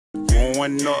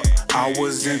Growing up, I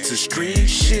was into street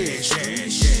shit.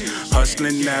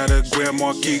 Hustling out of Grand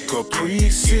Marquis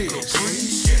Caprices.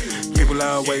 People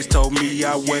always told me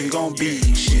I wasn't gonna be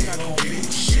shit,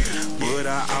 but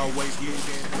I always knew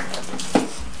that.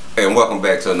 And welcome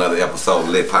back to another episode of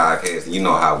Lit Podcast. You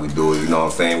know how we do it, you know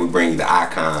what I'm saying? We bring you the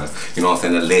icons, you know what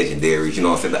I'm saying, the legendaries, you know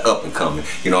what I'm saying, the up and coming,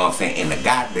 you know what I'm saying, in the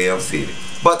goddamn city.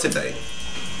 But today,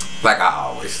 like I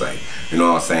always say, you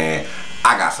know what I'm saying,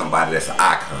 I got somebody that's an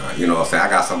icon, you know what I'm saying? I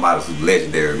got somebody who's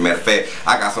legendary. Matter of fact,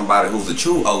 I got somebody who's a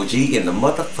true OG in the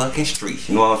motherfucking streets,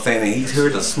 you know what I'm saying? And he's here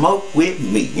to smoke with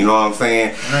me, you know what I'm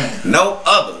saying? No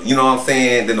other, you know what I'm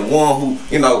saying, than the one who,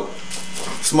 you know,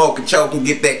 smoke and choke and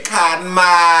get that Kotton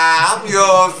Mouth, you know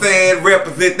what I'm saying?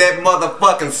 Represent that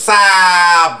motherfucking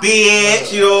side,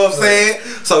 bitch, you know what I'm saying?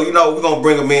 So, you know, we're gonna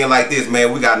bring him in like this,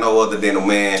 man. We got no other than a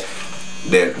man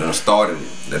that done started it,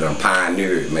 that done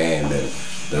pioneered, man, that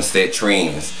done set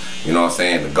trends, you know what I'm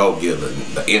saying? The go-getter,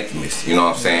 the infamous, you know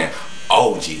what I'm saying?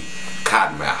 OG,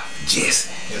 KottonMouth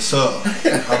Jesse. Yes, sir.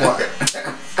 How about it?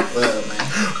 Well, man.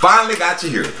 Finally got you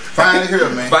here. Finally here,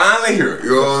 man. Finally here, you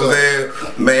know what I'm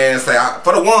saying? Man, say,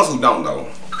 for the ones who don't know,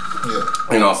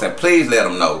 you know what I'm saying? Please let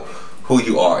them know who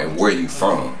you are and where you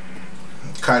from.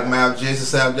 KottonMouth Jesse,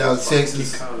 South Dallas,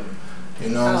 Texas. You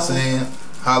know what I'm saying?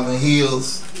 Holland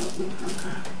Hills,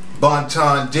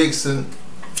 Bonton, Dixon,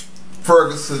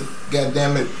 Ferguson,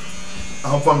 goddammit.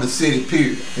 I'm from the city,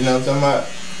 period. You know what I'm talking about?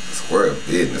 Square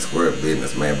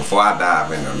business, man. Before I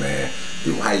dive in there, man,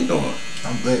 how you doing?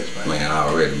 I'm blessed, man. Man,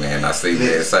 already, man. I see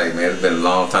that say, man, it's been a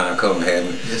long time coming,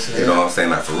 having. Yes, you know what I'm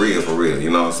saying? Like, for real, you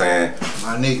know what I'm saying?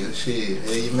 My nigga, shit,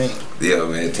 hell you mean? Yeah,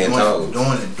 man, 10 toes.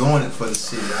 Doing it for the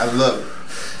city. I love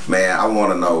it. Man, I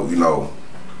want to know, you know,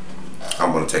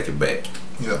 I'm going to take it back.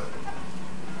 Yeah.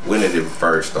 When did it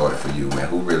first started for you, man?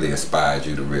 Who really inspired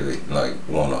you to really, like,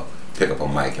 want to pick up a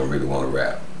mic and really want to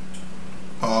rap?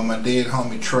 My dead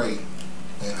homie Trey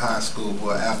in high school,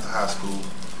 but after high school,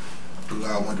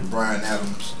 I went to Brian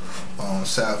Adams on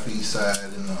southeast side,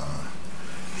 and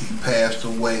he passed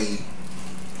away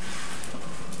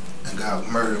and got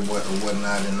murdered or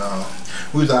whatnot, and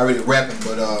we was already rapping,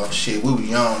 but shit, we was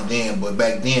young then, but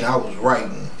back then I was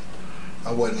writing.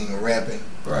 I wasn't even rapping.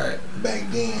 Right.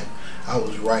 Back then, I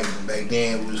was writing. Back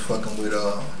then, we was fucking with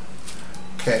a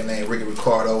cat named Ricky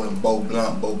Ricardo and Bo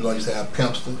Blunt. Bo Blunt used to have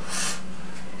Pimp C.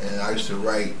 And I used to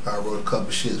write. I wrote a couple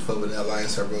shits for Vanilla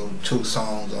Ice. I wrote 2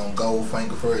 songs on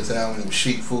Goldfinger for his album. It was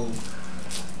Sheep Food.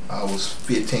 I was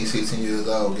 15, 16 years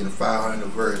old, getting 500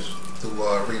 verse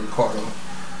through Ricky Ricardo.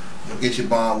 Get Your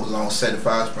Bomb was on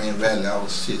 75 Spring Valley. I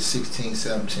was shit 16,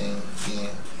 17 again.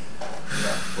 You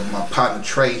know, but my partner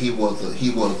Trey, he was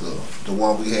the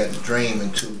one we had the dream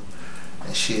into,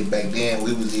 and shit. Back then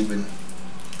we was even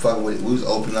fucking with it. We was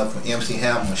opening up for MC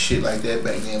Hammer and shit like that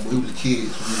back then. But we was kids,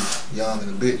 we was young and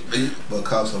a bitch. But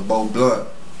because of Bo Blunt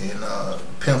and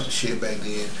Pimp C shit back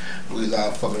then, we was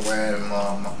all fucking around. And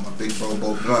my big bro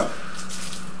Bo Blunt,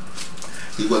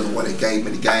 he was the one that gave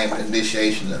me the game and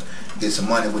initiation to get some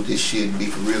money with this shit and be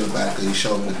for real about it, because he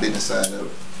showed me the business side of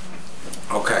it.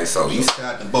 Okay, so you shout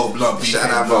out to Bo Blunt. Shout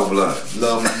out Bo Blunt.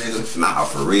 Love my nigga. Nah,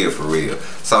 for real.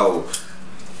 So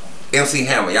MC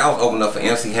Hammer, y'all was opening up for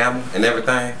MC Hammer and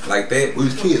everything like that? We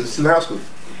was kids, in high school.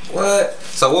 What?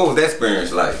 So what was that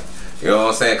experience like? You know what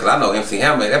I'm saying? Cause I know MC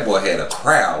Hammer, that boy had a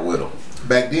crowd with him.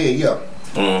 Back then, yeah.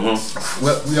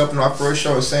 Well, we opened our first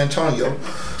show in San Antonio.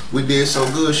 We did so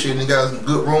good shit, and they got some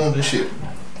good rooms and shit.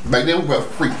 Back then we were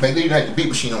freak. Back then you had the beat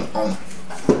machine on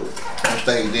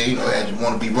stage there, you know, as you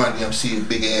want to be Run DMC, a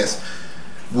big ass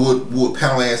wood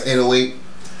panel ass 808.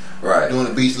 Right. Doing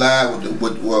the beats live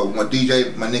with my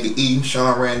DJ, my nigga E,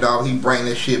 Sean Randolph, he bring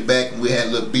that shit back, and we had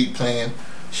a little beat playing,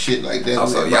 shit like that. Oh,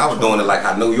 so y'all was doing it like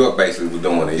how New York basically was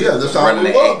doing it. Yeah, that's all we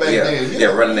was back then. Yeah,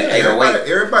 running that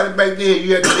 808. Everybody back then,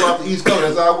 you had to go off the East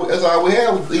Coast. That's all we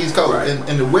had was the East Coast,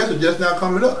 and the West was just now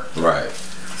coming up. Right.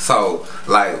 So,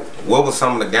 like, what was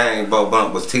some of the game Bo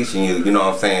Blunt was teaching you, you know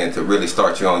what I'm saying, to really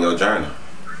start you on your journey?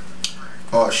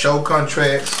 Show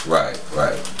contracts. Right.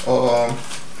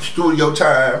 Studio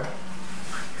time.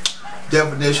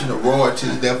 Definition of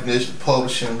royalties, definition of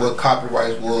publishing, what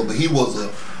copyrights was. But he was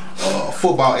a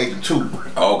football agent too.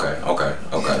 Oh, okay.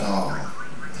 And,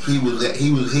 he was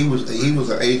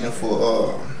an agent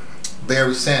for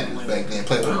Barry Sanders back then.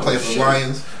 Played for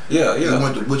Lions. Yeah. He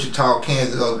went to Wichita,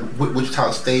 Kansas,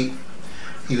 Wichita State.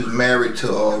 He was married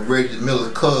to Reggie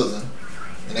Miller's cousin,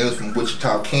 and they was from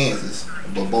Wichita, Kansas.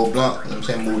 But Bo Blunt, you know what I'm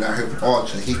saying, moved out here from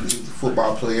Archer. He was a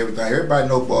football player, everything. Everybody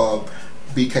know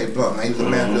BK Blunt, man. He was a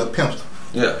manager of Pimp C.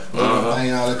 Yeah. All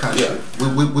that kind of shit.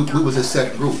 We was his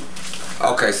second group.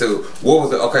 Okay, so what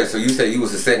was it? Okay, so you said you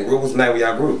was the second group. What's the name of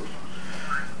y'all group?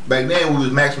 back then we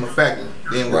was Maximum Factor.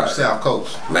 Then we was South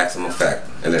Coast. Maximum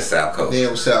Factor, and then South Coast. Then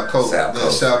it was South Coast.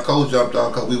 Then South Coast jumped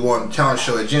off because we won the challenge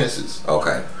show at Genesis.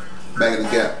 Okay. Back in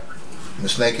the Gap. When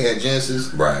Snake had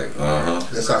Genesis. Right.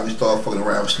 That's how we started fucking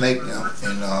around with Snake now.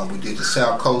 And we did the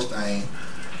South Coast thing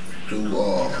through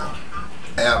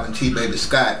Alvin T. Baby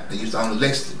Scott. They used to own the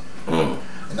Lexington.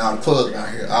 And all the clubs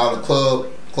down here. All the club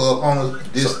owners,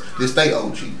 this they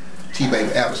OG. T.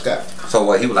 Baby, Alvin Scott. So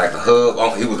what, he was like the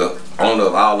hub, he was the owner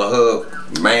of all the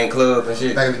hub main clubs and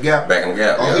shit? Back in the Gap. Back in the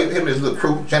Gap, him and his little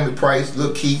crew, Jamie Price,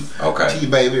 Lil Keith, T.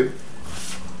 Baby,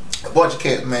 a bunch of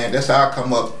cats, man. That's how I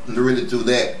come up really through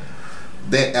that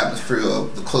atmosphere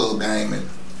of the club game, and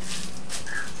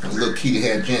Lil Keith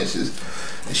had Genesis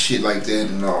and shit like that,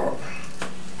 and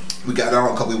we got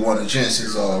on because we won a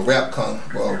Genesis rap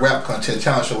contest,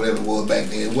 talent show, whatever it was back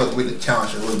then. It wasn't really a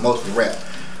talent show, it was mostly rap.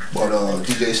 But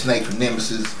DJ Snake from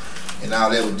Nemesis and all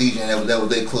that was DJing, that was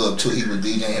their club too. He was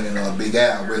DJing, and Big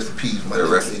AL, rest in peace.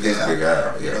 Rest in peace, Big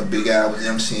AL. Yeah. Big AL was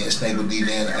MCing, Snake was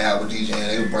DJing, Al was DJing.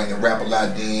 They were bringing rap a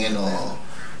lot then.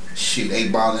 Shit,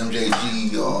 8 Ball,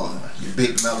 MJG, your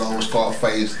Big Mellow,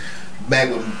 Scarface. Back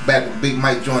when Big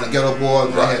Mike joined the Ghetto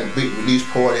Boys, they had a big release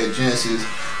party at Genesis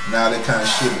and all that kind of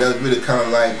shit. But that was really kind of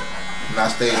like when I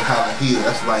stayed in Holland Hill.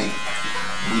 That's like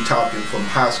we talking from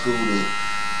high school to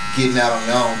getting out on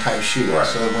your own type shit. Right.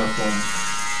 So it went from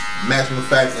Maximum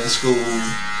Factor in school,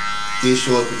 did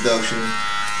short production.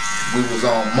 We was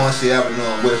on Muncie Avenue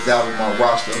in West Dallas. My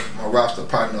roster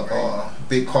partner,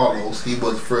 Big Carlos, he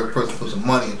was the first person to put some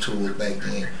money into it back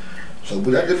then. So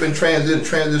I just been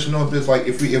transitioning on this. Like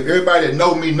if everybody that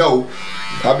know me know,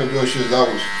 I've been doing shit as I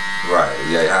was. Right.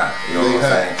 Yeah, hot. You know what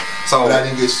I'm saying? So, but I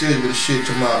didn't get serious with the shit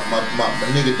till my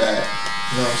nigga died.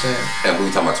 You know what I'm saying? And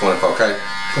we talking about 24K?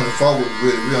 24 was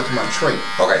really real to my Trey.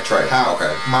 Okay, Trey.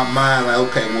 Okay. My mind like,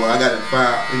 okay, well I gotta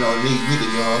find, these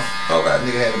niggas young. Okay.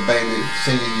 Nigga had a baby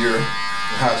senior year in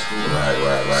high school. Right.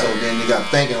 So then they got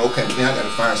thinking, okay, then I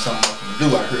gotta find something else to do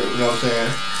out here, you know what I'm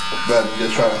saying? Rather than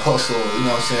just try to hustle, you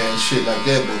know what I'm saying, shit like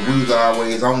that. But we was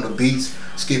always on the beats,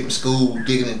 skipping school,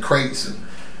 digging in crates, and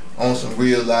on some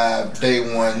real live day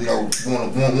one,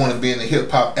 want to be in the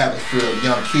hip hop atmosphere of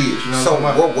young kids. You know so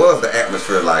what was the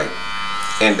atmosphere like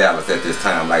in Dallas at this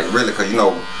time? Like really, cause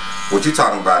what you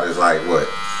talking about is like what,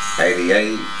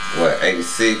 88, what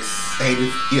 86,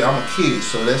 80. Yeah, I'm a kid,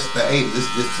 so that's the 80s.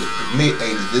 This is the mid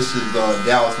 80s. This is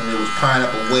Dallas when it was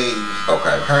Pineapple Waves,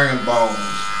 Herringbones,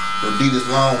 the Adidas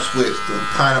long sweats, the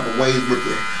Pineapple Waves with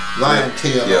the lion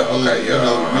tail,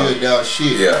 real Dallas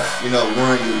shit. Yeah.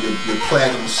 Wearing your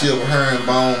platinum silver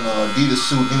herringbone Adidas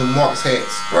suit, Marcus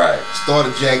hats. Right.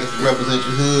 Starter jackets to represent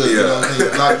your hood. You know what I'm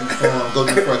saying? Lock uniform, go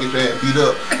to the front, get your ass beat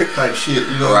up, type shit.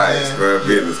 You know what I'm saying?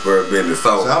 Square business.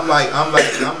 So I'm like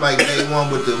day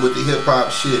one with the hip hop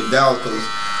shit in Dallas, because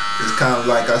it's kind of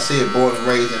like I said, born and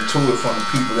raised into it from the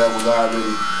people that was already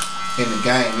in the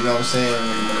game. You know what I'm saying?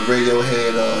 When the radio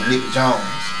had Nick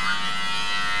Jones.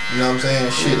 You know what I'm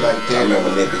saying? Shit like that. I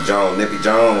remember Nippy Jones. Nippy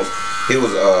Jones, he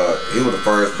was the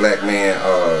first black man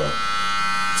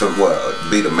to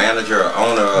be the manager or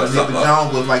owner or something. Nippy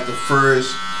Jones was like the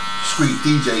first street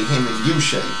DJ, him and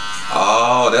U-Shay.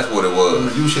 Oh, that's what it was.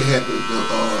 When U-Shay had the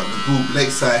group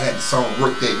Lakeside had the song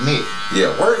Work That Neck.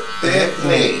 Yeah, Work That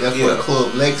Neck. That's where the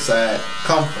club Lakeside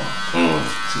come from.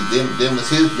 See, them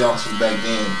was his youngsters back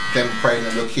then. Jamie Price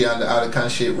and Lil Kid, all that kind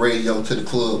of shit, radio to the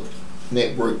club.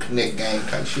 Network, connect game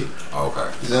type shit. Okay.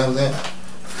 You know what I'm saying?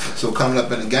 So coming up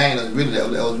in the game, that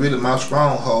was really my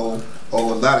stronghold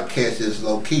over a lot of cats that's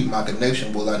low key. My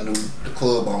connection was I knew the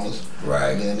club owners.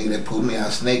 Right. And then nigga that put me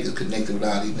out, Snake is connected with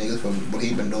all these niggas from what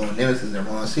he been doing Nemesis and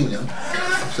Ron C them.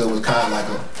 So it was kind of like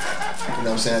a, you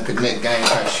know what I'm saying, connect game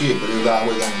type shit, but it was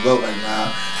always on the go right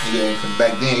now. Nigga, from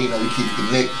back then, you keep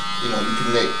connect, you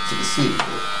connect to the city.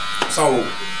 So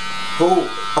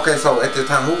so at this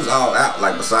time, who was all out,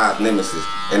 like besides Nemesis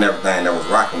and everything that was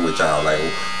rocking with y'all? Like,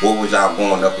 what was y'all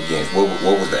going up against? What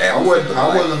was the atmosphere?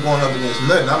 I wasn't going up against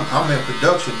nothing. I'm in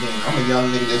production then. I'm a young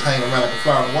nigga that's hanging around like a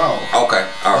fly on the wall. Okay,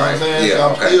 all right. You know what I'm saying? Yeah, so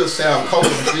I'm still South Coast.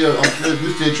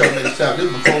 We still trying to make the South. This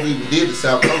was before we even did the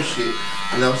South Coast shit.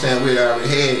 You know what I'm saying? We already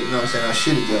had, you know what I'm saying, our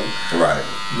shit together. Right.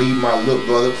 Me, my little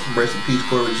brother, rest in peace,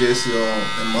 Corey Jesse,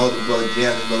 and my other brother,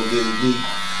 D'Angelo, Gilly D.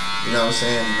 You know what I'm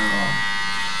saying?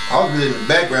 I was really in the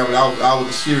background, but I was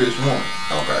a serious one.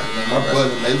 Okay. My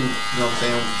brother, they, you know what I'm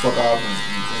saying, fuck off and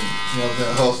you know what I'm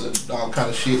saying, hustle, all kind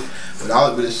of shit. But I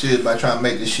was really serious by trying to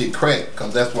make this shit crack,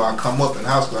 because that's why I come up in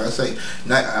high school. Like I say,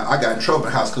 I got in trouble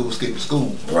in high school skipping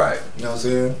school. Right. You know what I'm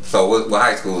saying? So what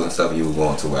high school and stuff you were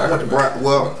going to?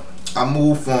 Well, I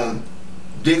moved from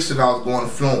Dixon, I was going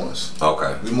to Florence.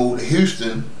 Okay. We moved to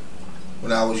Houston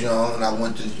when I was young, and I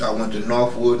went to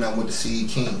Northwood and I went to C.E.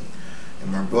 King.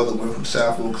 And my brother went from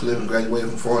Southwood Cliff and graduated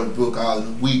from Forest Brook all in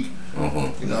a week. You know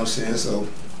what I'm saying? So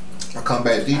I come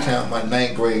back to D-Town my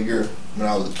 9th grade year when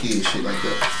I was a kid, shit like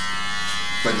that.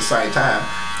 But at the same time,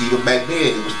 even back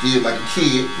then, it was still like a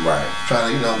kid, trying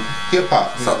to, you know, hip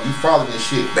hop. So you follow this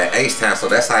shit. That H-Town, so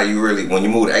that's how you really, when you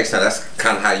move to H-Town, that's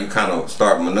kind of how you kind of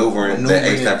start maneuvering that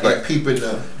H-Town play. Peeping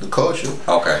the culture.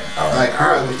 Okay, all right. Like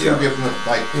her, it was two different,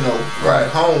 like, you know,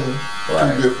 at home,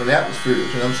 two different atmospheres.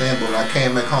 You know what I'm saying? But when I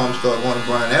came back home and started going to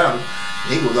Brian Adams,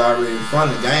 he was already in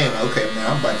front of the game. Like, okay, man,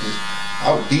 I'm about this.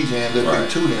 I was DJing a little bit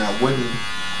too. Then I wasn't.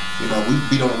 You know, we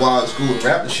beat on the wall at school and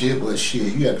rap and shit, but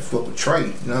shit, you had to fuck with Trey,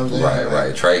 you know what I'm saying?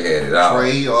 Right. Trey had it out.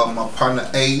 Trey, my partner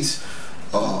Ace,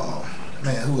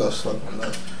 man, who else fucking with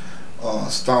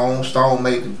us? Stone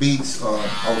made the beats,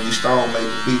 OG Stone made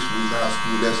the beats when we was out of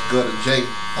school. That's Gutter J.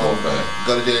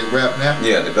 Gutter J rap now?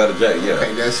 Yeah, the Gutter J, yeah.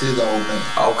 Okay, that's his old man.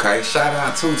 Okay, shout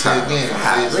out 2 times. Again,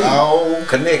 it's all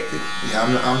connected. Yeah,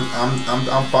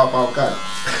 I'm Pop Out Guy.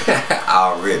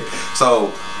 Already.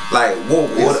 So, like,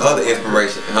 what other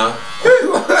inspirations,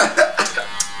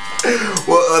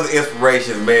 what other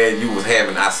inspirations, man, you was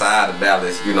having outside of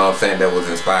Dallas, you know what I'm saying, that was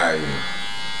inspiring you?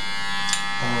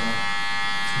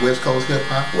 West Coast hip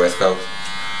hop. West Coast.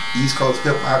 East Coast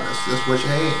hip hop, that's what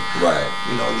you had. Right.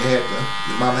 You know,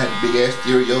 your mama had the big ass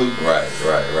stereo. Right.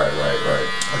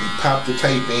 You popped the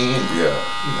tape in. Yeah.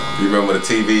 You know. You remember the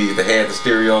TVs that had the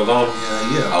stereos on them?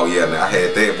 Yeah. Oh yeah, man, I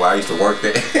had that while I used to work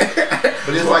there.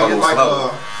 But it's like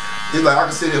I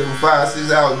can sit there for 5-6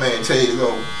 hours, man, tell you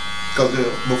though, because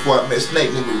before I met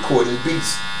Snake, nigga recording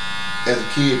beats as a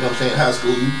kid, you know what I'm saying, high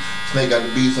school, Snake got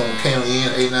the beats on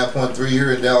KLN 89.3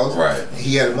 here in Dallas. Right. And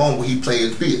he had a moment where he played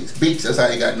his beats. That's how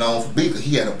he got known for beats.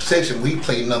 He had a section where he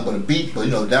played nothing but a beat, but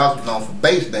you know, Dallas was known for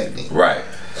bass back then. Right.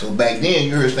 So back then,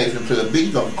 you heard Snake play a beat,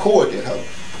 you gonna record that hoe.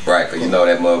 Right, cause you know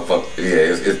that motherfucker,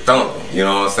 it's thumping, you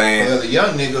know what I'm saying? As a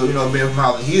young nigga, you know, being from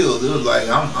Holland Hills, it was like,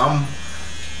 I'm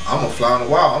a fly on the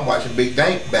wall. I'm watching Big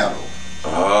Dank battle.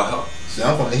 See,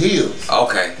 I'm from the hills.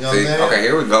 Okay. You know okay,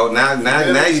 here we go. Now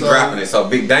you dropping it. So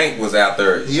Big Dank was out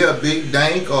there. Yeah, Big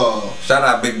Dank. Shout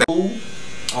out Big Dank.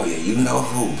 Oh yeah, you know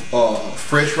who?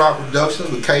 Fresh Rock Productions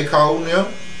with K Cole now,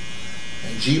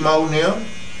 and G-Mo now,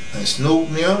 and Snoop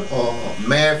now.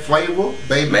 Mad Flavor,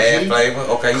 Baby Mad G, Flavor.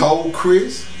 Okay. Cold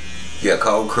Chris. Yeah,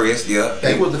 Cold Chris. Yeah.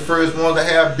 They was the first ones to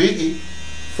have Biggie.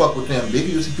 Fuck with them. Biggie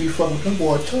used to be fucking with them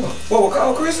boys too. What was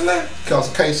Cold Chris in that? Cause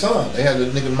K-Son. They had my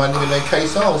nigga named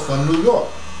K-Son was from New York.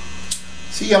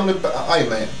 See, I'm the hey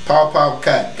man, Power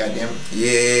Cat, goddamn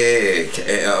it.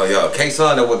 Yeah,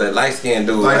 K-Son that was that light skinned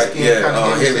dude, light right?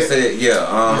 Skin,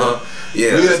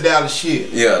 Yeah. Real Dallas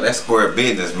shit. Yeah, that's square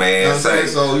business, man. You know what I'm saying?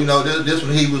 So you know this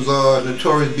one he was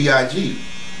Notorious B.I.G.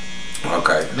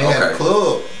 Okay. And they had a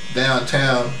club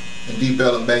downtown in Deep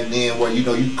Ellum back then where you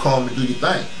know you come and do your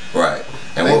thing. Right.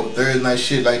 And what Thursday night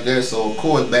shit like that. So of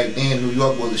course back then New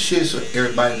York was the shit, so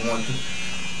everybody wanted to,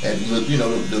 and you know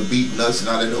the beat nuts and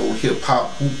all that old hip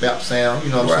hop hoop bap sound.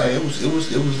 You know what I'm saying? It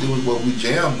was what we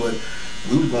jammed, but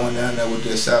we was going down there with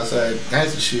that Southside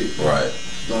gangster shit. Right.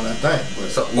 Doing that thing.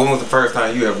 But so when was the first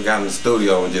time you ever got in the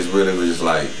studio and just really was just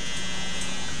like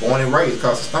born and raised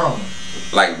across the stone?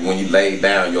 Like when you laid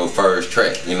down your first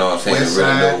track, you know what I'm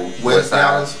saying? West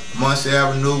Dallas, Muncie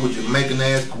Avenue with Jamaican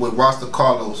ass with Rasta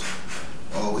Carlos.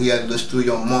 He had a little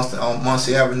studio on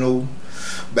Muncie Avenue,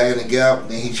 back in the Gap.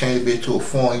 Then he changed it to a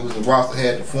farm. He was the Rasta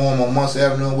had the farm on Muncie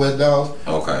Avenue in West Dallas.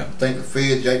 Okay. I think the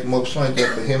Fed jacked him up something like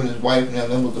that, but him and his wife now,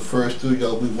 that was the first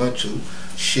studio we went to.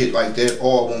 Shit like that.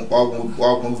 All when we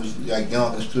was like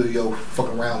young in the studio,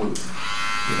 fucking around with,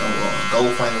 you know,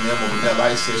 Goldfinger and them over that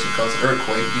light session because of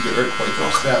earthquake. You get earthquake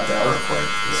from South Dallas. Earthquake.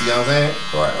 See what I'm saying?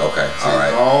 Right. Okay. So all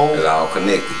right. It's all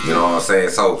connected. You know what I'm saying?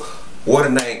 So, where the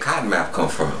name Kotton Mouth come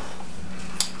from?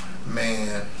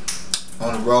 Man,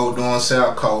 on the road doing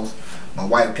South Coast, my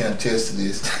wife can attest to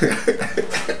this. And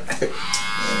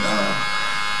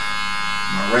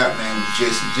my rap name was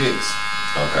Jesse Jakes.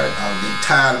 Okay. I was getting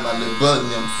tired of my little brother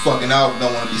and them fucking out,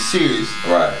 don't want to be serious.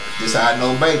 Right. This how I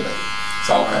know Baby.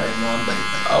 So okay. I know I'm Baby.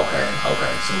 Okay.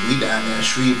 So we down there in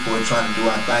Shreveport trying to do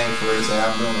our thing first. So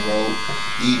I'm on the road.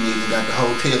 These niggas got the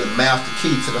hotel and master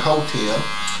key to the hotel.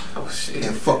 Oh shit.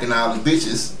 And fucking all the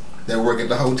bitches that work at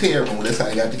the hotel room. That's how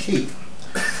they got the key.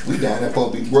 We down there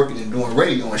supposed to be working and doing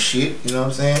radio and shit. You know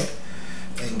what I'm saying?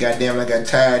 And goddamn, I got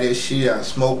tired of that shit. I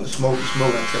was smoking. I kept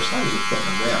saying, "You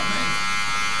fucking rap, man."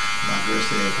 My girl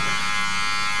said,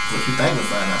 "What you thinking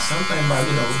about?" Now, something about,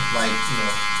 you know, like, you know,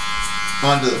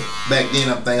 back then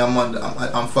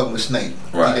I'm fucking with Snake.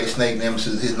 Right. DJ Snake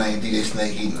Nemesis, his name DJ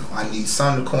Snake. You know, I need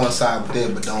something to coincide with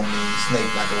that, but don't mean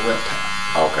Snake like a reptile.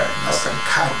 Okay. I said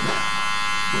Kotton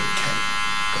Mouth with a K.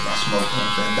 Cause I smoked, you know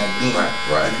what I'm saying, back then.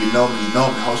 Right. If you know me, you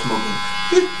know me. I was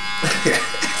smoking.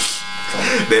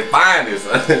 That finest,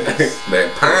 that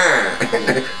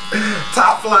pine.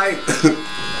 Top flight.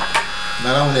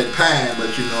 Not only that pine,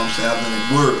 but you know what I'm saying, I was in the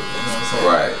world, you know what I'm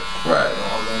saying? Right.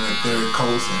 I was on the third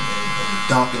coast and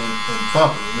dunking and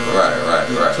thumping, you know what I'm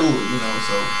saying? Right. To it, you know,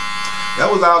 so that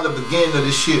was all the beginning of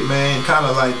this shit, man. Kind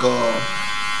of like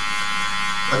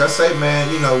I say,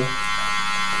 man, you know,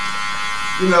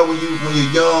 when you're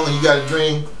young and you got a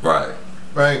dream, right?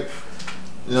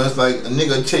 You know, it's like a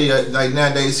nigga tell you, like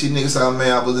nowadays, see niggas say,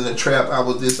 man, I was in the trap, I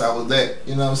was this, I was that.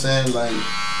 You know what I'm saying? Like,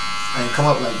 I ain't come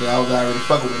up like that. I was already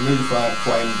fucking with the before I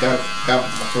even got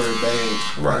my first bag.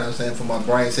 You know what I'm saying? For my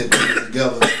brain set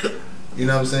together. You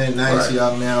know what I'm saying? Now you see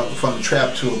y'all now from the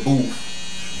trap to a booth.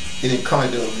 It didn't come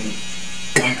into me.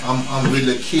 I'm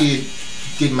really a kid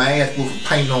getting my ass whooped for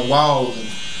painting on walls and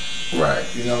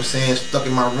you know what I'm saying, stuck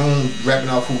in my room rapping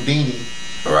off Houdini.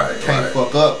 Can't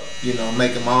fuck up, you know,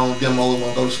 making my own demos when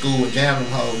I go to school and jam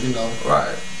them hoes, you know.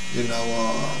 You know,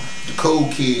 the cool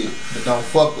kid that don't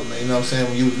fuck with me, you know what I'm saying?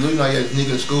 When you know, you had this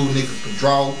nigga in school, niggas can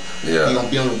draw, he gonna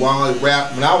be on the wall,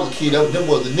 rap. When I was a kid, them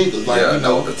was the niggas, like, you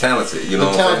know. The talented, you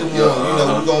know the talented one, you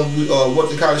know, we gonna,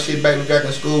 what they call this shit back in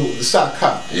school, the sock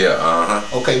cop.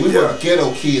 Okay, we were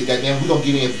ghetto kids, goddamn, we gonna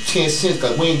get in for 10 cents,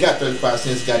 cause we ain't got 35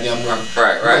 cents, goddamn. We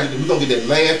gonna get that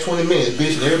last 20 minutes,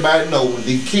 bitch, and everybody know when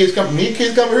these kids come here,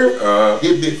 this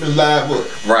bitch finna live up.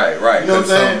 You know what I'm saying?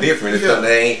 Something different, it's something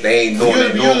they ain't doing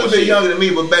that normal shit. You're a bit younger than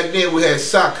me, but back then we had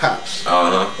sock cops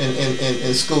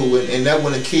in school, and that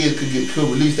when the kids could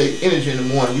release their energy in the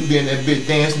morning. You be in that bitch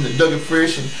dancing, the Dougie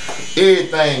Fresh and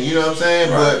everything, you know what I'm saying?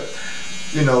 But,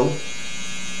 you know,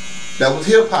 that was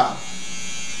hip hop.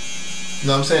 You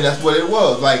know what I'm saying? That's what it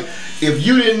was. Like, if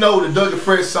you didn't know the Dougie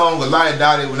Fresh song or Light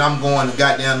Dottie when I'm going to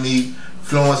goddamn me,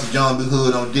 Florence and John B.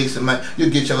 Hood on Dixon, man, you'll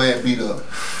get your ass beat up.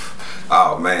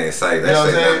 Oh man, say that. You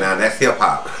know now that's hip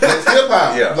hop. That's hip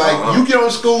hop. Like you get on the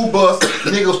school bus,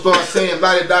 niggas start saying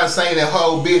Light Dottie saying that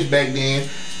whole bitch back then.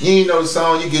 You ain't know the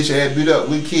song, you get your ass beat up.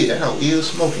 We kids, that hoe ill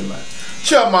smoking, man.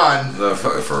 Chub man.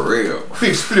 For real.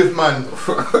 Big split man.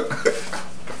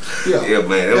 Yeah,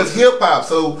 man. That's hip hop.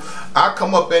 So I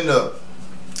come up in the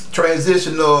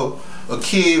transition of a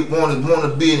kid want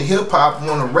to be in hip hop,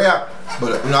 want to rap,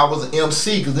 but you know I was an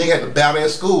MC because they had to battle at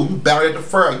school. You battle at the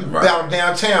fair. You battle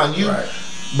downtown.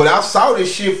 But I saw this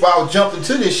shit before I jumped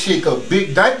into this shit because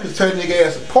Big Dank was turning nigga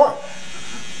ass apart.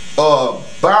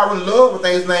 Byron Love, I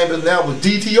think his name is now, was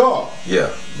DTR.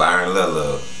 Yeah, Byron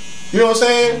Love. You know what I'm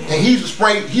saying? And he used to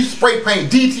spray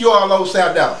paint DTR all over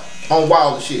South Dallas on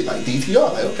walls and shit. Like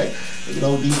DTR, like okay, you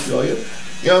know DTR,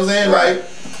 You know what I'm saying? Like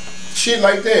shit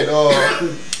like that.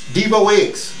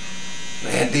 D.O.C.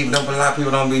 Man, a lot of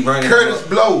people don't be bringing Curtis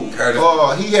Blow.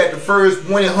 He had the first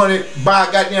 100 buy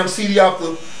a goddamn CD off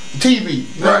the TV.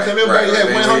 You know what I'm saying? Everybody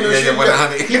had 100 shit.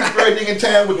 He was very nigga in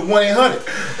town with the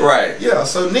 1-800. Yeah,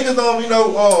 so niggas don't, you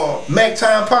know, Mac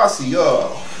Time Posse.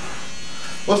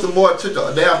 What's the boy took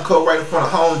the damn coat right in front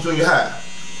of Holmes Junior High?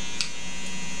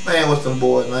 Man, what's them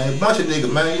boys, man? A bunch of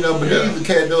niggas, man, you know, but these the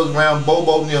cats those around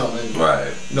Bobo them and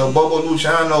you know, Bobo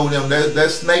Luchiano them,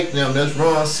 that's Snake them, that's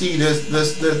Ron C, that's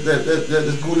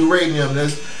Goody Ray them,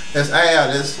 that's Al,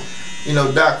 that's, you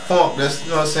know, Doc Funk, that's, you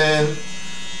know what I'm saying,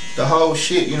 the whole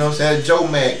shit, you know what I'm saying, Joe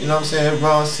Mac, you know what I'm saying,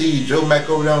 Ron C, Joe Mac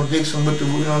over there on Dixon with the,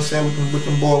 you know what I'm saying, with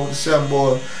them boys, with the 7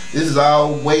 boy. This is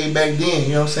all way back then,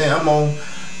 you know what I'm saying,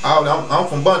 I'm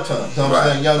from Bunton, you know what I'm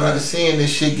saying? Young niggas seeing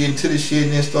this shit, getting to this shit,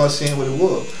 and then start seeing what it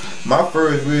was. My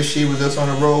first real shit was us on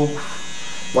the road,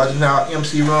 watching how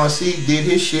MC Ron C did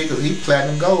his shit, because he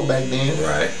platinum gold back then. You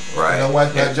know,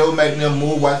 watching how Joe making them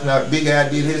move, watching how Big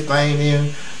AL did his thing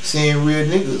then, seeing real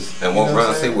niggas. And what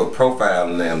Ron C was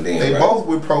profiling them then, They both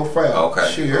with profile.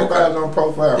 Shit, everybody's on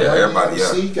profile. Yeah, everybody,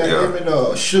 MC, got him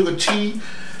in Sugar Tea,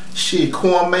 shit,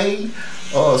 cornmeal,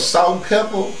 salt and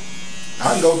pepper.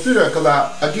 I go through there because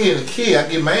again, a kid, I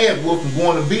get my ass whooped from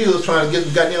going to Bills trying to get the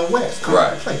goddamn West.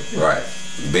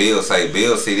 Bill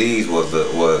CDs was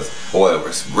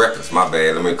records, my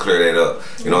bad, let me clear that up.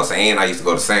 You know what I'm saying? And I used to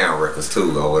go to Sound Records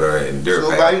too over there in Durham.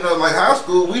 So by, you know, like high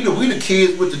school, we the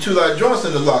kids with the 2 light joints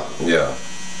in the locker.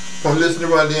 From listening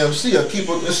to Run DMC, I keep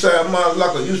it inside my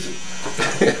locker. Used to,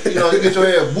 you know, you get your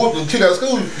ass whooped and kick out of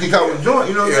school, you caught with a joint,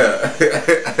 you know.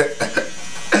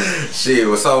 Shit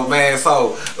was so, man,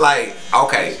 so like,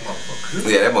 okay,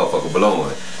 that motherfucker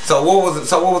blowing. So what was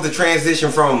the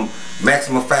transition from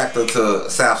Maximum Factor to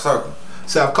South Circle?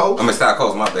 South Coast? I mean South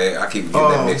Coast, my bad. I keep getting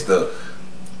that mixed up.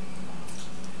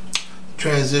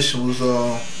 Transition was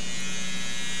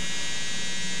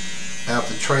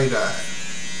after Trey died.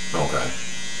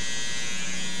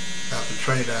 After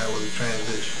Trey died was a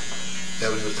transition.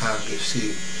 That when it was time to get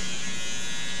sick.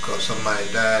 Cause somebody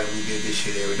died and we did this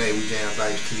shit every day. We jammed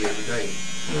Ice-T every day.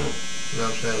 You know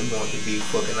what I'm saying? We wanted to be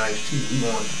fucking Ice-T. We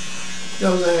wanted, you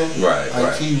know what I'm saying? Right,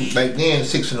 Ice-T back then,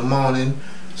 6 in the morning.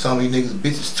 Some of these niggas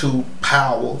bitches too.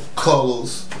 Power,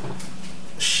 colors.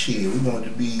 Shit, we wanted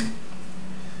to be in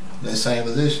that same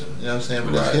position. You know what I'm saying?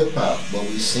 But it's hip hop. But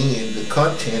we seeing the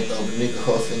content of a nigga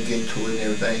hustling, getting to it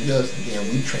and everything else. And then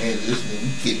we transitioning, we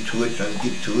getting to it, trying to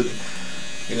get to it.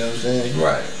 You know what I'm saying?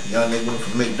 Right. Young nigga went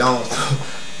from McDonald's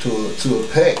to a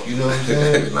pack, you know what I'm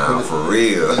saying? Nah, for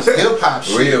real. It's hip hop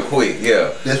shit. Real quick,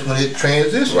 yeah. That's when it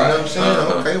transitioned, right. You know what I'm saying?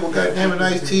 Okay, well goddamn it,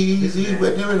 Ice-T, Easy,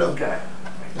 but them know.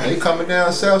 Now they coming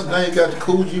down south, so now you got the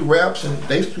Cool G raps and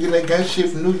they getting that gang shit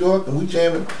from New York and we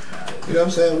jamming. You know what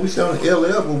I'm saying? We still on the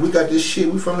LL, but we got this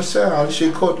shit, we from the south, all this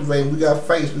shit cultivating, we got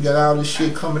face, we got all this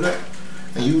shit coming up.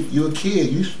 And you a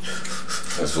kid, you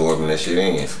absorbing that shit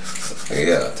in.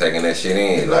 Yeah, taking that shit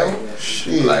in, you know,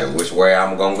 shit. Like which way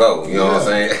I'm gonna go, you know what I'm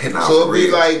saying? Nah, so it'd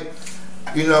be like,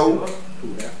 you know,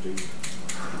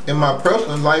 in my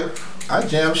personal life, I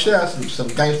jam shit out some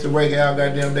gangster reggae all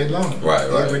goddamn day long. Right.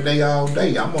 Every day, all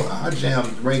day. I jam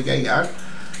reggae.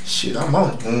 I'm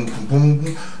on it. Boom, boom, boom,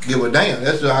 boom. Give a damn.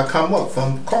 That's where I come up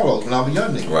from Carlos when I was a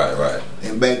young nigga. Right.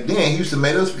 And back then, he used to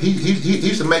make us. He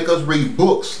used to make us read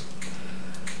books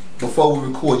before we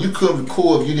record. You couldn't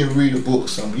record if you didn't read a book or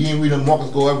something. You didn't read a Marcus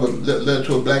Garvey letter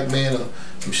to a black man or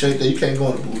some shit that you can't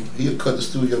go in the booth. He'll cut the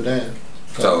studio down.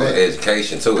 So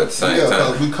education too at the same time.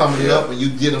 Yeah, because we coming up and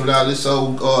you get them with all this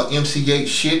old MC8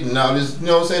 shit and all this, you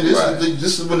know what I'm saying?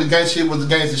 This is when the gang shit was the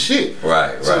gangster shit.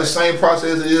 Right. So the same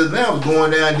process it is now is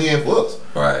going down then for us.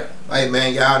 Right. Hey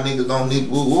man, y'all niggas don't need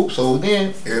whoop whoop. So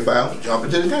then everybody jump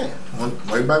into the game.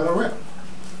 Everybody want to rap.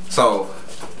 So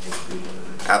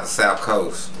out the South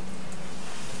Coast.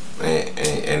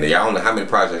 And y'all, how many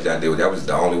projects y'all did? That was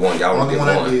the only one. Y'all only did one.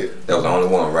 That was the only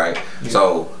one, right? Yeah.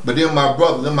 So, but then my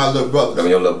brothers, them my little brothers. Them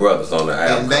your little brothers on the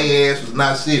album. And they ass was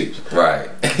not serious. Right.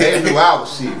 They knew I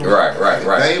was serious.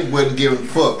 Right. They wouldn't give a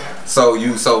fuck. So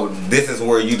this is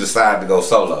where you decided to go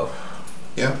solo.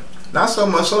 Yeah. Not so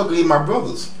much so to leave my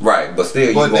brothers. Right, but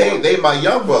still, but they my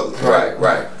young brothers.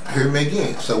 Right. Hear me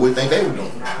again. So what do you think they were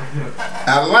doing?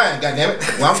 Out of line,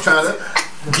 goddammit. Well, I'm trying to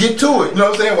get to it, you know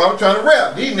what I'm saying? While I'm trying to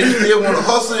rap. These niggas still want to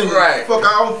hustle and fuck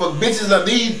out for bitches like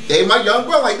these. They my young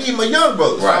brother, like these my young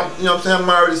brothers. Right. So you know what I'm saying? I'm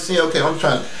already seeing, okay, I'm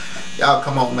trying to, y'all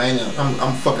come on, man.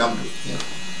 I'm fucking, you know.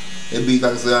 It be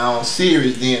like I said, I'm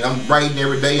serious then. I'm writing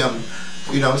every day. I'm,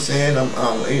 you know what I'm saying?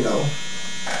 I'm you know.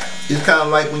 It's kind of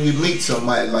like when you meet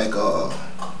somebody like a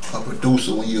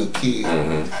producer when you're a kid,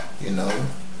 you know.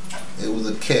 It was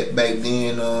a cat back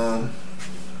then,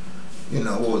 you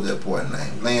know, what was that boy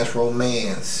name? Lance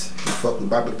Romance. He fucked with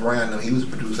Bobby Brown. He was a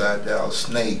producer out there.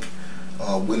 Snake,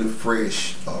 Willie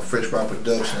Fresh, Fresh Rock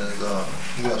Productions.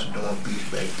 He also doing beats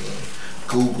back then.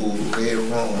 Google, Red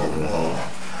Room.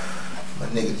 My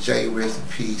nigga Jay, rest in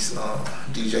peace.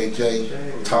 DJ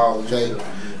J, Tall J.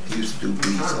 He used to do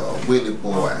beats. Willie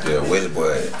Boy. Yeah, Willie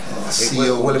Boy.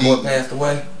 Willie Boy passed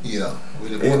away. Yeah.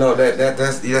 You know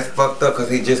that's fucked up because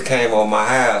he just came on my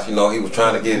house. You know he was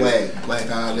trying to get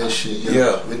black all that shit.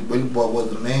 Yeah. Willie Boy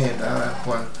was the man.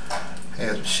 Boy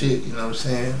had some shit. You know what I'm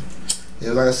saying? It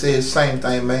was like I said, same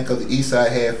thing, man. Because the East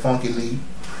Side had Funky Lee.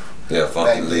 Yeah,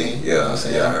 Funky Lee. Then, you know what I'm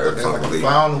saying? I heard Funky like Lee. A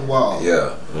fly on the wall.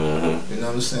 Yeah. You know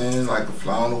what I'm saying? Like a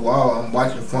fly on the wall. I'm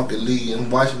watching Funky Lee. I'm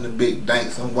watching the Big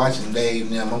Danks. I'm watching Dave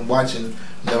and them. I'm watching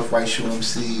Left Right Shoe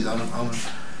MCs.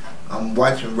 I'm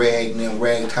watching Rag and them,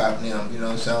 Rag Top and them, you know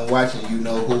what I'm saying? I'm watching You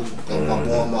Know Who. My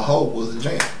boy and my hoe was a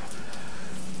jam.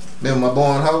 Remember my boy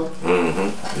and hoe?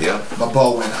 Yeah. My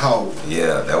boy and hoe.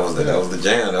 Yeah, that was the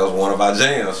jam. That was one of our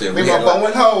jams. Remember my boy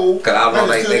and hoe? Cause I don't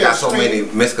know they got so many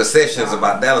misconceptions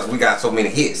about Dallas. We got so many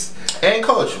hits. And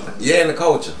culture. Yeah, and the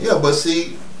culture. Yeah, but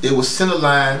see, it was center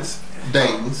lines,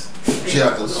 Dayton's,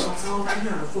 Jeffers,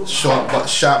 short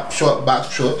box trucks,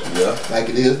 like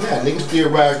it is now. Niggas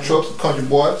still ride trucks, country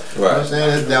boys. You know what I'm saying?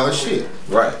 That's Dallas shit.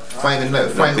 Right. Frank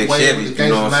Big Chevy, you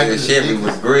know what I'm saying? Chevy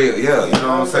was grill, yeah, you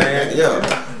know what I'm saying?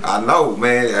 Yeah. I know,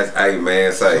 man. Hey,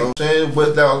 man, say. You know what I'm saying?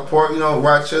 West Dallas Park, you know,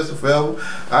 Rochester, forever.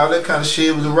 All that kind of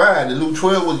shit was a ride. The Loop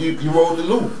 12 was, you rode the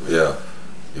loop. Yeah.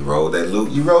 You rode that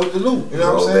loop. You rode the loop. You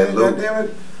know what I'm saying? Goddamn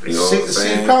it. You know what I'm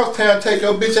saying? Crosstown, take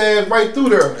your bitch ass right through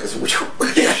there.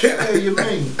 Hey, you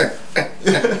mean?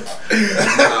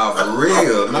 Nah, for real.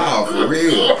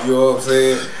 You know what I'm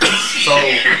saying? So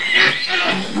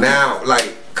now,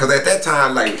 like, cause at that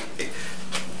time, like,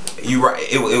 you right,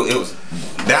 it was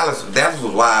Dallas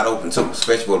was wide open too,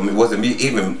 especially for me. Was it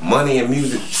even money and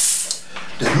music?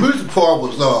 The music part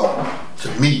was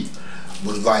to me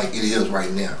was like it is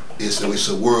right now. It's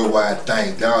a worldwide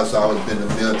thing. That's always been the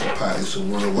melting pot. It's a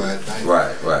worldwide thing.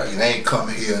 Right. It ain't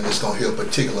coming here and it's gonna hear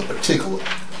particular.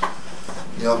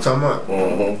 You know what I'm talking about?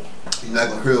 Mm-hmm. You're not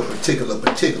gonna hear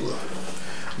particular.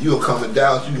 You'll come to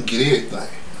Dallas, you can get everything.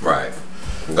 Right.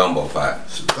 Gumbo pot.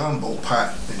 It's a gumbo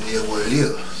pot, and it is what it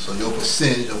is. So your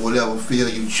percentage of whatever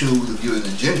field you choose, if you're in the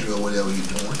ginger or whatever you're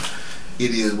doing,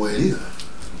 it is what it is.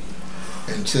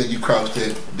 Until you cross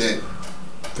that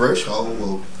threshold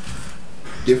of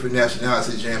different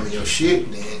nationalities jamming your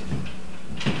shit, then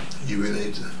you really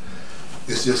need to.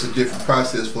 It's just a different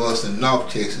process for us in North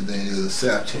Texas than it is in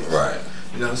South Texas. Right.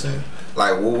 You know what I'm saying?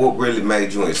 Like, what really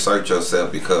made you insert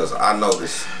yourself? Because I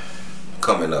noticed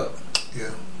coming up,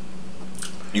 yeah,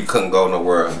 you couldn't go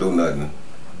nowhere and do nothing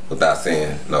without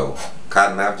saying no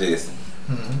KottonMouth Jesse.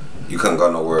 You couldn't go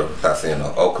nowhere without saying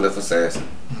no Oak Cliff Assassin.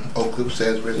 Oak Cliff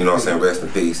Assassin. You know what I'm saying? Rest in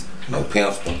peace. No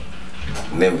Pimp C,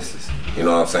 Nemesis. You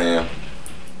know what I'm saying?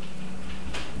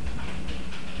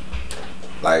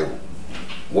 Like,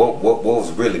 what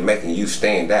was really making you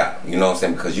stand out? You know what I'm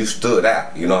saying? Because you stood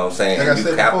out. You know what I'm saying? Like I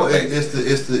said before,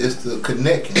 it's the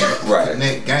connecting, right? The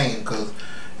connect game. Because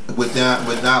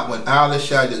when all this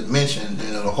shit I just mentioned,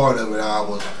 you know, the heart of it all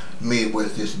was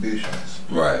Midwest distributions.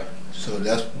 Right. So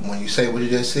that's when you say what you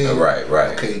just said.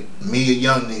 Right. Okay, me a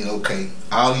young nigga. Okay,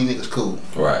 all these niggas cool.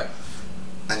 Right.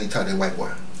 I need to talk to that white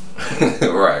boy.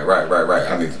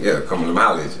 right. I mean, yeah, come to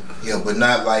mileage. Yeah, but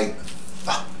not like,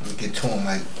 let me get to him.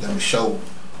 Like, let me show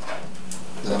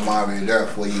that I'm already there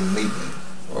before you even meet me.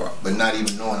 Right. But not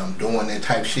even knowing I'm doing that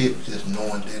type shit, just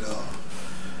knowing that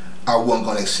I wasn't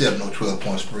gonna accept no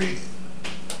 12-point spread.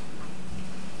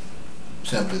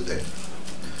 Simple as that.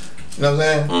 You know what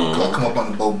I'm saying? Cause I come up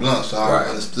on the Bobo Blunt, so I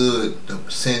understood the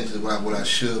percentage of what I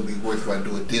should be worth if I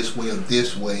do it this way or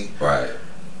this way. Right.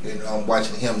 You know, I'm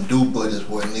watching him do budgets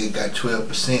where a nigga got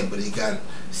 12%, but he got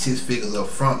 6 figures up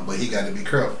front, but he got to be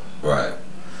careful. Right.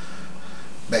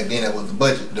 Back then, that was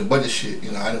the budget shit.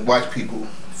 You know, I didn't watch people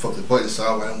fuck the budget,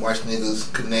 so I didn't watch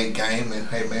niggas connect game and,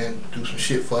 hey man, do some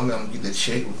shit for me. I'm gonna get that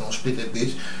check. We're gonna split that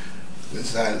bitch.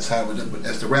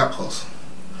 That's the rap hustle.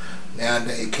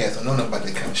 Nowadays, cats don't know nothing about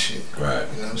that kind of shit. Right.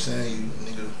 You know what I'm saying? You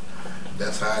nigga,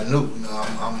 that's how I knew. You know,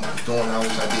 I'm doing I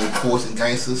did Poets and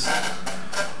Gangsters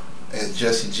as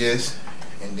Jesse,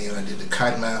 and then I did the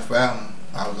Kotton Mouth album.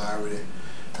 I was already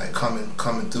like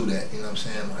coming through that. You know what I'm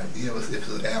saying? Like, it was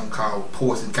an album called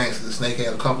Poets and Gangsters. The Snake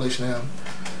had a compilation album.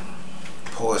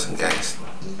 Poets and Gangsters.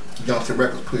 Downsouth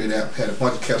Records put it out. Had a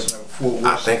bunch of cats on there before.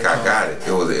 I think I got it.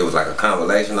 It was like a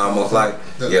compilation, almost like.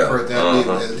 That's yeah. The first thing I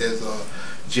did as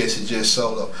Jesse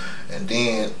solo, and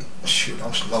then shoot,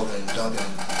 I'm smoking and dunking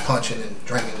and punching and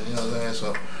drinking. You know what I'm saying?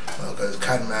 So, okay, it's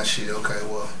Kotton Mouth shit. Okay,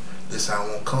 well, this how I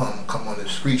won't come on the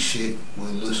street shit with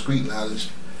a little street knowledge,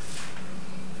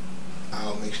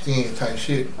 all mixed in type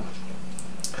shit. And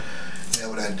that's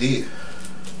what I did.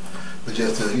 But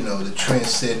just to, you know, the trend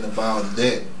setting about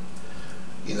that,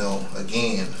 you know,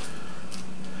 again,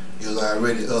 it was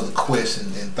already other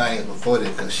questions and things before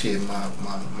that, cause shit, my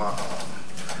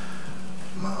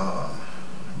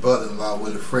brother-in-law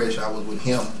with the Fresh, I was with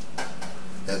him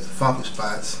at the Funky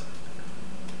Spots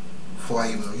before I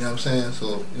even, you know what I'm saying? So,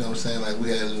 you know what I'm saying? Like, we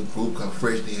had a little group called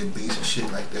Fresh did beats and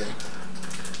shit like that.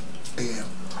 And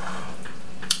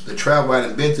the travel I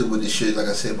done been through with this shit, like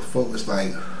I said before, it's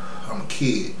like, I'm a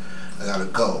kid, I got a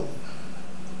goal.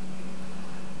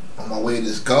 On my way to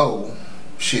this goal,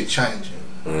 shit changing.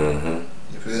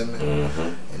 You feel me?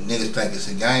 And niggas think it's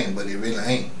a game, but it really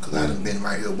ain't. Cause I done been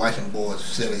right here watching boys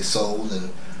sell their souls,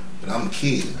 but I'm a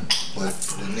kid. But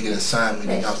the nigga that signed me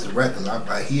to Downsouth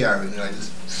Records, he already knew, like, this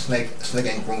snake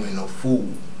ain't grooming no fool.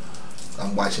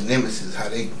 I'm watching Nemesis, how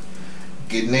they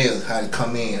get nails, how they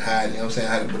come in, how, you know what I'm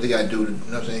saying, what they gotta do to, you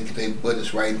know what I'm saying, get their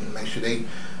budgets right and make sure they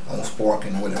on spark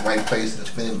and with the right place and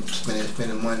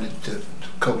spending money to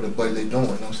cover the budget they doing, you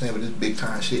know what I'm saying, but this big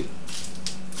time shit.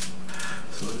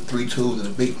 So the 3 tools and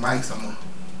the big mics, oh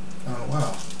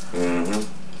wow.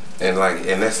 And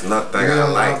that's another thing I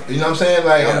like. You know what I'm saying?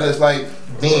 Like, I'm just like,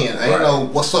 man, I ain't know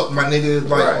what's up, my nigga.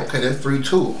 Like, okay, that's 3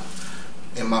 tools.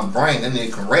 In my brain, that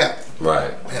nigga can rap.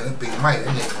 Right. Man, that big mic, that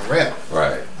nigga can rap.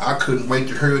 Right. I couldn't wait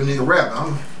to hear a nigga rap.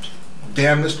 I'm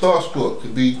damn near starstruck to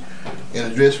be in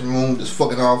a dressing room just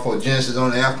fucking off for Genesis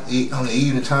on the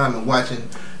evening time and watching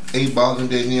 8 Balls and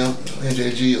them,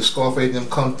 NJG or Scarface them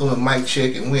come through and mic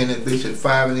check and win that bitch at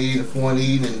 5 in the evening, 4 in the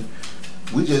evening.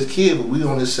 We just kids, but we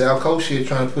on this South Coast shit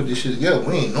trying to put this shit together.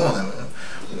 We ain't knowing that, man.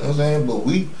 You know what I'm saying? But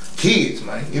we kids,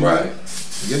 man. Right.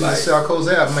 Get like, the South Coast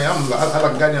out, man. I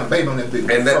like a goddamn baby on that big.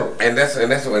 And that's what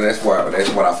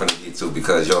I finna get to,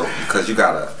 because you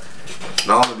gotta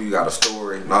not only do you got a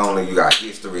story, not only you got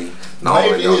history, not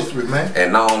only history, man.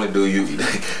 And not only do you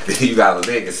you got a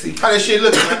legacy. How that shit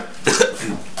look, man?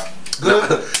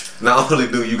 Good. Not only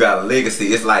do you got a legacy,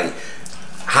 it's like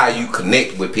how you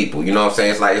connect with people. You know what I'm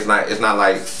saying? It's like it's not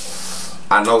like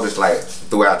I noticed like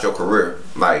throughout your career,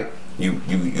 like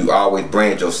you always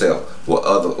brand yourself with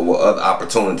other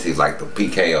opportunities like the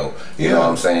PKO. You know what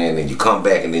I'm saying? And you come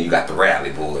back and then you got the Rally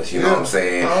Boys. You know what I'm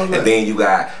saying? And then you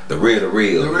got the Real to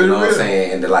Real. You know what I'm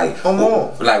saying? And like,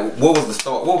 what was the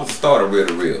start? What was the start of Real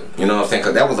to Real? You know what I'm saying?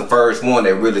 Because that was the first one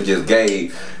that really just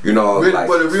gave. You know, like.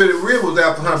 But the Real to Real was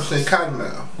after 100% Kotton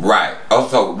Mouth. Right. Oh,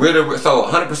 so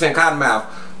 100% Kotton Mouth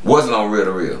wasn't on Real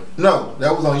to Real. No,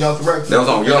 that was on Youngster Records. That was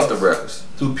on Youngster Records.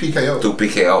 Through PKO. Through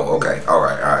PKO, okay.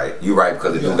 Alright. You right,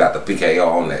 because you got the PKO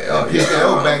on that.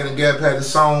 PKO back in the gap had the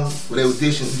song where they were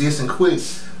dissing quick.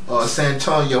 San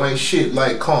Antonio ain't shit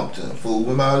like Compton. Fool,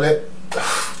 remember all that?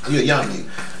 You a young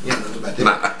nigga. You don't know about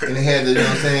that. And they had the, you know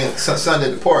what I'm saying,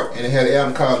 Sunday at the Park, and they had an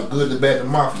album called The Good, The Bad, The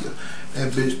Mafia.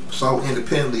 That bitch sold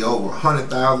independently over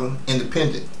 100,000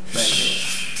 independent back then.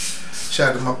 Shout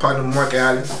out to my partner Mark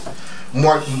Allen.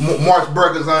 Mark's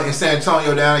Burgers on in San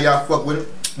Antonio down there, y'all fuck with it.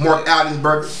 Mark Allen's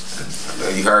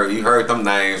Burgers. You heard them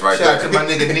names right there. Shout out to my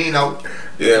nigga Nino.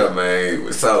 Yeah,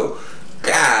 man. So,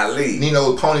 golly.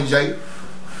 Nino with Pony J.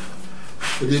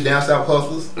 We did Downsouth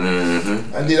Hustlers.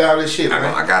 I did all this shit, man.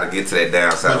 I gotta get to that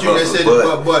Downsouth Hustlers. But you just said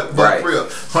but right. For real.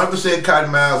 100%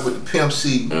 Kotton Mouth with the Pimp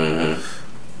C.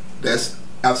 That's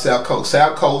out South Coast.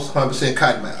 South Coast, 100%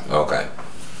 Kotton Mouth. Okay.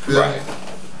 Right.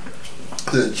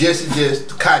 The Jesse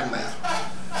Kotton Mouth.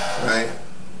 Right?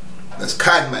 That's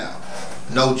Kotton Mouth.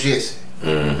 No Jesse.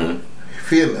 You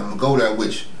feel me? I'm gonna go there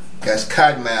with you. That's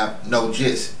Kotton Mouth, no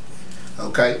Jesse.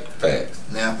 Okay? Facts.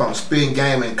 Now if I'm spitting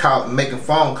game and making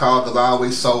phone calls, cause I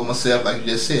always sold myself, like you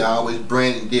just said, I always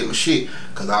branded and did my shit.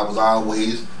 Cause I was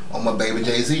always on my baby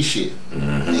Jay-Z shit.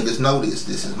 Niggas know this.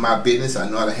 This is my business. I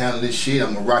know how to handle this shit.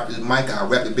 I'm gonna rock this mic. I'll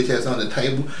rap the bitch ass on the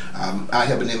table. I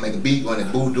helping them make a beat, go in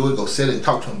that booth, do it, go sell it and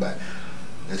talk to them about it.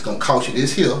 It's gonna cost you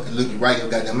this here and look you right, you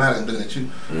got them out and looking at you.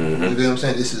 You know what I'm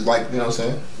saying? This is like, you know what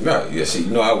I'm saying? Right, yeah, shit,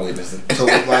 you know I witnessed it. So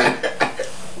it's like,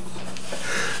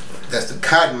 that's the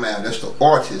Kotton Mouth, that's the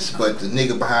artist, but the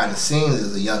nigga behind the scenes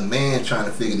is a young man trying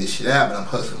to figure this shit out, but I'm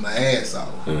hustling my ass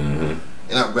off. And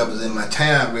I'm representing my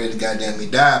town, ready to goddamn me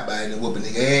die by it and whoop a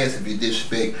nigga ass if you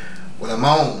disrespect what I'm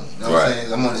on. You know what I'm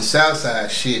saying? I'm on the south side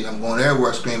shit and I'm going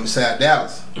everywhere screaming South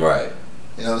Dallas. Right.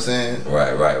 You know what I'm saying?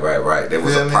 Right. There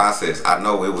was a process. I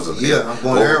know it was a I'm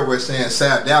going everywhere saying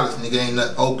South Dallas, nigga, ain't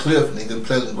nothing. Oak Cliff, nigga,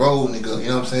 Pleasant Grove, nigga. You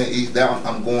know what I'm saying? East Dallas.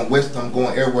 I'm going west. I'm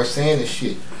going everywhere saying this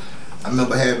shit. I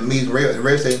remember having meetings. The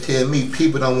radio station tell me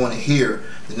people don't want to hear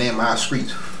the name of our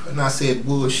streets, and I said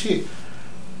bullshit.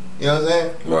 You know what I'm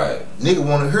saying? Right. Nigga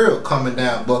want to hear coming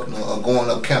down Buckner or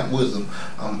going up Camp Wisdom.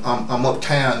 I'm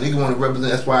uptown. Nigga want to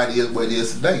represent. That's why it is what it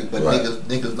is today. But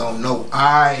niggas don't know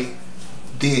I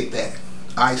did that.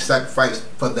 I sacrificed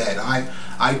for that.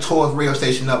 I tore the radio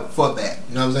station up for that.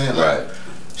 You know what I'm saying? Like,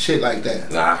 shit like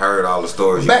that. Now I heard all the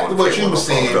stories. Back to what you were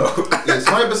saying. It's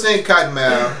 100% Kotton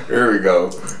Mouth. Here we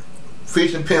go.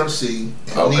 Featuring Pimp C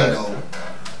and Nino.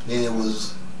 Then it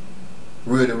was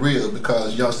Real to Real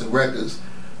because Youngster Records,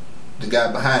 the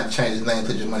guy behind changed his name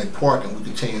to Jermaine Park, and we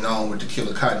continued on with the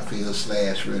Killa Kotton /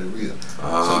 Real to Real.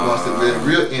 So once the Real to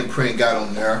Real imprint got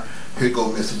on there, here go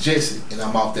Mr. Jesse, and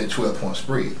I'm off that 12-point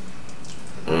spread.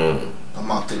 I'm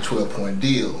off that 12-point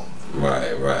deal. Right.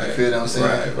 You feel what I'm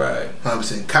saying? Right.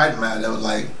 100% Kotton Mouth, that was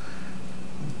like,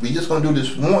 we just gonna do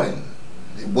this one.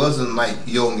 It wasn't like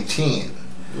you owe me 10.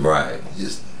 Right.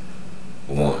 Just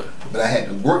one. But I had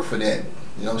to work for that,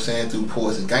 you know what I'm saying, through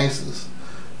Poison Gangsters,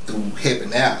 through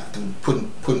helping out, through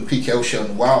putting PKO shit on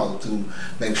the wall, through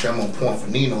making sure I'm on point for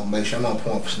Nino, make sure I'm on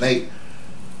point for Snake.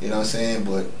 You know what I'm saying?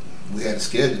 But we had a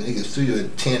schedule. Nigga studio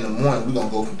at 10 in the morning. We gonna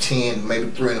go from 10 to maybe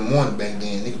 3 in the morning back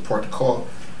then. Nigga park the car.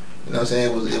 You know what I'm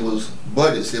saying? It was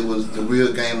budgets. It was the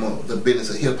real game of the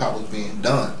business of hip hop was being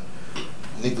done.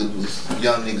 Niggas was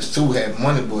young niggas too, had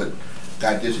money but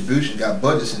got distribution, got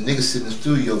budgets, and niggas sit in the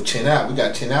studio 10 hours. We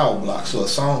got 10-hour blocks, so a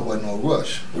song wasn't no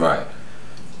rush. Right.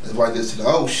 That's why this to the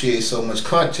old shit so much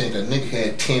content. A nigga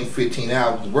had 10, 15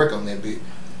 hours to work on that bit.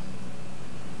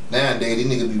 Nowadays, these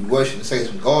niggas be rushing to say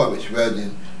some garbage rather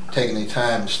than taking their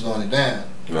time and slowing it down.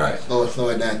 Right. Slow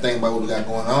it down, think about what we got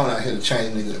going on out here to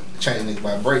change niggas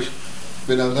vibration.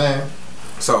 You know what I'm saying?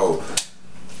 So,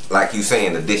 like you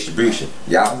saying, the distribution.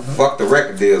 Y'all fuck the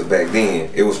record deals back then.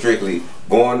 It was strictly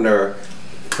going there,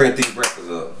 print these records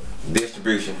up,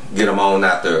 distribution, get them on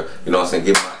out there, you know what I'm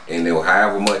saying, and then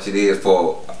however much it is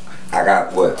for I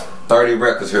got what 30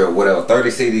 records here, whatever, 30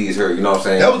 CDs here. You know what I'm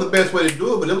saying? That was the best way to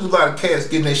do it, but there was a lot of cats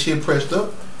getting that shit pressed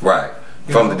up. Right.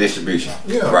 From the distribution.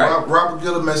 Yeah. Right. Robert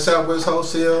Gillum at Southwest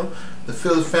Wholesale, the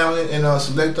Phillips family, and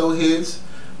Selecto Hits,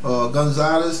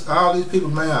 Gonzalez, all these people,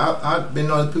 man. I've been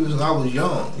knowing these people since I was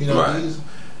young. You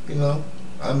know,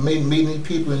 I made meeting these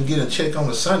people and getting a check on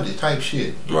a Sunday type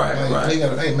shit. Right, like, right. They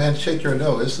got, hey man, check your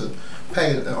dough. It's a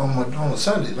pay on a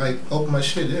Sunday. Like open my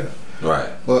shit there. Right.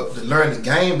 But to learn the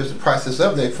game is the process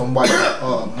of that from Mark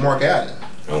Allen.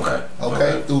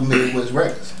 Okay. Through Midwest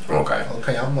Records.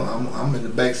 Okay. I'm in the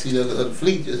backseat of the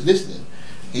fleet just listening.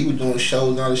 He was doing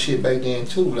shows and all this shit back then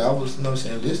too. But I was, you know what I'm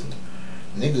saying, listening.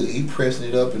 Nigga, he pressing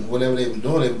it up and whatever they were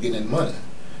doing, they were getting that money.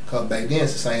 Cause back then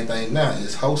it's the same thing now.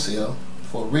 It's wholesale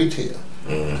for retail.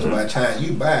 So by the time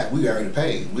you buy it, we already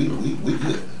paid. We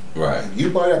good. Right. If you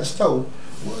bought it at the store,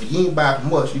 well, you ain't buy it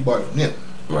from us, you bought it from them.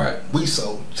 Right. We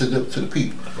sold to the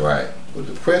people. Right. But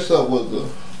the press up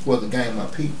was the game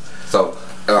of people. So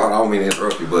I don't mean to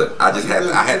interrupt you, but I just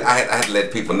had to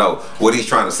let people know what he's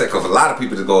trying to say, because a lot of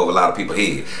people just go over a lot of people's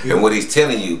head, and what he's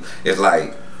telling you is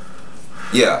like,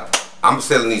 yeah, I'm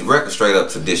selling these records straight up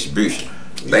to distribution.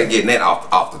 They getting that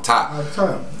off the top. All the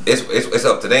time. It's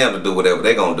up to them to do whatever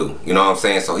they gonna do. You know what I'm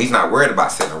saying? So he's not worried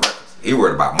about selling records. He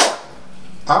worried about marketing.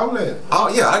 All that. Oh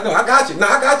yeah, I know. I got you. No,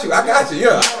 I got you.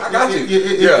 Yeah, I got you.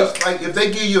 It's like if they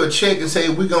give you a check and say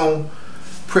we gonna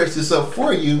press this up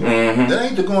for you, that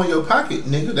ain't to go in your pocket,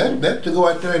 nigga. That to go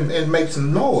out there and make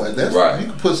some noise. That's right. You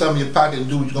can put something in your pocket and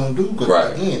do what you're gonna do.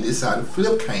 Because again, this is how the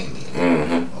flip came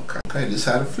in. Okay, this is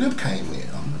how the flip came in.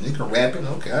 I'm a nigga rapping.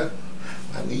 Okay,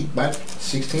 I need about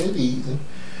 16 of these, and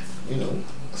you know,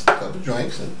 a couple of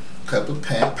drinks and a couple of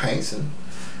paints and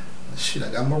shit.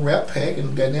 I got my rap pack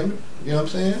and goddamn it, you know what I'm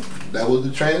saying? That was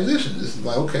the transition. This is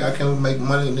like, okay, I can't make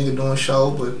money, nigga doing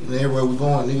show, but everywhere we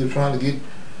going, nigga trying to get.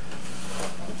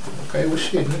 Okay, well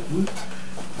shit, nigga,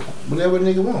 whatever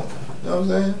nigga want. You know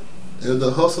what I'm saying?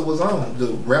 The hustle was on. The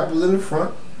rap was in the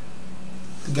front.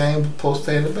 The game was supposed to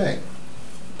stay in the back.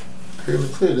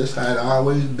 Clear. That's how it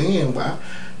always been. Why?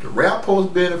 The rap supposed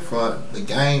to be in the front, the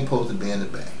game supposed to be in the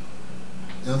back.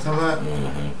 You know what I'm talking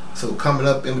about? So coming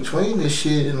up in between this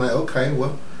shit and like, okay,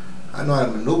 well, I know how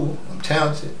to maneuver, I'm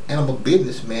talented, and I'm a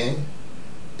businessman,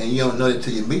 and you don't know that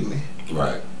till you meet me.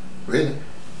 Right. Really?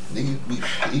 Nigga,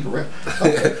 you can rap.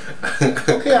 Okay.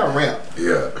 Okay, I rap. Yeah. You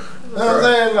know what I'm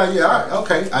saying? Like, yeah,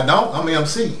 okay. I don't, I'm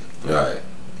MC. Right.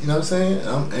 You know what I'm saying?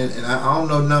 And I don't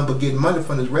know nothing but getting money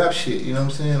from this rap shit, you know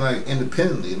what I'm saying? Like,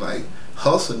 independently, like,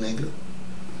 hustle, nigga.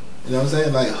 You know what I'm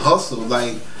saying? Like, hustle,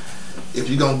 like, if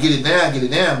you're gonna get it down, get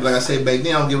it down. But like I said back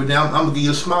then, I don't give it down. I'm gonna give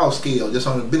you a small scale, just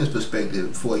on the business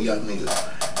perspective for a young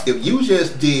nigga. If you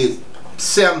just did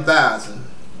 7,000,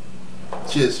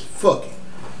 just fuck it.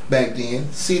 Back then,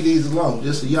 CDs alone,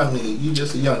 just a young nigga. You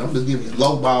just a young. I'm just giving you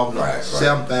low ball numbers.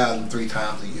 7,000 3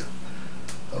 times a year.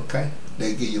 Okay,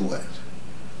 they give you what?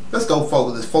 Let's go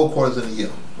focus. It's 4 quarters in a year.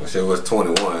 Well, shit was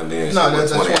 21 then. No,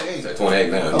 that's 28. That's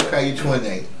 28 now. Okay, you're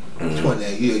 28.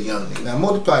 28. You're a young nigga. Now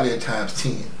multiply that times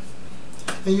 10.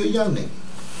 And you're a young nigga.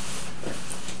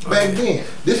 Back then.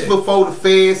 This is before the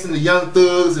feds and the young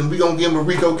thugs and we gonna give them a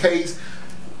RICO case.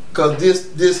 Cause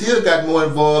this here got more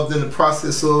involved in the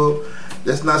process of,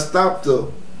 let's not stop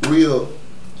the real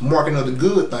marketing of the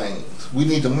good things. We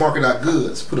need to market our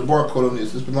goods. Put a barcode on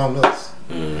this. This belongs to us.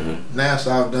 Now it's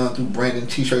all done through branding,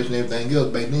 t-shirts and everything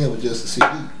else. Back then it was just a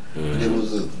CD. But it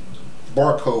was a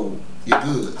barcode, your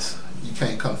goods. You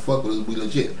can't come fuck with us, we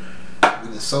legit. We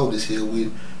done sold this here.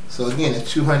 So again, at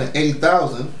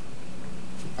 280,000,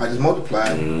 I just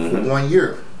multiplied for 1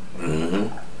 year. Now,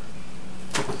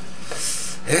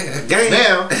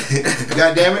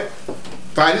 goddamn it,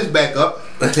 fire this back up.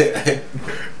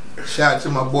 Shout out to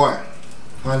my boy,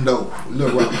 Hondo,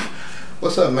 Lil Rock.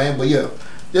 What's up, man? But yeah,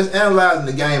 just analyzing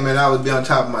the game, man. I always be on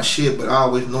top of my shit, but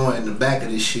always knowing in the back of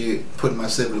this shit, putting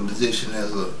myself in a position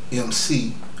as a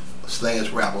MC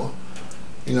 / rapper.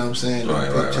 You know what I'm saying?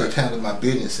 To handle my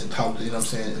business and talk to, you know what I'm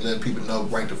saying, and let people know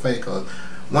right to fake. Cause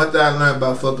one thing I learned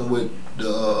about fucking with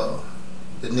the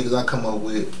niggas I come up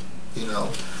with, you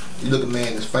know, you look a man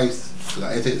in his face,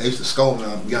 like they used to scold me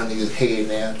on young niggas' head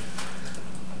now.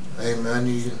 Hey man, I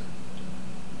need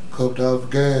a $2 for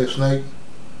gas, snake.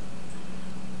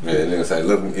 Yeah, niggas say,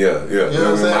 look, yeah, you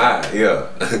know look in my eye, yeah.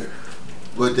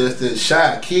 But that's the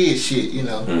shy kid shit, you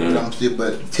know. But I'm still,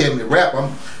 but tell me to rap,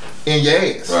 I'm in your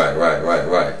ass.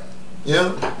 Right. You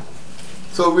know?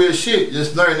 So real shit,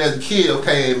 just learning as a kid,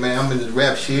 okay man, I'm in this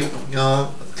rap shit, you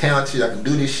know, talented, I can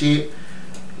do this shit.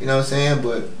 You know what I'm saying?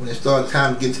 But when it started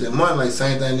time to get to the money, like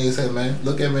same thing niggas say, man,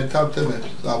 look at me and talk to me.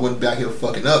 So I wouldn't be out here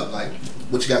fucking up, like,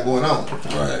 what you got going on?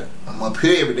 Right. I'm up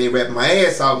here every day rapping my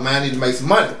ass off, man. I need to make some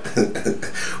money.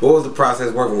 What was the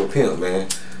process working with Pimp, man?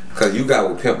 Cause you got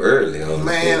with Pimp early,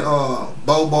 man.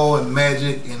 Bobo and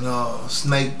Magic and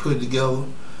Snake put together.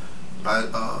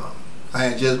 I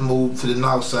had just moved to the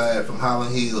north side from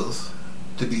Highland Hills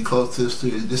to be close to the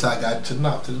studio. This I got to the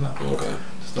north. Okay.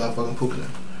 Start fucking pooping.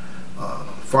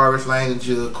 Forest Lane and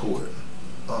Jug Court.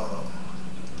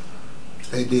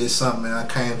 They did something, man. I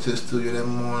came to the studio that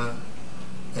morning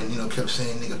and kept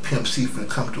saying, nigga, Pimp C finna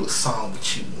come to a song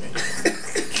with you, nigga.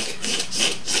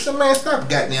 So man, stop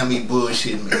goddamn me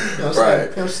bullshitting me. You know what I'm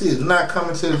saying? Pimp C is not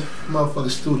coming to the motherfucking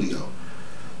studio.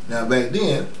 Now back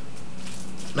then,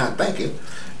 not thinking,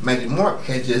 Magic Mark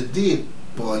had just did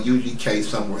for a UGK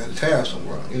somewhere in the town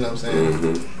somewhere. You know what I'm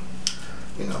saying?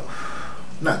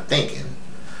 Not thinking.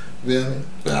 You feel me?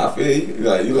 Nah, I feel you.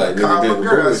 You like call nigga my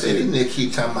girl, I said, these niggas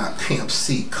keep talking about Pimp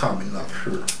C coming up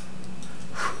here.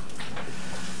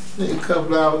 Nigga, a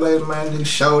couple hours later, man, nigga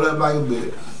showed up like a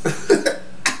bitch.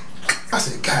 I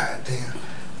said, God damn.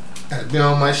 Gotta be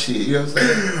on my shit, you know what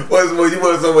I'm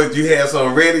saying? You had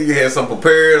something ready, you had something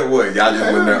prepared, or what? Y'all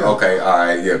just went there, okay,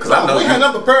 alright, yeah. Cause I know we had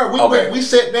nothing prepared. We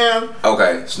sat down.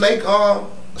 Okay. Snake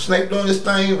doing this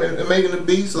thing and making the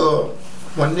beats.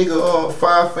 My nigga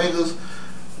Five Fingers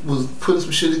was putting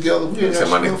some shit together. You said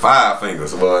my nigga Five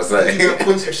Fingers, what I'm saying. He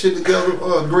putting some shit together.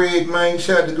 Greg, man,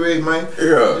 shout out to Greg, man. Yeah. You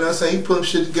know what I'm saying? He put some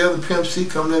shit together. Pimp C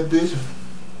come that bitch.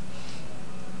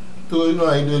 So,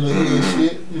 how he doing that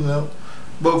shit,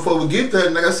 But before we get there,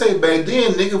 like I say, back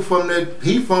then, nigga from that,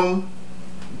 he from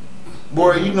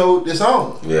where this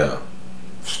on. Yeah.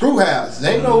 Screw house.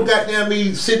 They ain't no goddamn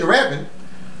me sitting rapping.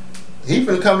 He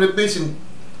finna come to the bitch and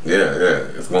yeah,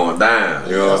 it's going down.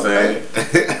 You know what I'm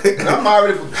saying? And I'm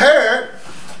already prepared.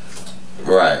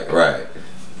 Right.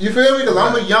 You feel me? Cause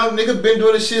I'm a young nigga, been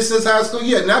doing this shit since high school.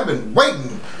 Yeah, and I've been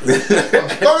waiting. I'm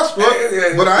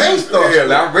starstruck, but I ain't starstruck.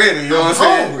 Yeah, I'm ready. You know what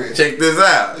I'm saying? Check this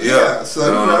out. Yeah.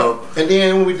 So and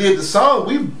then when we did the song,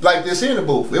 we like this in the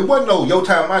booth. It wasn't no your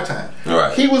time, my time.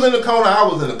 Right. He was in the corner, I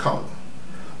was in the corner.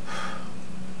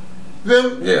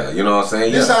 Feel me? Yeah, you know what I'm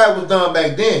saying? This how it was done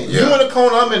back then. Yeah. You in the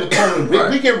corner, I'm in the corner.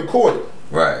 Right. We can record it.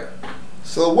 Right.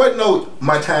 So it wasn't no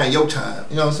my time, your time.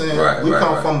 You know what I'm saying? Right. We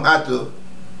come from out the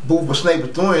booth with Snake was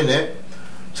doing that.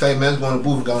 Say, man, let's go in the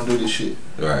booth and gonna do this shit.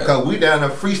 Right. Cause we down there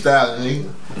freestyling, nigga.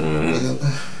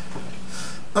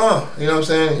 You know what I'm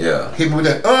saying? Yeah. Hit me with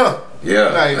that, Yeah.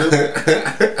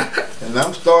 And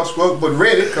I'm starstruck but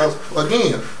ready, cause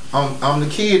again, I'm the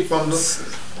kid from the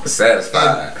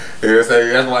satisfied. You know what I'm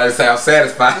saying? That's why it sounds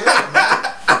satisfied.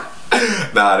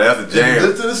 Yeah. Nah, that's a jam.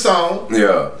 Listen to the song.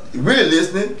 Yeah. You really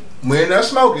listening. We're not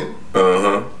smoking.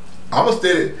 I'm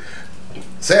steady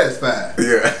satisfied.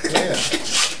 Yeah.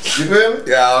 You feel me?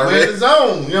 Yeah, already. We're in the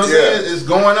zone. You know what I'm saying? It's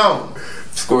going on.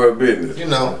 Square business.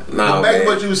 Nah, back to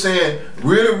what you were saying,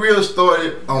 real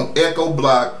started on Echo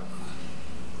Block,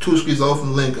 2 streets over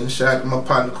from Lincoln. Shout out to my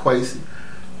partner Quasi.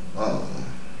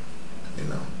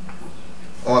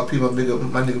 All people,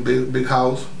 my nigga Big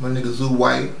House, my nigga Zoo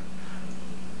White.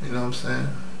 You know what I'm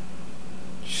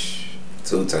saying?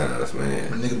 2 times,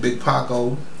 man. My nigga Big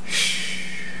Paco.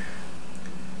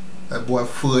 That boy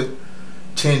Foot,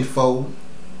 10-4.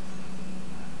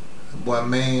 That boy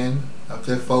Man, up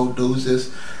there 4 dudes.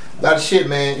 Just a lot of shit,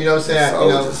 man. You know what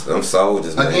I'm saying? I'm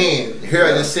soldiers, man. Again,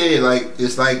 I just said, like,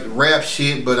 it's like rap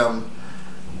shit, but I'm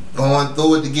going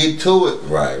through it to get to it.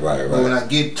 Right. But when I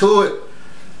get to it,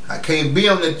 I can't be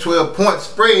on that 12-point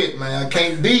spread, man. I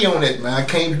can't be on that, man. I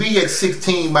can't be at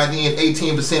 16 by then,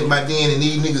 18% by then, and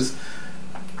these niggas,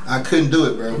 I couldn't do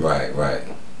it, bro. Right.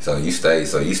 So you stayed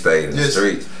in the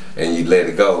streets and you let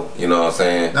it go. You know what I'm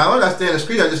saying? Now when I stay in the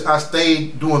street, I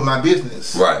stayed doing my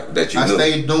business. Right. I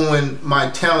stayed doing my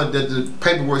talent that the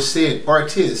paperwork said,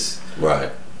 artist.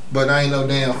 Right. But I ain't no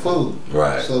damn fool.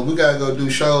 Right. So we gotta go do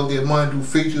shows, get money, do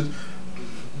features,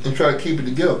 and try to keep it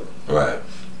together. Right.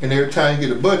 And every time you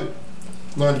get a budget,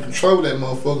 learn to control that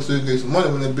motherfucker so you get some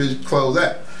money when that bitch close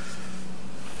out.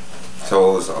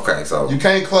 So you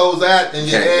can't close out and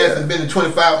your ass and been in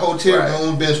 25 hotel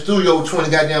rooms, been in studio 20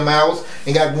 goddamn hours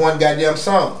and got 1 goddamn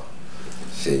song.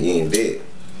 Shit, you ain't dead.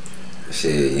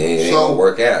 Shit, you ain't gonna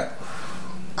work out.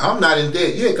 I'm not in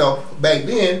debt yet, cause back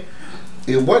then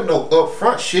it wasn't no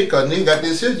upfront shit, cause nigga got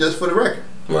this shit just for the record.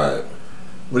 Right.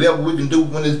 Whatever we can do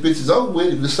when this bitch is over with,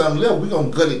 if there's something left, we gonna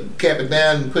gut it, cap it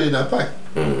down and put it in our pocket.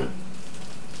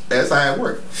 That's how it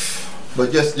works.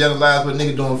 But just generalize what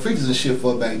nigga doing features and shit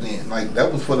for back then. Like,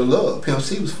 that was for the love. Pimp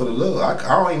C was for the love. I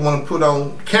don't even want to put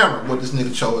on camera what this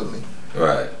nigga chose me.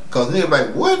 Right. Cause nigga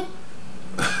like, what?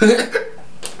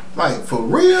 Like, for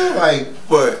real? Like,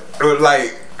 but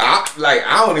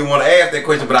I don't even want to ask that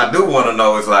question, but I do want to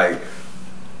know. It's like,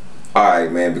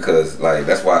 Alright, man, because like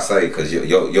that's why I say, because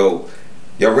your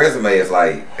resume is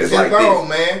like it's like long,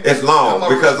 this. Man. It's long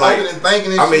because like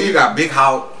I mean you got Big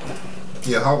Hawk.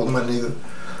 Yeah, Hawk was my nigga.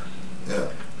 Yeah.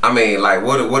 I mean, like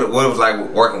what it was like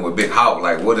working with Big Hawk?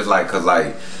 Like what is like, cause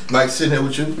like sitting here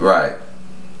with you. Right.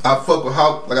 I fuck with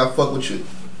Hawk like I fuck with you.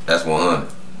 That's 100.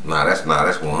 Nah, that's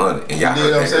 100. And y'all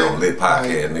heard that here on Lit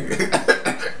Podcast,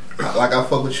 nigga. Like I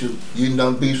fuck with you. You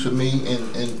done beats with me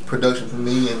and production for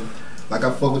me, and like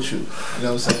I fuck with you. You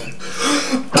know what I'm saying?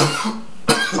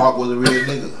 Hawk was a real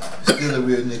nigga. Still a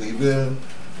real nigga, you feel me?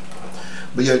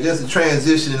 But yeah, just the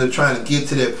transition into trying to get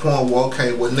to that point where,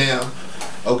 okay, well now,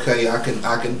 okay, I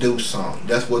can do something.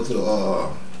 That's what the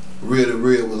Real to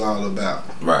Real was all about.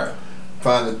 Right.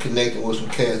 Finally connecting with some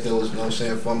cats that was, you know what I'm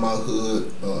saying, from my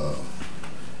hood,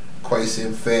 Quasi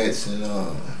and Fats and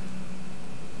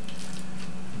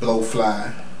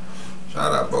Blowfly.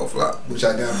 Shout out Blowfly. Which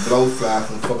I got Blowfly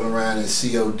from fucking around at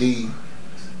COD.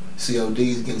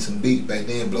 COD's getting some beat back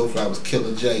then. Blowfly was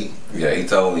Killa J. Yeah, he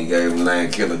told me he gave him the name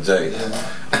Killa J.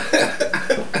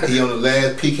 Yeah. He on the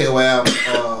last PKO album,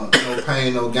 No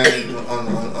Pain, No Gain, on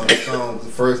the song, the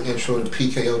first intro to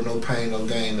PKO, No Pain, No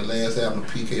Gain, the last album of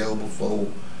PKO before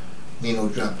Nino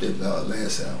dropped that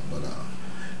last album. But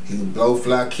he was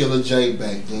Blowfly Killa J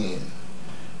back then.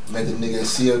 Met the nigga at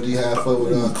COD half over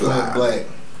with Quinn Black.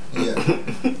 Yeah.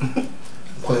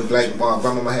 Quinn Black, my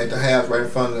grandmama had the house right in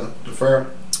front of the fair.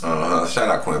 Shout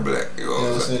out Quinn Black. You know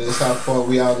what I'm saying? That's how far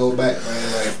we all go back,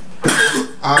 man. Like,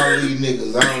 all these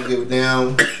niggas, I don't give a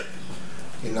damn,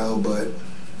 you know, but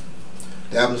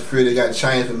the atmosphere that got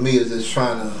changed for me is just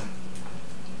trying to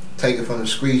take it from the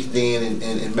streets then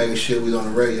and making sure we on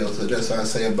the radio. So that's what I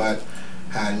say about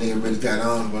how a nigga really got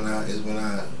on when I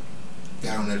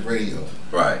got on that radio.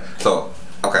 Right. So,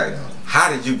 okay. How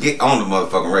did you get on the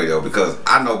motherfucking radio? Because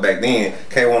I know back then,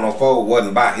 K104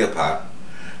 wasn't about hip-hop.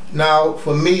 Now,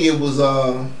 for me, it was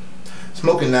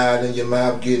smoking out in your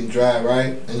mouth getting dry,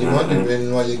 right? And you're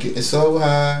wondering why you're getting so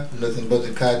high. Nothing but the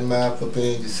Kotton Mouth up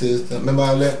in your system. Remember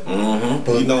all that?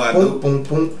 Boom, you know I boom, do. Boom,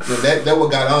 boom. So that what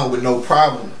got on with no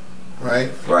problem, right?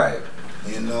 Right.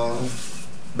 And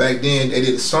back then, they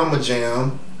did the Summer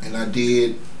Jam, and I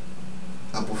did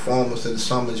a performance at the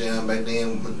Summer Jam back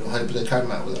then when 100% Kotton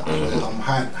Mouth was out. I'm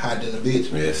hot than a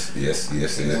bitch. Yes.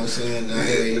 You know what I'm saying? I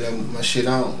had, you know, my shit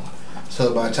on.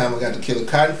 So by the time I got to Killa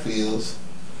Kotton Fields,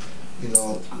 you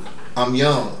know, I'm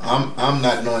young. I'm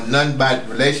not knowing nothing about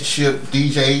relationship,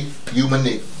 DJ, you my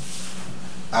nigga.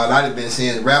 All I'd have been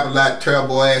saying is rap a lot, tear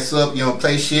boy ass up, you don't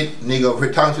play shit, nigga over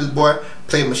here talking to this boy,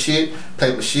 play my shit,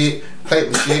 play my shit, play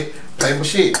my shit, play my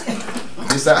shit.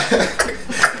 This how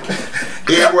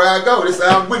everywhere I go, this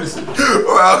how I'm witnessing.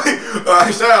 Well,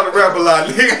 shout out to rap a lot,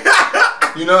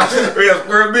 nigga. You know what I'm saying? We have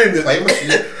square business. Play my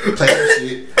shit, play my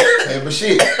shit, play my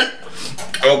shit.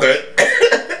 Okay.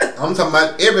 I'm talking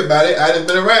about everybody I done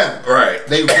been around. Right.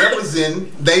 They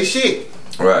represent they shit.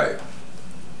 Right.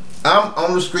 I'm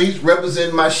on the streets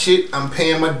representing my shit. I'm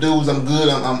paying my dues. I'm good.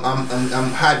 I'm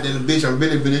hot than a bitch. I'm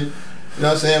really, you know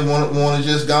what I'm saying? Want to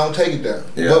just go and take it down.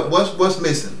 Yeah. What's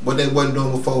missing? What they wasn't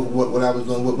doing before? What I was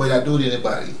doing? What I do to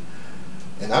anybody?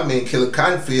 And I mean, Killa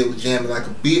Kotton Field was jamming like a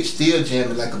bitch. Still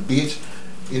jamming like a bitch.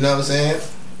 You know what I'm saying?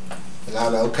 And I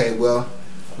was like, okay, well,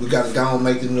 we got to go and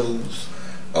make the news.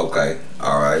 Okay,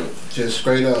 alright. Just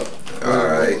straight up.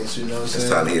 Alright. You know what I'm saying? Just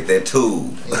trying to hit that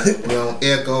tube. We on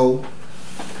Echo,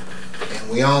 and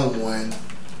we on one.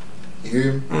 You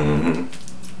hear me?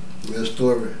 Real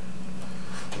story.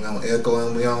 We on Echo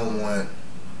and we on one.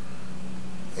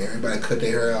 Everybody cut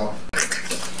their hair off.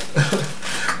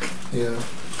 Yeah.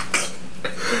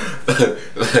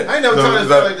 I ain't never told that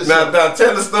story like this. Now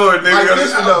tell the story, nigga. Like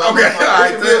this, though. Okay,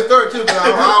 alright. It's a real story too, but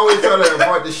I always try to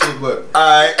avoid this shit, but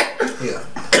alright. Yeah.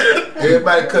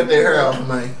 Everybody cut their hair off,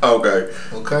 man. Okay.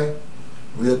 Okay?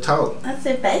 Real talk. I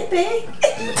said, baby.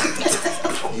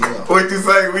 Yeah. What you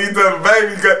say when you tell the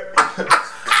baby cut?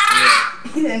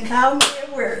 He didn't call me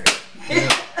at work.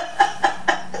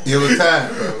 It was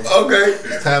time, bro. Okay.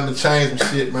 It's time to change some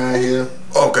shit around here.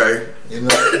 Okay. You know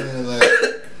what I'm saying? Like,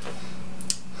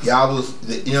 y'all was,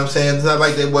 you know what I'm saying? It's not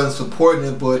like they wasn't supporting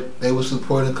it, but they was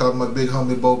supporting it because my big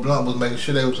homie Bo Blunt was making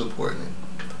sure they were supporting it.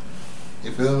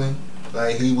 You feel me?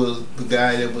 Like, he was the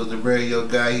guy that was the radio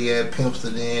guy. He had Pimp C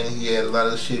then. He had a lot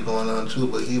of shit going on too,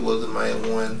 but he was the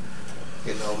main one,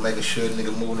 you know, making sure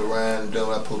nigga moving around and doing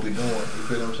what I supposed to be doing. You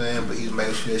feel what I'm saying? But he was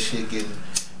making sure that shit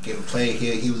getting played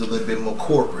here. He was a little bit more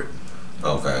corporate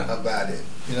about it.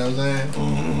 You know what I'm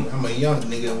saying? I'm a young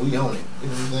nigga and we own it. You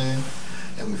know what I'm saying?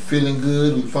 And we feeling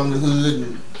good. We from the hood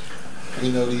and,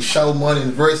 you know, these show money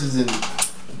and verses and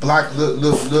block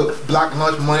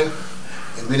lunch money.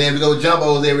 And being able to go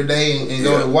Jumbos every day and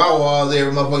go to Wawa's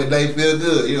every motherfucking day feel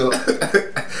good, you know.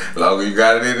 Long as you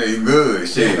got it in there, you good,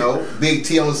 shit. You know, Big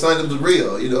T on Sunday was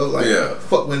real, you know, like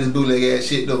fuck when this bootleg ass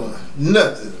shit doing.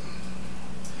 Nothing.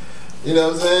 You know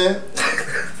what I'm saying?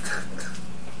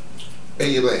 Hey,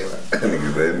 you like, right? That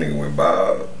nigga went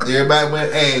bald. Everybody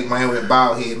went, hey, man, went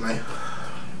bald head, man.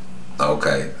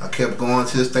 Okay. I kept going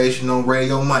to the station on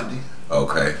radio Monday.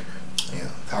 Okay. Yeah,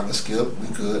 talking to Skip, we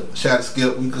good. Shout out to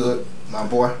Skip, we good. My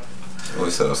boy.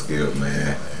 What's up, Skip,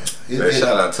 man?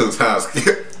 Shout out 2 times,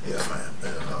 Skip. Yeah, man.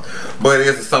 But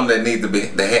it's something that needs to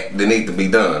be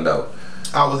done, though.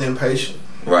 I was impatient.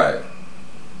 Right.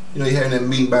 You know, you having that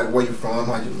meeting about where you from,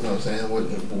 how you know what I'm saying?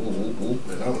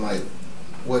 And I'm like,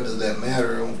 what does that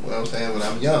matter? You know what I'm saying? When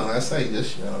I'm young, I say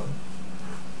just, you know,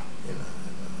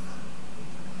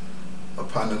 my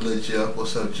partner Lil Jeff,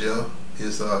 what's up, Jeff?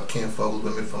 His kinfolk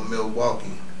with me from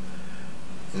Milwaukee.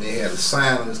 And they had a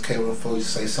sign on his cable before you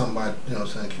say something about, you know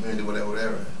what I'm saying, community,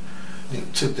 whatever. They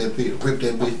took that bitch, ripped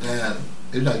that bitch down.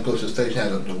 Every time you go to the station,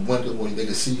 had the window where they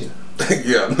could see you.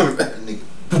 Yeah. And nigga,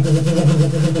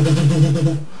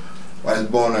 while it's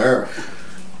born on earth,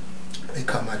 they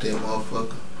come out there,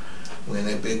 motherfucker. When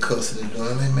that big cussing and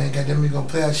doing, hey man, goddamn, you gonna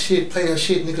play that shit,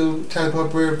 nigga. Trying to come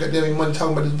up here, goddamn, your money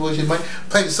talking about this bullshit, man.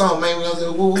 Play the song, man. When I was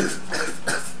like, woo.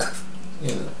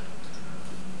 You know.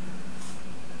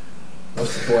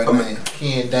 What's the boy name?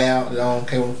 Ken Dow, that I don't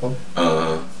care what for.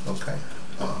 Okay.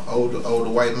 Older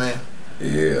white man.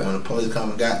 Yeah. When the police come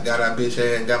and got our bitch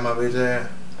ass and got my bitch ass,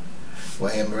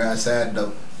 well, had me right outside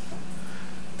though.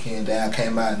 Ken Dow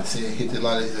came out and said, hit the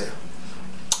light. He said,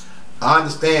 I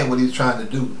understand what he's trying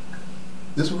to do.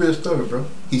 This is a real story, bro.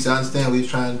 He said, I understand what he's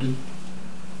trying to do.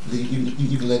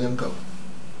 You can let him go.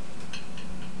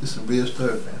 This is a real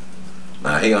story, man.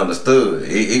 Nah, he understood.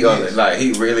 He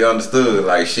really understood.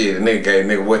 Like shit, the nigga gave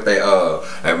nigga what they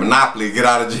at Monopoly get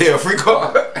out of jail free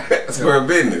card. That's where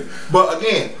business. But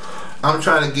again, I'm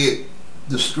trying to get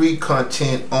the street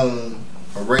content on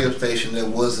a radio station that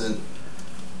wasn't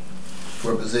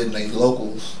representing they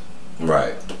locals.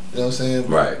 Right. You know what I'm saying?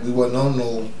 Right. We wasn't on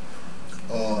no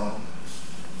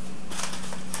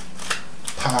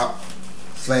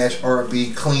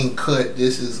pop/R&B clean cut.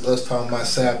 This is us talking about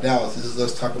South Dallas. This is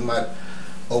us talking about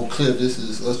Oak Cliff. This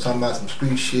is us talking about some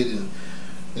street shit, and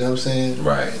you know what I'm saying?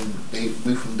 Right. And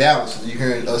we from Dallas, and you're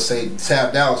hearing us say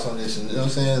South Dallas on this, and you know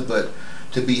what I'm saying? But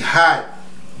to be hot,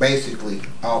 basically,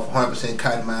 off 100%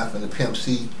 Kotton Mouth and the Pimp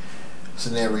C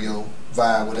scenario,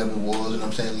 vibe, whatever it was, you know what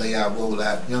I'm saying, layout, roll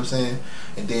out, you know what I'm saying?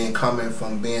 And then coming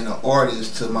from being an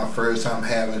artist to my first time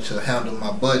having to handle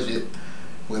my budget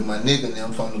with my nigga and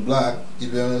them from the block, you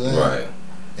feel what I'm saying? Right.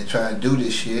 And try to do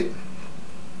this shit, you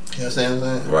know what I'm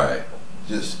saying? Right.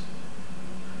 Just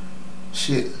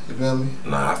shit, you feel me?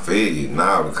 Nah, I feel you.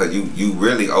 Nah, because you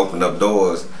really open up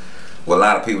doors where a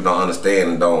lot of people don't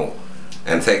understand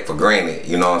and take for granted,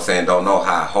 you know what I'm saying? Don't know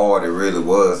how hard it really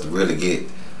was to really get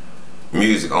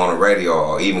music on the radio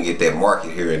or even get that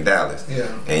market here in Dallas.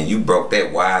 Yeah. And you broke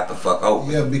that wide the fuck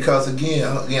open. Yeah, because again,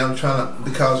 I'm trying to,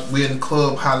 because we're in the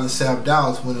club hollering South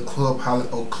Dallas, we're in the club hollering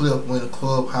Oak Cliff, we're in the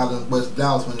club hollering West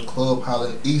Dallas, we're in the club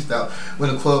hollering East Dallas, we're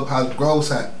in the club hollering Grove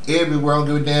Side. Everywhere I'm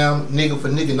giving down, nigga for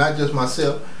nigga, not just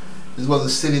myself. This was a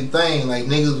city thing, like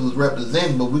niggas was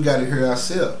representing, but we got to hear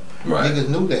ourselves. Right. Niggas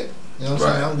knew that. You know what I'm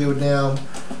saying? I don't give a damn.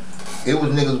 It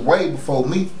was niggas way before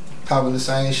me talking the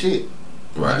same shit.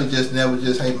 Right. Niggas just never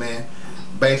just, hey man,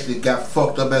 basically got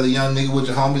fucked up as a young nigga with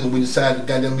your homies, and we decided to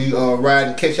goddamn ride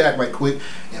and catch out right quick,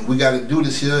 and we got to do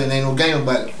this here, and ain't no game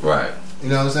about it. Right. You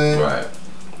know what I'm saying? Right.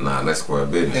 Nah, that's square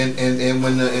business. And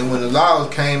when the laws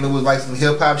came, it was like some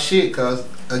hip hop shit. Cause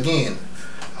again,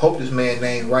 I hope this man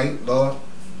name right, Lord.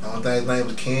 I don't think his name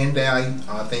was Ken Dow.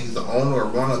 I think he's the owner or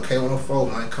runner of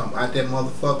K104. Man, come out that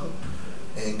motherfucker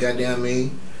and goddamn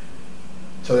me.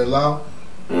 So that law.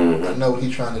 I know what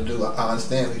he's trying to do. I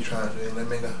understand what he's trying to do. Let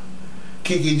me know.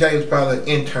 Kiki J was probably an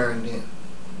intern then.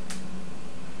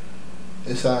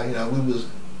 It's how, you know, we was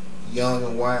young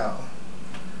and wild.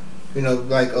 You know,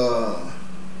 like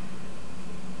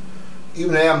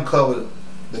even the album cover,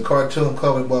 the cartoon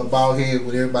cover, but bald head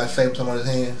with everybody saving something on his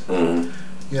hands.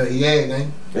 Yeah, he had,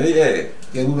 ain't he? Yeah.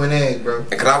 Yeah, we went egg, bro.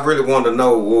 And cause I really wanted to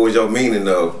know what was your meaning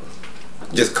of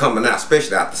just coming out,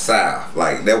 especially out the South.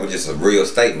 Like that was just a real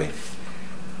statement.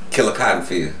 Killa Kotton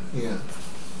feel. Yeah.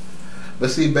 But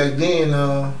see, back then,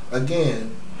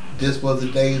 again, this was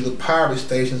the days of pirate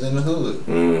stations in the hood.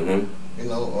 You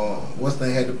know, what's the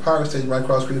name had the pirate station right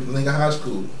across the street from Lincoln High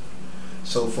School.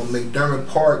 So from McDermott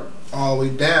Park all the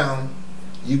way down,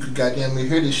 you could goddamn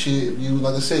hear this shit. You,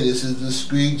 like I said, this is the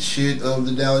street shit of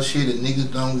the Dallas shit that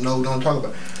niggas don't know, don't talk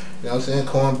about. You know what I'm saying?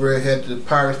 Cornbread had the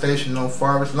Pirate Station on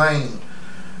Forest Lane.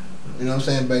 You know what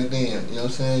I'm saying? Back then. You know what I'm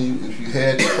saying? If you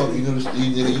had the fuck, you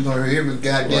gonna hear every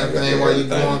goddamn thing while you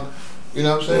going. You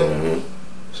know what I'm saying?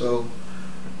 So,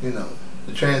 you know,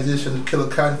 the transition to Killa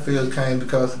Kotton Fields came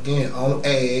because, again, on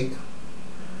ag,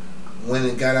 when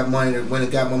it got my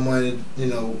money, you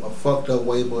know, a fucked up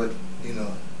way, but, you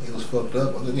know, it was fucked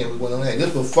up. Again, we went on ag.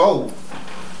 This before the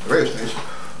radio station.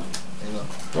 You know?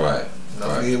 Right. You know,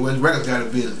 right. Midwest Records got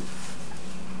it busy.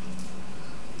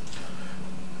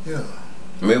 Yeah.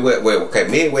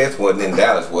 Midwest wasn't in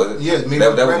Dallas, was it? Yeah,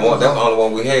 Midwest that was Records. That's the only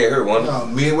one we had here, wasn't it? No,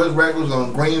 Midwest Records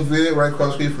on Greenville, right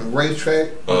across the street from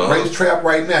Racetrack. Racetrack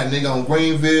right now, nigga, on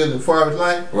Greenville and Forest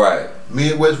Lane. Right.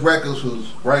 Midwest Records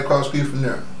was right across the street from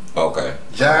there. Okay.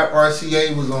 Jive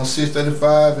RCA was on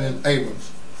 635 and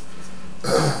Abrams.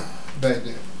 Back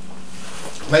then.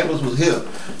 Labels was here.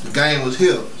 The game was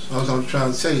here. So I'm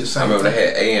trying to tell you something. I remember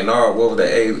they had A&R. What was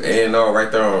that? A&R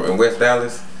right there in West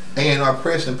Dallas? A&R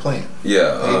Pressing Plant.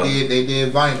 Yeah. They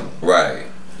did vinyl. Right.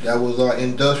 That was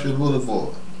Industrial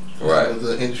Boulevard. Right. That was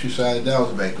the industry side of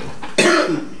Dallas back then.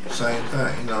 Same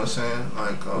thing, you know what I'm saying?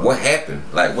 Like, what happened?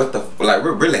 Like, what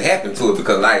really happened to it?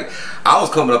 Because, like, I was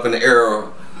coming up in the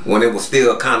era when it was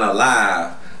still kind of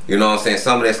alive. You know what I'm saying?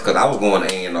 Some of that's because I was going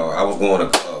to A&R. I was going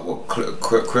to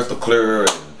Crystal Clear.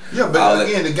 And yeah, but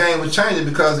again, the game was changing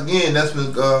because, again, that's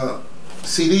when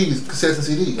CDs, cassettes and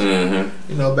CDs.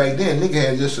 You know, back then, nigga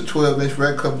had just a 12-inch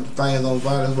record, couple of things on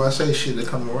vinyl. That's why I say shit, they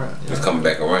come around. It's coming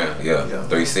back around, yeah.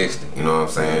 360, you know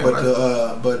what I'm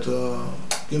saying? But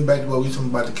getting back to what we talking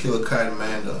about the Killa Kotton,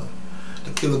 man, the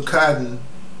Killa Kotton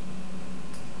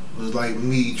was like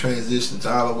me transitioning to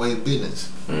all the way business.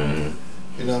 You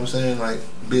know what I'm saying? Like,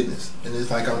 business. And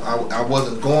it's like I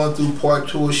wasn't going through part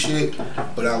 2 of shit,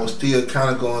 but I was still kind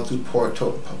of going through part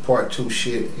two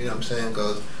shit, you know what I'm saying?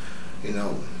 Because, you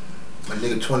know, my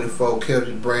nigga 24,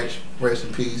 Kelvin Branch, rest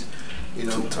in peace, you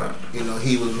know,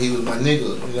 he was my nigga,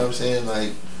 you know what I'm saying?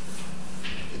 Like,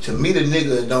 to meet a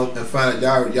nigga and find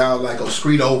out y'all like a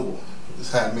street over,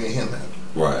 that's how me and him happened.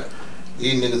 Right.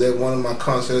 These niggas at one of my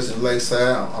concerts in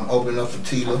Lakeside, I'm opening up for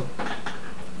Tila.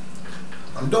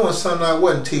 I'm doing something I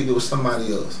wasn't Tila, it was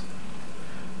somebody else.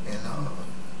 And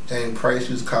James Price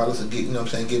used to call us a get, you know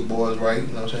what I'm saying, get boys right, you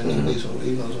know what I'm saying?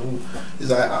 It's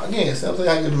like, again, something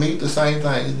I can meet the same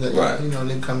thing. Like, right. You know,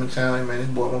 they come in town, man, this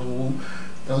boy wants to woo. You know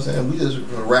what I'm saying? We just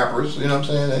rappers, you know what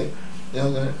I'm saying? You know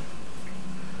what I'm saying?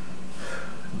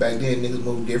 Back then, niggas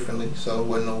moved differently, so it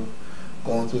wasn't no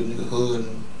going through the nigga hood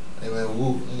and they went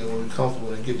woo, you know, when we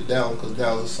comfortable and get to Dallas, because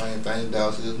Dallas is the same thing as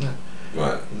Dallas is now.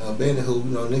 Right. You know, anywho,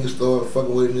 you know, niggas started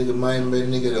fucking with a nigga, Miami made a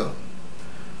nigga up.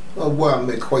 Oh boy, I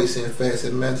met Quasi and Fast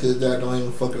and man, to his dad, I don't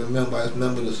even fucking remember. I just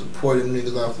remember the supporting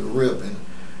niggas off the rip and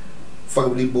fuck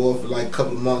with these boys for like a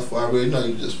couple of months before I really know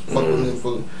you just fuck with them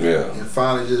for, and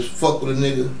finally just fuck with a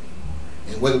nigga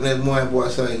and wake up that morning, boy, I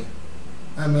say,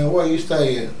 hey man, where you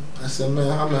stay at? I said, man,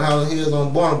 I'm in Highland Hills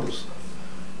on Barnabas.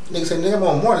 Nigga said, nigga, I'm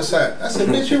on Morningside. I said,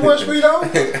 bitch, you one street over?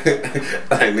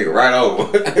 Like, nigga, right over.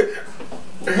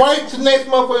 Right to the next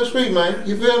motherfucking street, man.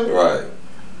 You feel me? Right.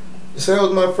 So that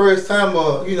was my first time,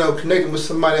 you know, connecting with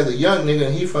somebody as a young nigga,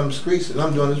 and he from the streets, and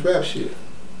I'm doing this rap shit.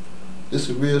 This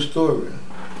is a real story.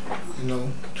 You know,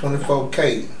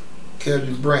 24K,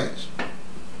 Kelvin Branch.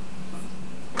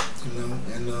 You know,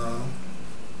 and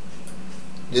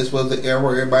this was the era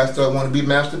where everybody started wanting to be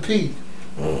Master P.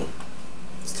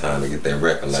 It's time to get that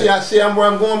record label. See, I see where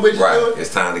I'm going with you. Right.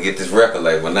 It's time to get this record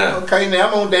label now. Okay, now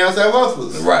I'm on Downsouth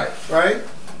Hustlers. Right. Right?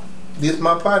 This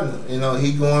my partner. You know,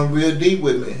 he going real deep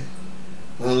with me.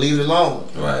 Won't leave it alone.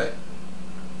 Right.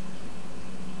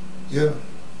 Yeah.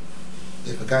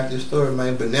 If I got this story,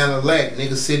 man, Banana Lack,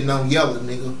 nigga sitting on yellow,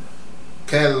 nigga.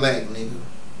 Cadillac, nigga.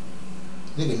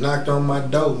 Nigga knocked on my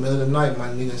door middle of the night, my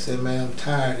nigga, and said, man, I'm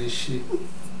tired of this shit.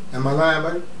 Am I lying,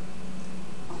 buddy?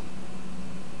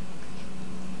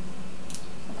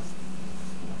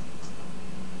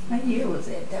 What year was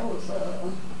that? That was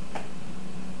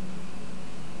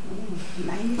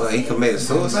 96. But he committed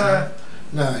suicide?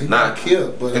 Nah, he got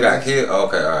killed. But he got killed?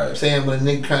 Okay, alright. I'm saying, but a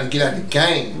nigga trying to get out the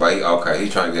game. Right, okay, he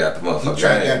trying to get out the motherfucking game. He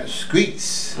trying to get out the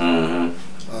streets. My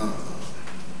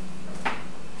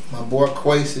boy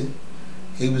Quasi,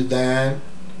 he was dying.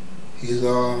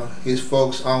 His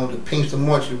folks owned the Pimp C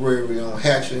mortuary on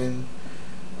Hatcher and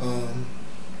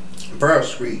Burr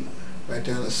Street, right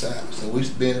down the south. So we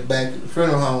used to be in the back of the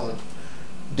funeral home,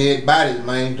 dead bodies,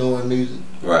 man, doing music.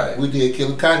 Right. We did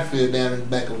Killa Kotton Field down in the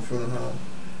back of the funeral home.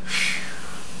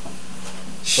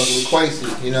 Fucking with Quasi,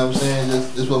 you know what I'm saying?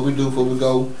 This is what we do before we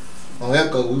go on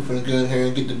Echo. We finna get in here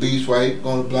and get the beats right, go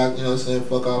on the block, you know what I'm saying?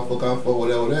 Fuck off, or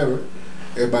whatever.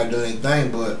 everybody doing their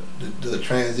thing, but the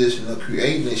transition of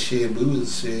creating this shit, we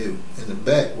was shit in the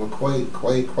back where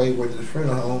Quay worked at the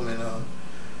funeral home, and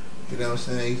you know what I'm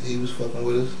saying, he was fucking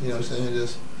with us, you know what I'm saying,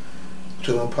 just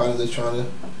two of my partners are trying to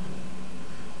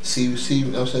see, you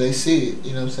know what I'm saying, they see it,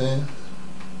 you know what I'm saying.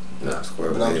 Nah,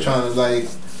 square. But I'm trying to like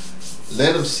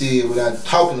let them see it without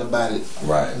talking about it.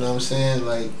 Right. You know what I'm saying?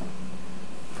 Like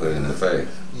put it in the face.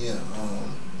 Yeah.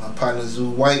 My partner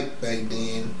Zoo White back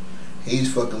then,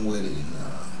 he's fucking with it.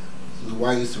 Zoo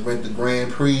White used to rent the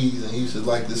Grand Prix, and he used to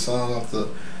like this song off the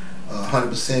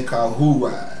 100% called Who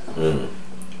Ride. And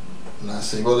I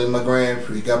say, roll in my Grand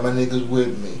Prix, got my niggas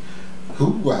with me.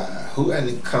 Who ride? Who that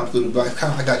nigga come through the back?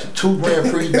 I got you 2 Grand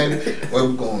Prix, baby. Where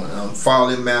we going?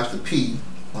 Falling Master P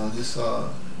on this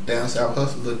Downsouth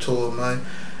Hustler tour of mine,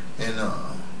 and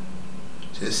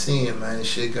just seeing, man,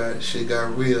 shit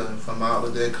got real. And from all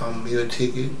of that come me a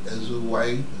ticket as a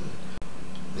white.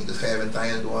 Niggas having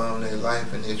things going on in their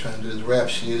life, and they're trying to do this rap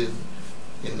shit, and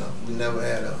you know, we never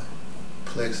had a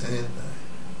plex or anything.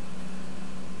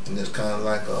 And it's kind of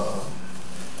like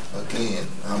again,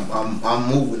 I'm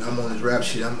moving. I'm on this rap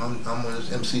shit. I'm on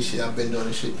this MC shit. I've been doing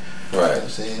this shit. Right. You know what I'm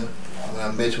saying? When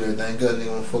I met you, everything good.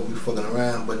 Nigga wanna be fucking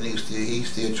around, but nigga he's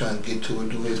still trying to get to it,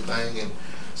 do his thing, and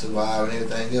survive and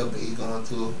everything else. But he going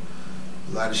through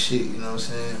a lot of shit. You know what I'm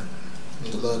saying?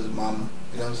 Nigga love his mama.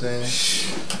 You know what I'm saying?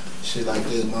 Shit like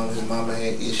this. His mama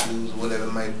had issues, whatever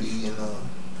it might be, and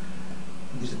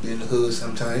used to be in the hood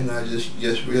sometimes, not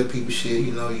just real people shit,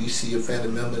 you know, you see a family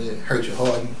member that hurt your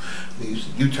heart,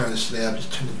 you turn the slab,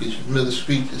 just turn the bitch in the middle of the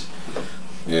street, just,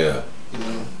 yeah. You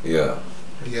know? Yeah.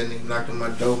 Yeah, nigga knocked on my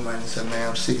door, man, and said, man,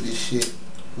 I'm sick of this shit,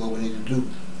 what we need to do.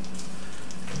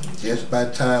 And just by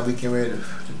the time we get ready to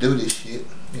do this shit,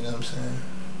 you know what I'm saying?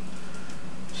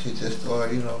 Shit just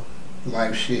started, you know,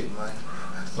 life shit, man.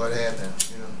 Started happening,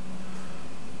 you know.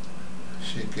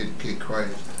 Shit get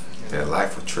crazy. You know? Yeah,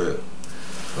 life a trip.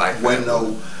 Like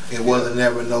it wasn't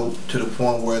never to the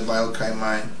point where it's like, okay,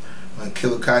 man, when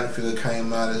Killa Kotton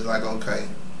came out, it's like, okay,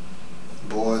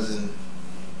 boys, and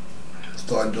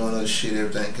started doing other shit,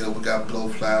 everything. We got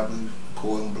Blowfly, we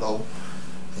record and blow.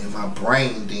 In my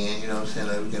brain then, you know what I'm saying,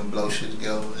 like we can blow shit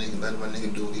together, let my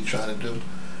nigga do what he trying to do,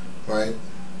 right?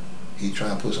 He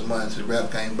trying to put some money into the rap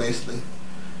game, basically.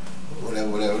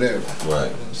 Whatever. Right. You know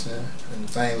what I'm saying? And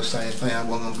the thing was same thing, I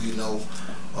wasn't gonna be no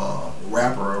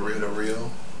rapper or real.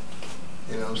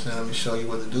 You know what I'm saying? Let me show you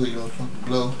what to do. You don't fucking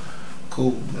blow.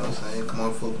 Cool. You know what I'm saying? Come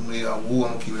on, fuck with me. I'm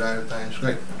gonna keep it out of everything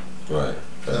straight. Right.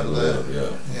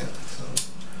 Yeah. So,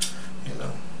 you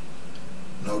know,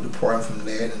 no departing from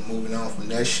that and moving on from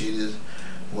that shit is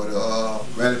where the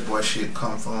Rally Boy shit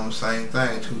come from. Same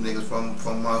thing. 2 niggas from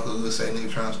my hood say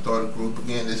nigga trying to start a group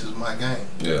again. This is my game.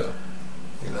 Yeah.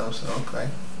 You know, so okay.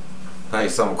 How you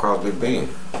stumble across Big Ben?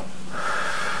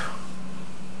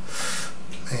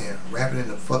 Man, rapping in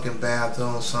the fucking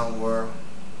bathroom somewhere.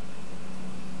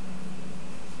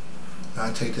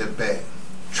 I take that back.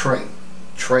 Trey,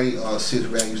 6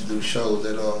 Rap used to do shows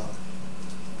at the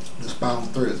Spot on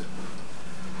Thursday.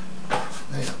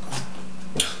 Damn.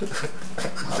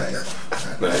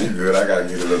 Nah, you good. I gotta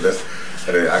get it up.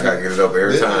 I gotta get it up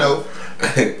every time.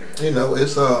 You know,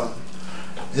 it's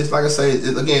like I say.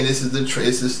 Again, this is the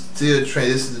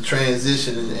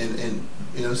transition, and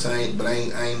you know what I'm saying. But I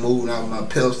ain't moving out of my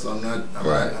pedestal.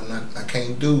 I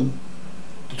can't do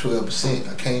the 12%.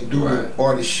 I can't do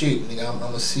all this shit. Nigga, I'm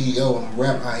a CEO. I'm a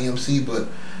rapper. I MC, but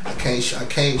I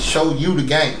can't show you the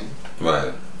game.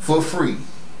 Right. For free.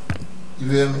 You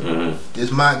feel me? Mm-hmm.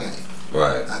 It's my game.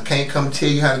 Right. I can't come tell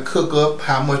you how to cook up,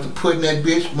 how much to put in that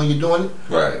bitch when you're doing it.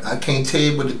 Right. I can't tell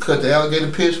you what to cut the alligator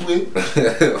piss with.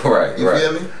 Right. You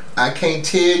feel me? I can't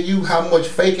tell you how much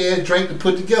fake ass drink to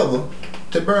put together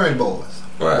to burn boys.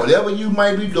 Right. Whatever you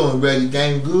might be doing, whether you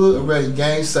game good or whether you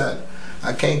game solid.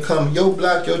 I can't come your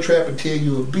block, your trap, and tell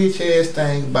you a bitch ass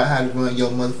thing about how to run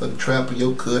your motherfucking trap or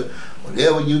your cut,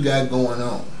 whatever you got going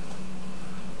on.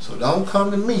 So don't come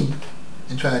to me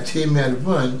and try to tell me how to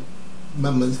run my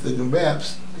motherfucking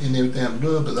raps and everything I'm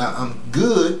doing, because I'm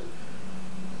good.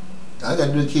 I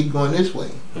gotta do is keep going this way.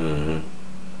 Mm-hmm.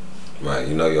 Right,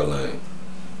 you know your lane.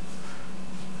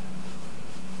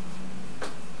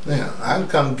 Now, I can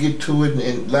come get to it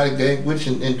and light a language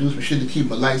and do some shit to keep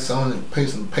my lights on and pay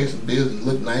some bills and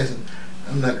look nice, and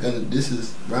I'm not gonna, this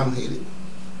is where I'm headed.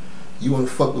 You wanna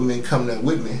fuck with me and come there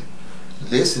with me,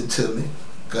 listen to me,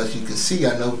 because you can see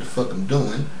I know what the fuck I'm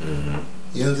doing. Mm-hmm.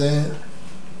 You know what I'm saying?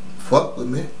 Fuck with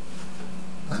me,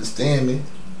 understand me.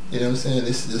 You know what I'm saying?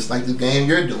 This is just like the game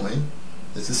you're doing.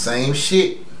 It's the same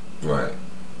shit. Right.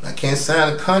 I can't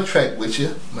sign a contract with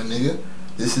you, my nigga.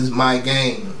 This is my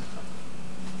game.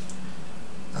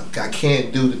 I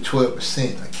can't do the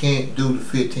 12%. I can't do the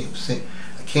 15%.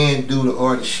 I can't do the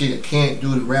artist shit. I can't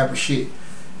do the rapper shit.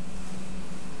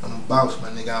 I'm a boss, my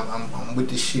nigga. I'm with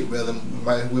this shit, brother. I'm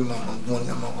right with my.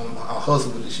 I'll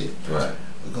hustle with this shit. Right.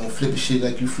 We're gonna flip the shit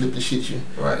like you flip the shit, you.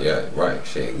 Right. Yeah. Right.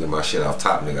 Shit. Get my shit off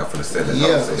top, nigga. I'm finna sell it.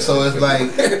 Yeah. So it's like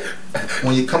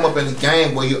when you come up in the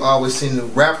game where you always see the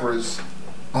rappers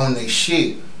on their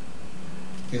shit.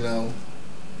 You know,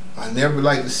 I never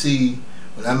like to see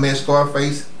when I met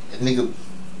Scarface, a nigga.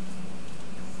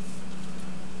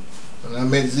 When I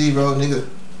met Zero, nigga.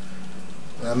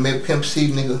 When I met Pimp C,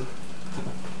 nigga.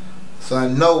 So I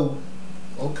know,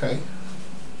 okay,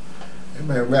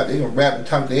 everybody rap, they gonna rap and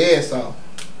talk their ass off.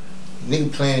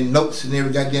 Nigga playing notes and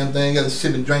every goddamn thing, gotta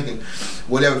sipping, drinking,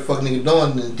 whatever the fuck nigga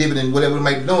doing, and dividend, whatever they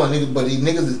might be doing, nigga, but these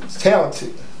niggas is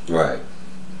talented. Right.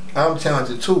 I'm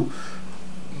talented too.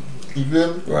 You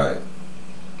feel me? Right.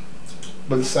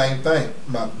 But the same thing,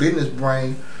 my business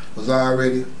brain was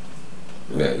already.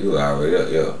 Yeah, you already up,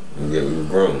 yeah. You were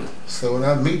grown. So when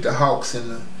I meet the Hawks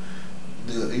and the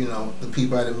you know, the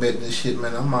people I done met and this shit,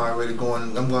 man, I'm already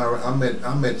going,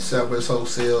 I met Southwest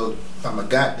Wholesale by my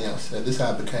goddamn self. This is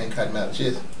how I became KottonMouth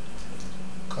Jesse.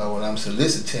 Cause when I'm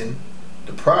soliciting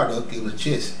the product, it was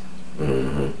Jesse.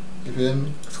 Mm-hmm. You feel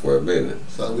me? Square business.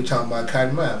 So we talking about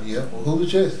KottonMouth, yeah. Well, who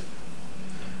was Jesse?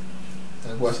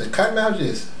 And the boy said, KottonMouth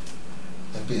Jesse.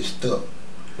 That bitch stuck.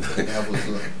 That was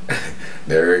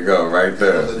there we go, right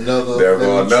there. Another, there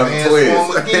go another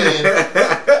twist. Again.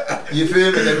 You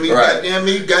feel me? Let me, right.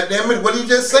 goddamn me, what did he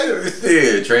just say?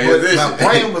 Yeah, transition. But my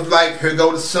brain was like, here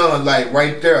go the sun, like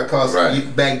right there. Cause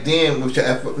right. Back then, which you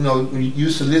know, you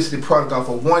solicited product off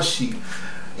of one sheet,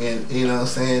 and you know what I'm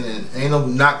saying, and ain't no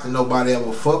knock to nobody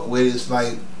ever fuck with. It's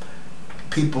like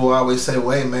people always say,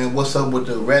 well, hey man, what's up with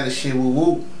the radish shit? Woo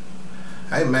woo.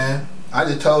 Hey man, I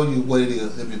just told you what it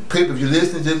is. If you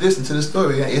listen, just listen to the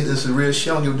story. It's a real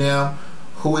showing you down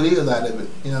who it is out of it.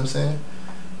 You know what I'm saying?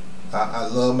 I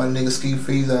love my nigga Ski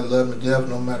Fees. I love him to death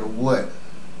no matter what.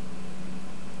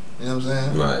 You know what I'm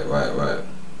saying? Right.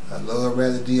 I love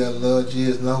Rather D. I love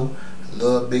Jizz. No, I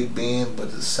love Big Ben, but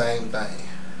it's the same thing.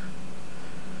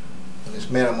 When this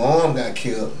man on my arm got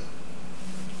killed,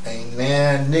 ain't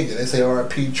nine nigga. They say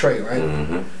R.I.P. Trey, right?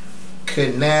 Mm-hmm.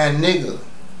 Could nine nigga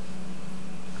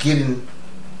get in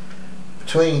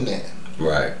between that.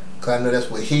 Right. Cause I know that's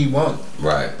what he wanted.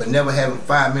 Right. But never having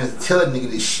 5 minutes to tell a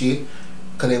nigga this shit,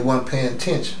 cause they wasn't paying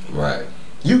attention. Right.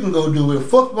 You can go do what the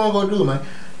fuck you wanna go do, man.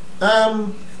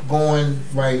 I'm going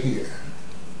right here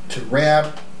to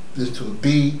rap, listen to a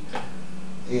beat.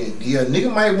 And yeah,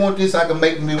 nigga might want this. I can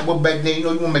make me. What back then, you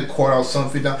know, you wanna make a quarter or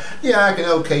something, $50. Yeah, I can.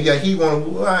 Okay, yeah, he wanna.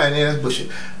 Alright, that's bullshit.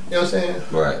 You know what I'm saying?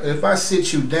 Right. If I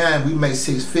sit you down, we make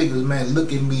 6 figures, man.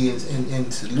 Look at me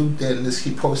and salute that, and let's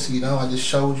keep proceeding on. I just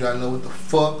showed you I know what the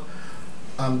fuck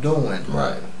I'm doing.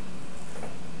 Right.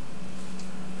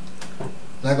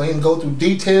 Not gonna even go through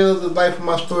details of life of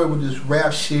my story with this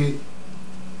rap shit.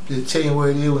 Just tell you what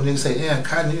it is when niggas say, damn,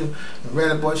 Kotton, you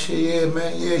rap boy shit, yeah,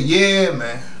 man, yeah,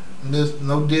 man. And there's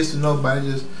no diss to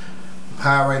nobody, just I'm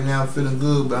high right now, I'm feeling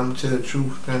good, but I'm gonna tell the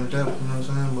truth, you know what I'm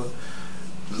saying? But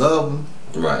love them.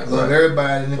 Right. Love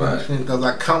everybody, nigga, right. Because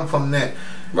I come from that.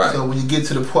 Right. So when you get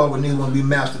to the point where niggas gonna be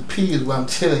Master P is what I'm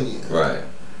telling you. Right.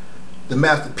 The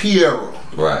Master P era.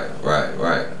 Right.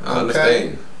 I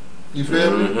understand. You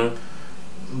feel me? Mm-hmm.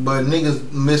 But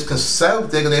niggas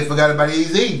misconceived because they forgot about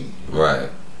Easy. Right.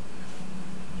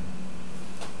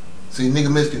 See, nigga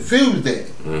misconfused that.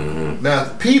 Mm-hmm.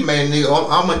 Master P, man, nigga,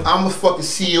 I'm a fucking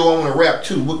CEO on the rap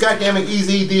too. Well, goddamn it,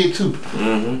 Easy did too.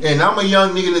 Mm-hmm. And I'm a young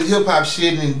nigga that hip hop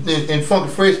shit and Funky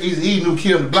Fresh. Easy knew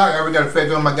Kid on the Block. I already got a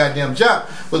factor on my goddamn job.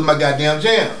 Was my goddamn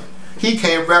jam. He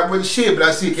can't rap with the shit, but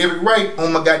I see Eric Wright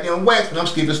on my goddamn wax when I'm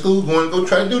skipping school going to go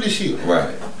try to do this shit.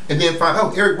 Right. And then find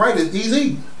out Eric Wright is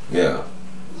Easy. Yeah.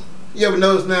 You ever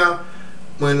notice now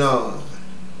when the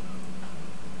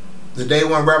day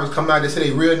one rappers come out, they say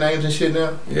their real names and shit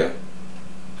now? Yeah.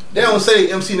 They don't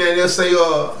say MC name, they'll say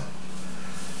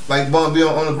like Bun B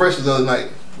on the verses the other night.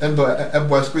 That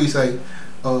boy Scree say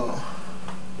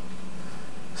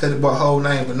said the boy whole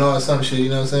name, Bernard some shit, you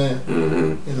know what I'm saying?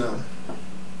 Mm-hmm. You know.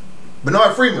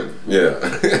 Bernard Freeman.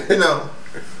 Yeah. You know.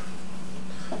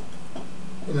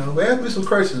 But there be some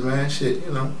curses, man, shit,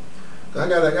 you know. I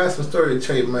got some story to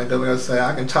tell you, man. Cause like I say,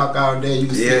 I can talk all day. You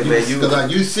can cause like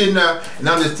you sitting there and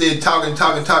I'm just sitting talking,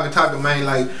 man.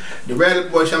 Like the Ratty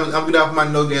Boy shit, I'm get off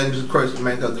my no gas, Mr. Curtis,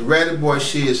 man. Cause the Ratty Boy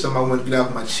shit is something I want to get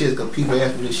off my chest. Cause people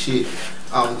ask me this shit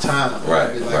all the time.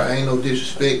 Right. Like I ain't no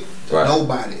disrespect to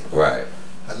nobody. Right.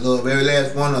 I love every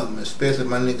last one of them, especially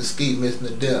my nigga Skeet missing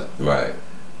to death. Right.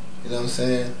 You know what I'm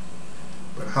saying?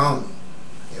 But homie,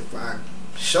 if I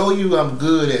show you I'm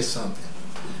good at something,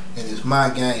 and it's my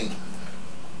game.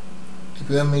 You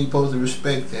feel me? You supposed to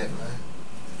respect that, man.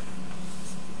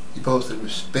 You supposed to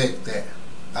respect that.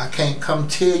 I can't come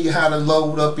tell you how to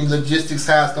load up in logistics,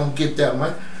 how it's gonna get that,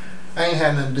 man. I ain't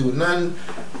had nothing to do with nothing.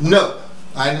 No,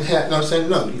 I didn't have. No, I'm saying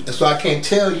no. So I can't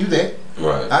tell you that.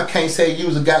 Right. I can't say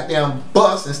use a goddamn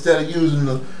bus instead of using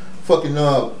the fucking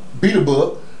beater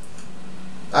book.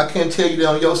 I can't tell you that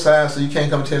on your side, so you can't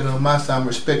come tell me on my side.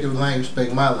 Respect your lane,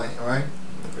 respect my lane, right?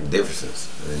 Differences.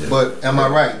 But am I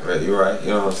right? Right, you're right.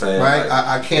 You know what I'm saying? Right? Like,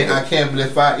 I can't.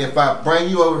 But if I bring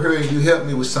you over here and you help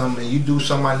me with something, and you do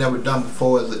something I never done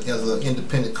before as an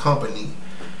independent company,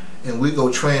 and we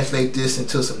go translate this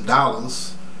into some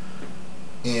dollars,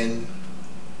 and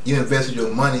you invested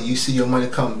your money, you see your money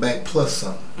coming back plus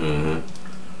something.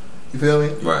 You feel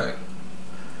me? Right.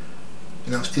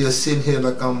 And I'm still sitting here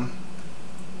like I'm,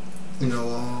 you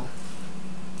know,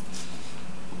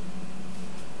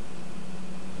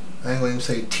 I ain't gonna even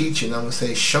say teaching, I'm gonna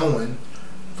say showing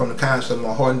from the kindness of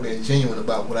my heart and being genuine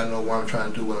about what I know, what I'm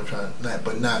trying to do, what I'm trying to not,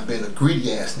 but not being a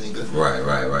greedy ass nigga.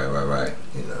 Right.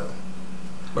 You know.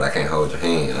 But I can't hold your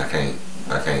hand. I can't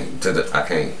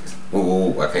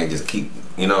just keep,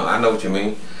 you know, I know what you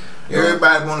mean. You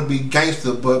Everybody want to be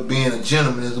gangster, but being a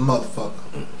gentleman is a motherfucker.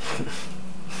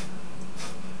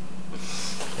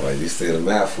 Well, you still a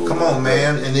mouthful. Come on,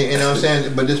 man. And then, you know what I'm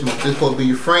saying? But this supposed to be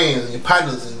your friends and your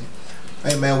partners. And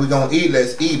hey, man, we gonna eat.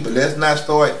 Let's eat. But let's not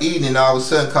start eating and all of a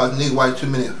sudden cause nigga watch too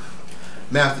many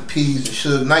Master P's and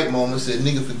Suge Knight moments that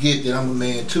nigga forget that I'm a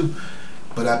man too.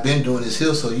 But I've been doing this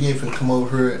here, so you ain't finna come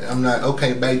over here. I'm not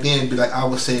okay. Back then, be like I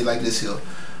would say it like this here.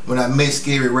 When I met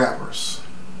scary rappers,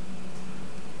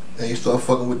 and you start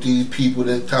fucking with these people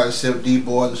that try to sell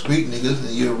D-boys and street niggas,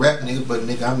 and you're a rap nigga, but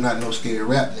nigga, I'm not no scary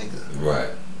rap nigga. Right.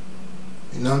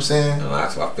 You know what I'm saying? No, I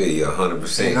feel you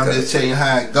 100%. And I'm just telling you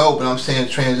how it go, but I'm saying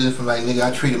transition from like nigga,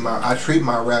 I treat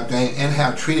my rap game and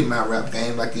have treated my rap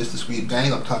game like it's the street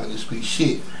game. I'm talking the street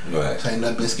shit. Right. So I ain't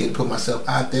nothing been scared to put myself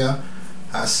out there.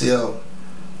 I sell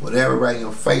whatever right in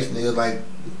your face, nigga, like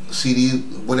CDs,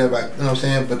 whatever, you know what I'm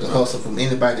saying? But the hustle from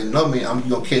anybody that know me, you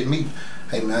gonna catch me,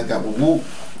 hey man, I got whoop,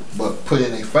 but put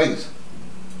it in their face.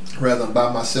 Rather than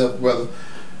by myself, rather,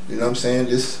 you know what I'm saying?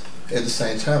 This, at the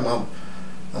same time,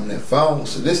 I'm that phone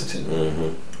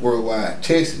soliciting worldwide,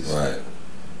 Texas. Right.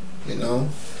 You know?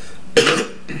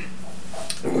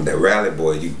 With that Rally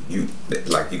Boy, you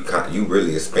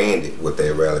really expanded with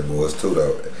that Rally Boys too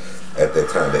though. At that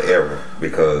time, the era,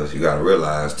 because you gotta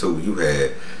realize too, you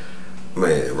had,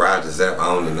 man, Roger Zapp. I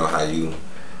don't even know how you,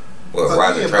 well,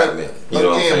 Roger Trapman. You know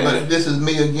what I'm saying? But this is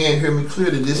me again. Hear me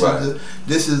clearly. This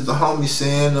is the homie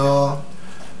saying,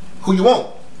 who you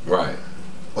want? Right.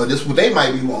 Or this what they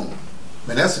might be wanting.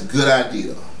 Man, that's a good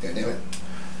idea. God damn it.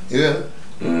 Yeah.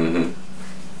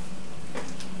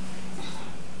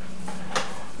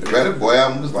 The Rally Boy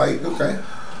album was like, okay,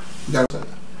 we got something.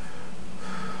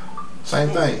 Same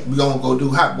thing. We gonna go do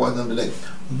Hotboys them today.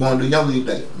 We gonna do Young League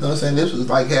today. You know what I'm saying? This was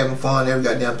like having fun, every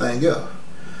goddamn thing else.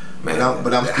 Man,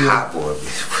 but I'm still,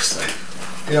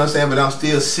 Hotboy, you know what I'm saying? But I'm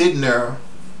still sitting there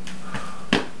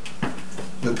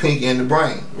with Pinky in the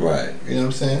brain. Right. You know what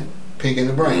I'm saying? Pink in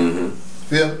the brain.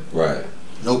 Feel? Right.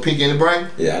 No Pinky in the brain?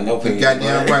 Yeah, I know Pinky. You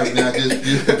goddamn right. Now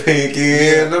just Pinky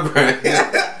in the brain.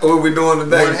 What we doing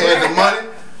today? One had the money.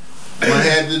 One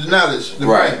had the knowledge, the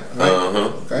brain, right?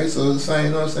 Okay, so it's the same,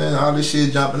 you know what I'm saying? All this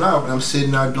shit jumping off, and I'm sitting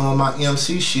there doing my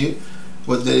MC shit,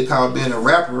 what they call being a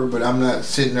rapper, but I'm not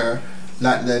sitting there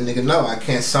not letting nigga know I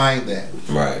can't sign that.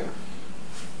 Right.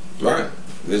 Right.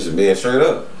 This is being straight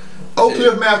up.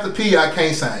 Cliff Master P, I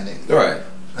can't sign that. Right.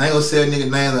 I ain't gonna say a nigga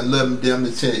name, I love him, damn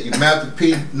to tell you. Master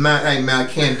P, hey man, I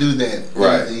can't do that.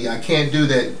 Right. I can't do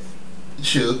that,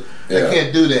 Suge. Yeah. I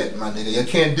can't do that, my nigga. I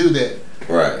can't do that.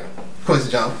 Right.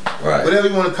 Quincy Jones. Right. Whatever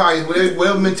you want to call it,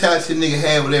 whatever mentality nigga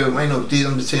had, whatever, ain't no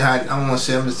deal. I'm just telling you how, I don't want to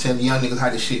say, I'm just telling the young niggas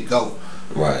how this shit go.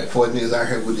 Right. For niggas out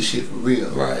here with this shit for real.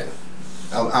 Right.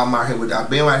 I'm out here with, I've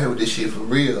been out here with this shit for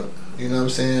real. You know what I'm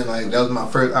saying? Like, that was my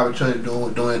first opportunity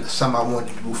doing something I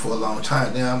wanted to do for a long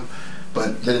time now.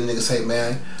 But let a nigga say,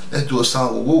 man, let's do a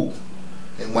song with Woo.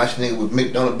 And watch a nigga with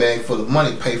McDonald's bag full of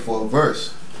money pay for a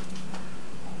verse.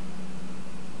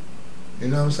 You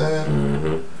know what I'm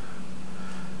saying?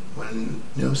 When, you know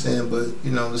what I'm saying? But,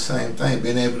 you know, the same thing,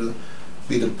 being able to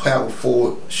be the power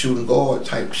forward, shooting guard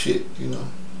type shit, you know.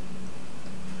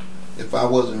 If I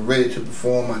wasn't ready to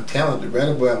perform my talent, the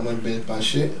Rally Boy, I wouldn't have been my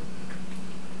shit.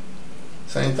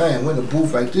 Same thing, we're in a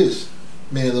booth like this.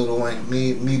 Me and Lil Wayne,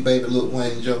 me baby, Lil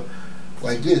Wayne and Joe,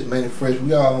 like this, man and Fresh,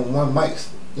 we all on one mic.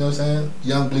 You know what I'm saying?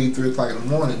 Young Bleed, 3 o'clock in the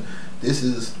morning. This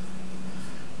is...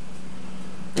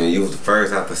 And And you was the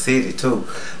first out the city too.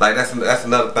 Like that's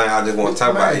another thing I just want to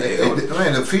talk about.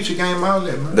 Man, the feature game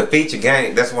outlet, man. The feature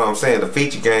game, that's what I'm saying. The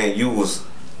feature game, you was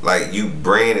like, you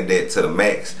branded that to the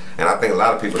max. And I think a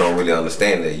lot of people don't really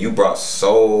understand that. You brought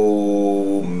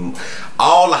all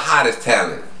the hottest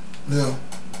talent. Yeah.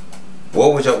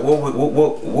 What was your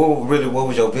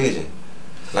vision?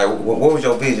 Like, what was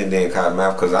your vision then, Kotton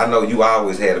Mouth? Because I know you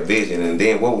always had a vision, and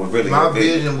then what was really your vision?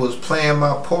 My vision was playing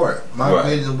my part. My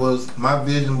vision was the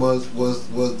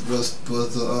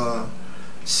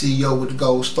CEO with the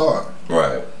gold star.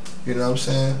 Right. You know what I'm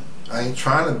saying? I ain't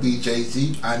trying to be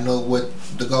Jay-Z. I know what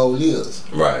the goal is.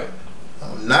 Right.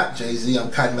 I'm not Jay-Z.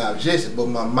 I'm KottonMouth Jesse, but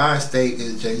my mind state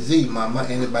is Jay-Z. My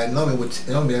mind, anybody know me?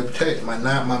 Don't be able to tell you. My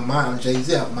mind, I'm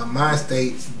Jay-Z. My mind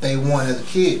state, day one as a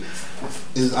kid,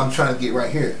 is I'm trying to get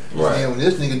right here. Right. And when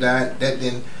this nigga died,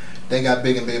 they got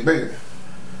bigger and bigger and bigger.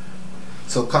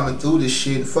 So coming through this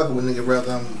shit and fucking with nigga,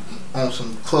 rather I'm on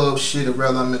some club shit or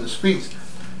rather I'm in the streets.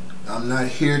 I'm not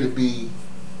here to be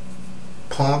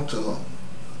pumped or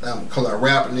I'm call a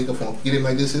rapper nigga from get it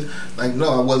like this is like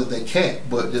no, I wasn't that cat,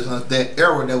 but just that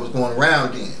era that was going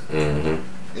around then. You know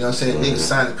what I'm saying? Niggas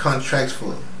signing contracts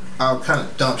for all kind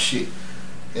of dumb shit.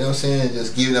 You know what I'm saying?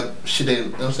 Just giving up shit that, you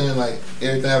know what I'm saying? Like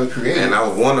everything I was creating. And I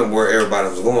was wondering where everybody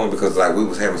was going because like we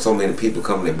was having so many people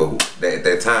coming in, but at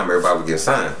that time everybody was getting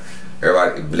signed.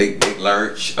 Everybody, Big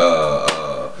Lurch,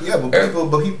 yeah,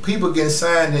 but people getting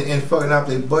signed and fucking out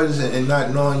their buddies and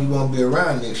not knowing you won't be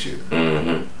around next year.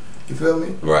 You feel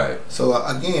me? Right. So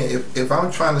again, if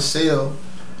I'm trying to sell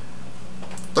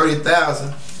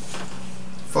 30,000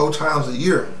 4 times a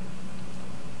year,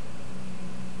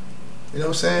 you know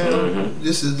what I'm saying?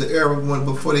 This is the era when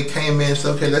before they came in and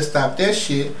said, okay, let's stop that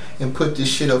shit and put this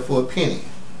shit up for a penny.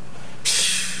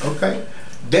 Okay,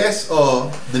 that's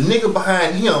the nigga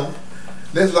behind him.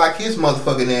 Let's lock his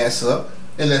motherfucking ass up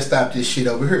and let's stop this shit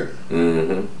over here.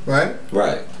 Right?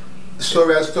 Right.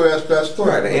 Story after story after story.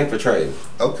 Right, the infiltrating.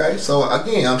 Okay, so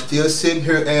again, I'm still sitting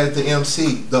here as the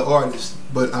MC, the artist,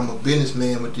 but I'm a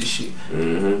businessman with this shit. You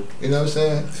know what I'm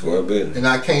saying? Swear business. And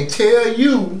I can't tell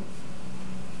you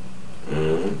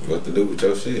what to do with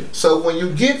your shit. So when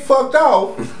you get fucked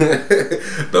off,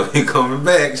 don't be coming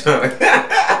back, Johnny.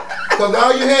 Because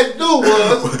all you had to do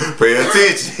was pay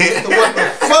attention. What the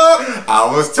fuck?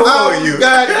 I was telling you.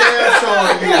 Goddamn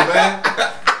showing you, man.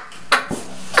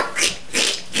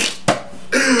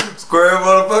 Square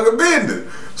motherfucking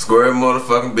business. Square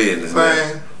motherfucking business,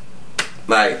 man.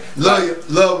 Like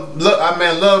love, I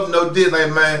mean, love no diss,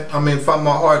 like, man. I mean, from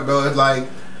my heart, bro. It's like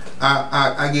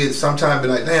I get sometimes be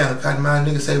like, damn, Kotton Mouth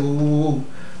nigga say woo woo woo.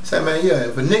 Say, man, yeah.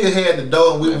 If a nigga had the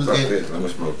dough and we was in, if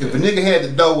a nigga had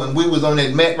the dough and we was on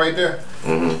that mat right there,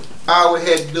 all we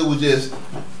had to do was just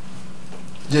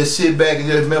sit back and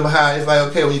just remember how it's like,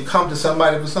 okay, when you come to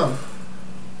somebody for something,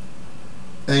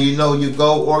 and you know you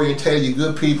go orientated, you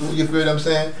good people, you feel what I'm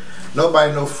saying?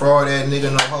 Nobody no fraud ass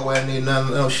nigga, no hoe ass nigga,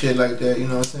 no shit like that, you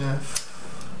know what I'm saying?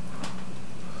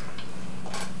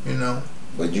 You know.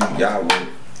 But y'all went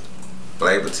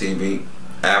Flavor TV,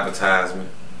 advertisement.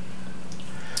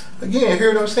 Again,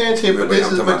 hear what I'm saying to you, but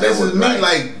this is me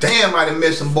like, damn, I done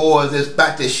met some boys that's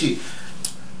about this shit.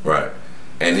 Right.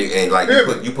 And like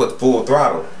you put full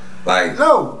throttle. Like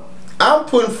no. I'm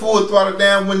putting full throttle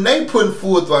down when they putting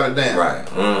full throttle down. Right.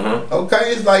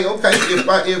 Okay, it's like, okay,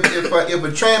 if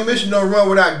a transmission don't run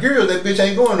without gears, that bitch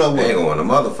ain't going nowhere. Ain't going no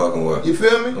motherfucking way. You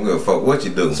feel me? I don't give a fuck what you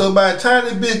do. So by the time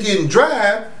this bitch getting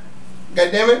drive,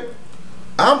 goddamn it,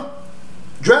 I'm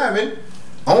driving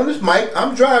on this mic,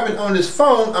 I'm driving on this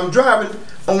phone, I'm driving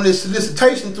on this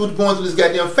solicitation going through this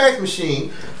goddamn fax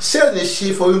machine, selling this shit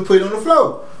before we put it on the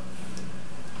floor.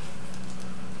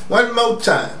 One more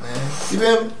time, man. You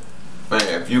feel me?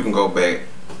 Man, if you can go back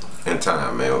in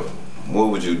time, man, what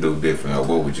would you do different or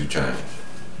what would you change?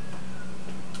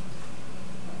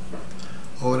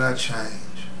 What would I change?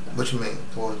 What you mean?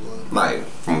 What? Like,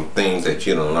 from things that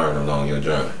you done learned along your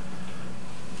journey.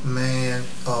 Man,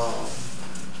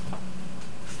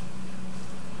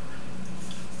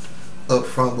 up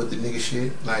front with the nigga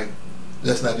shit. Like,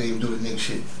 let's not even do the nigga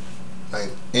shit. Like,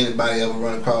 anybody ever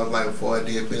run across like before I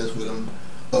did business with them,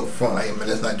 up front, like, man,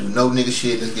 let's not do no nigga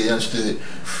shit. Let's get understood.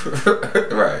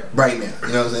 Right now.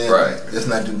 You know what I'm saying? Right. Like, let's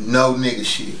not do no nigga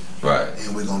shit. Right.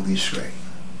 And we're gonna be straight.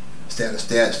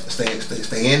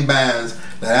 Stay in bounds,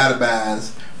 not out of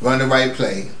bounds. Run the right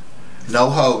play. No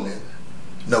holding.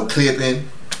 No clipping.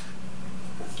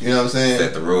 You know what I'm saying?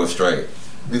 Set the rules straight.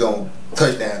 We gonna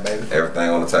touchdown, baby. Everything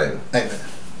on the table. Hey, man.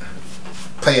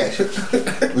 Play action.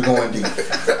 We going deep.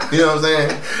 You know what I'm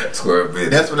saying? Square business.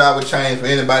 That's what I would change for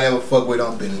anybody ever fuck with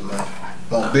on business, man.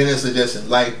 on business or just in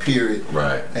life period.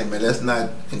 Right. Hey man, let's not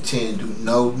continue to do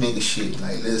no nigga shit.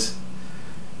 Like let's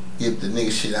get the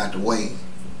nigga shit out the way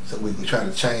so we can try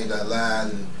to change our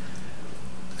lives. And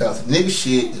because nigga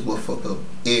shit is what fuck up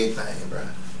everything, bro.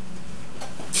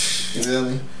 You feel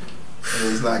me?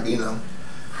 And it's like, you know,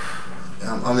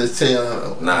 I'm just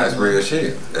telling you. Nah, it's real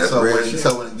shit. That's real shit.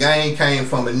 So when the game came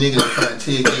from a nigga trying to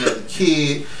take care of a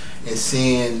kid and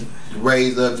seeing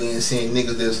raised up there and seeing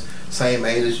niggas that's same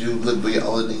age as you, look bit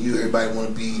older than you, everybody want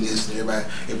to be this and everybody.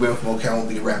 It went from okay, I want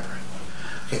to be the rapper.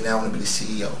 Okay, now I want to be the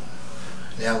CEO.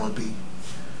 Now I want to be.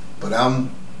 But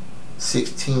I'm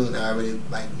 16, I already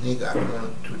like nigga. I don't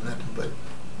want to do nothing but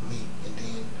me. And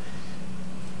then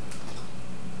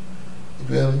you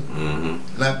feel me?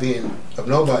 Mm-hmm. Not being of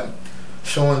nobody,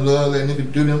 showing love, letting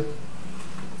nigga do them,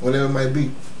 whatever it might be.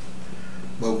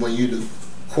 But when you the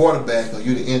quarterback or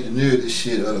you the engineer of this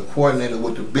shit or the coordinator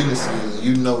with the business is, and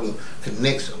you know the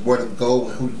connection, where to go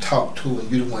and who to talk to,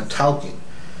 and you the one talking,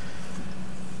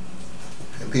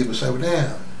 and people say, well,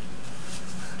 damn,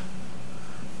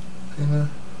 you know.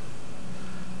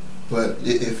 But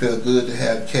it felt good to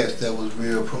have cats that was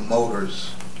real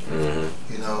promoters.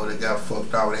 Mm-hmm. You know, they got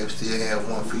fucked out. They still had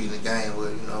one feet in the game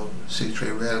where, you know, 6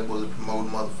 Trey Radical was a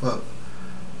promoting motherfucker.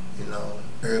 You know,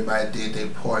 everybody did their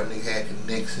part and they had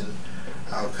connects and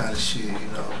all kind of shit, you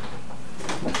know.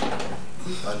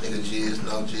 My nigga Jizz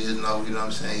know, you know what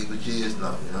I'm saying? He was Jizz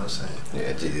know, you know what I'm saying?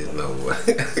 Yeah, Jizz know.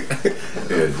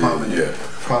 You know,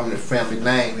 prominent family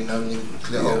name, you know,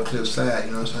 nigga, old Cliffside,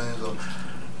 you know what I'm saying? So,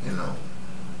 you know,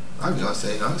 I can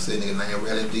say nigga name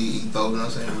Rally D, you know what I'm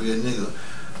saying? Real nigga.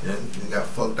 You know, he got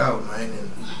fucked out, man, and,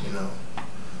 you know,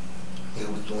 he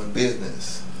was doing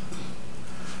business.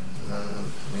 I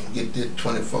mean, get this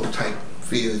 24 type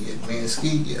feel, get me and Ski,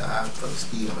 yeah, I fuck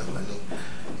Ski, I'm like my nigga.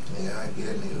 Yeah, I get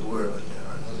that nigga the world, you know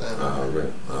what I'm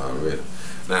saying? Already.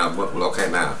 Now,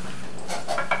 okay, now,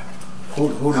 who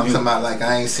do I'm you... talking about, like,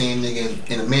 I ain't seen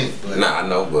nigga in a minute, but... Nah, I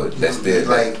know, but that's still,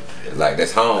 like,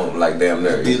 that's home, like, damn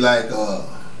near. It'd be like,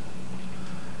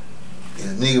 if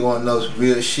a nigga wanna know some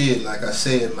real shit, like I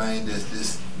said, man,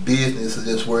 this business is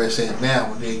just where it's at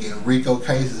now, when they getting RICO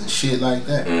cases and shit like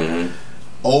that. Mm-hmm.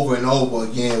 Over and over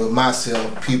again with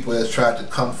myself, people that's tried to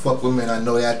come fuck with me, and I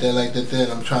know they out there like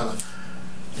that, I'm trying to,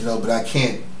 you know, but I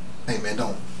can't. Hey man,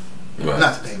 don't. Right.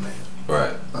 Not today, man.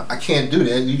 Right. I can't do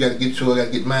that. You gotta get yours, I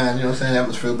gotta get mine, you know what I'm saying?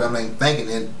 Atmosphere, but I'm like thinking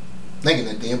that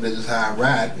then, but that's just how I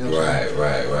ride, you know what I'm saying?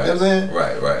 Right. You know what I'm saying?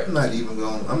 Right. I'm not even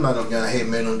going, I'm not gonna, hey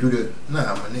man, don't do that.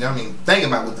 Nah, my nigga, I mean, thinking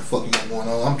about what the fuck you got going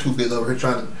on. I'm too busy over here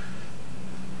trying to.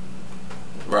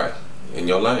 Right. In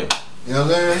your lane. You know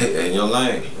what I'm saying? In your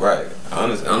lane, right.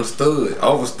 Understood.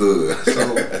 Overstood.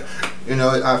 So, you know,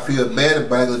 I feel bad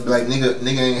about it. Like, nigga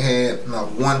ain't had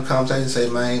not one conversation say,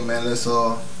 man, let's,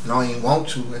 no, I ain't want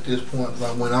to at this point. Cause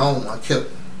I went on, I kept.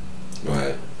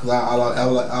 Right. Cause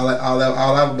all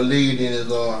I ever believed in is,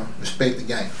 respect the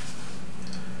game.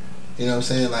 You know what I'm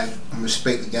saying? Like,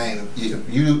 respect the game.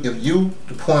 If you,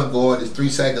 the point guard, is 3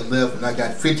 seconds left and I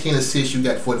got 15 assists, you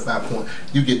got 45 points,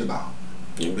 you get the ball.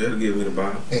 You better give me the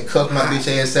ball. And cuff my bitch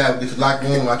ass out, get the locker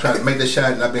room, I try to make that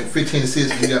shot and I've been 15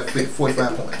 assists and you got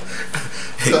 45 points.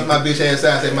 Cuff my bitch ass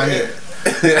out and say, my nigga,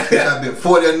 I've been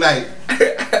 40 a night.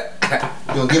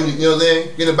 You gonna give me, you know what I'm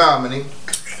saying? Get the ball, my nigga.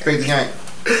 Respect the game.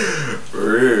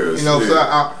 Real. You know,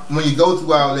 so when you go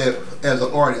through all that as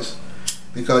an artist,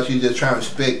 because you just try to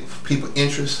respect people's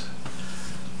interests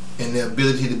and their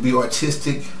ability to be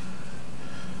artistic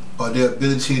or their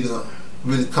ability to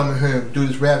really come in here and do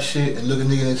this rap shit and look a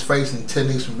nigga in his face and tell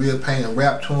niggas some real pain and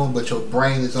rap to him, but your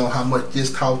brain is on how much this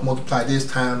costs, multiply this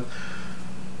time,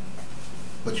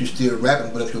 but you still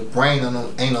rapping. But if your brain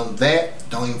ain't on that,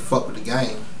 don't even fuck with the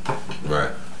game.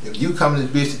 Right. If you come to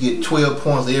this bitch to get 12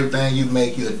 points of everything you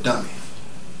make, you're a dummy.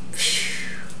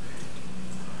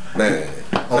 Man.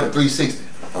 On the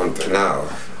 360. No.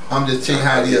 I'm just telling you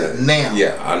how it is now.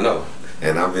 Yeah, I know.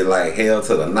 And I'll be like, hell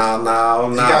to the no.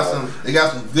 They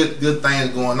got some good things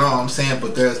going on, I'm saying,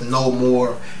 but there's no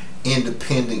more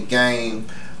independent game.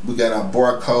 We got our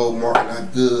barcode marking our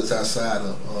goods outside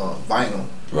of vinyl.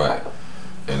 Right.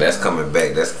 And that's coming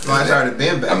back. It's already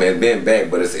been back. I mean, it's been back,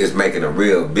 but it's making a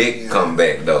real big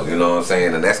comeback though. You know what I'm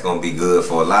saying? And that's gonna be good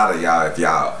for a lot of y'all if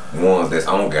y'all ones that's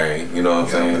on game. You know what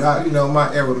I'm saying? But you know,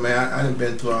 my era, man, I done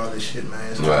been through all this shit,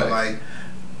 man. It's not like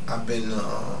I've been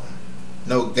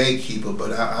no gatekeeper,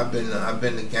 but I've been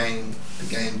the game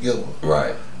giver.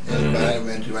 Right. And I ain't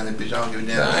been through any bitch. I don't give a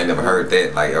damn. I ain't never heard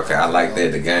that. Like, okay, I like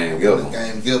that. The game giver. The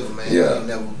game giver, man. Yeah. I ain't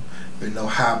never been no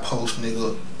high post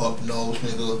nigga, up nose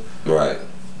nigga. Right.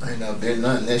 I ain't never been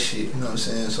none of that shit. You know what I'm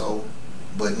saying? So,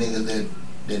 but niggas that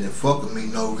didn't fuck with me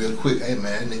know real quick. Hey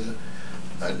man, nigga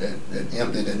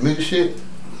that music shit,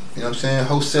 you know what I'm saying,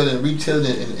 wholesaling and retailing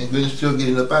and really still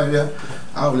getting up out of there,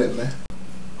 all that, man.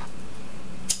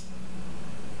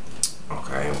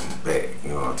 Okay, I'm back, you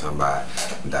know what I'm talking about,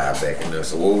 dive back in there.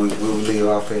 So what we leave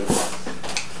off at?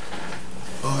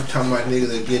 Oh, talking about niggas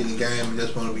that get in the game and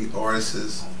just want to be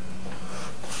artists.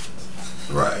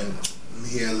 Right. And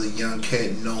me as a young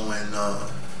cat knowing,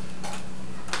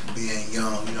 being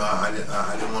young, you know, I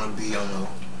didn't want to be on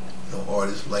no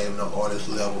artist label, no artist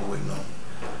level with no,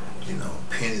 you know,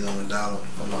 pennies on the dollar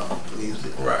for my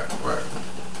music. Right.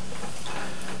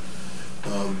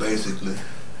 Basically,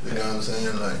 you know what I'm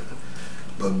saying? Like,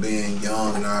 but being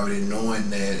young and already knowing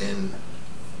that, and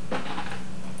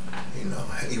you know,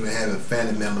 even having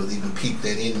family members even peep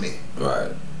that in me.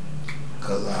 Right.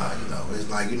 Cause you know, it's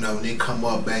like, you know, when they come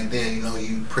up back then, you know,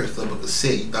 you pressed up a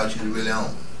cassette, you thought you were really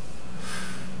on.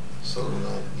 So, you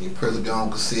know, you press up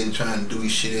on cassette and trying to do your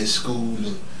shit at school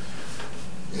and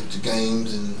at the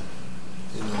games and,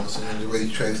 you know what I'm saying, the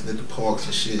racetracks and at the parks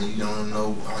and shit. You don't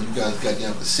know, all you guys got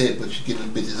down cassette, but you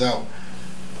getting the bitches out.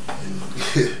 And,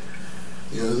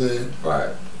 you know what I'm saying?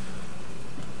 Right.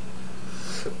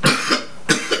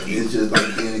 It's just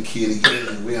like being a kid again,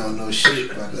 and we don't know shit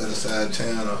about the other side of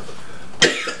town or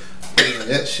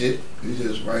that shit. We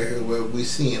just right here where we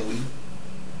seeing. We,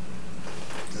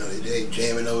 you know, they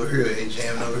jamming over here,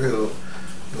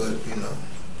 but you know,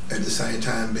 at the same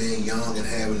time being young and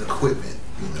having equipment,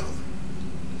 you know.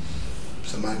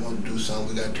 Somebody want to do something,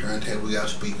 we got turntable, we got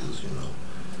speakers, you know.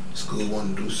 School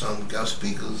want to do something, we got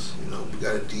speakers, you know. We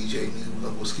got a DJ, we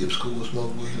gonna go skip school,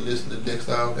 smoke weed, and listen to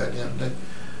Dexter all goddamn day.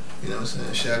 You know what I'm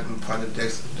saying? Shout out to my partner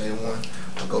Dexter day one.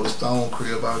 I go to Stone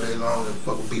crib all day long and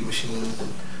fuck with beat machines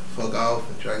and fuck off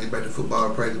and try to get back to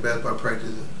football practice, basketball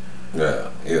practice.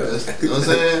 Yeah. You know what I'm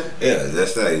saying? Yeah,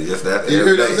 just that. You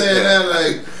hear what I'm saying now?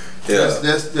 Like, yeah.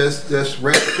 That's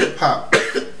rap hip hop. You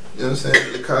know what I'm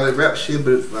saying? They call it rap shit,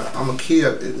 but I'm a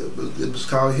kid. It was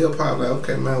called hip hop. Like,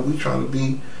 okay, man, we trying to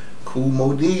be cool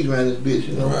modis around this bitch,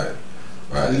 you know?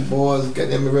 Right. These boys got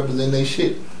them representing their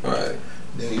shit. Right.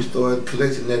 Then you start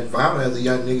collecting that vinyl as a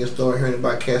young nigga, start hearing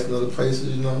about cats in other places,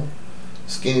 you know?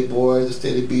 Skinny Boys, the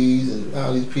Steady Bees, and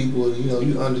all these people, you know,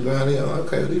 you underground, they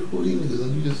like, okay, who these niggas?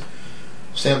 And you just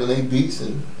sampling their beats,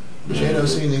 and but you ain't never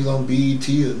seen niggas on BET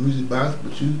or Music Box,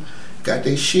 but you got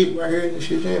their shit right here and the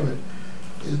shit jamming.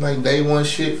 It's like day one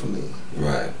shit for me.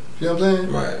 Right. You know what I'm saying?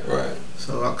 Right.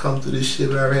 So I come through this shit,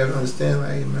 but I already have to understand,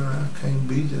 like, hey, man, I can't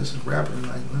be just a rapper.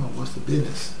 Like, no, what's the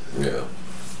business? Yeah.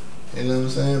 You know what I'm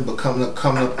saying? But coming up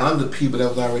under people that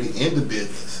was already in the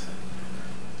business.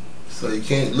 So you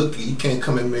can't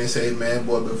come at me and say, hey, man,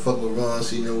 boy, been fucking with Ron,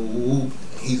 so you know, whoop,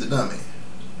 he's a dummy.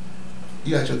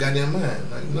 You got your goddamn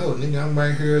mind. Like, no, nigga, I'm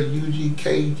right here at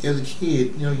UGK as a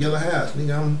kid, you know, Yellow House.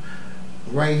 Nigga, I'm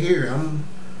right here. I'm,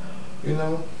 you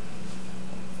know,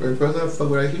 first person I fuck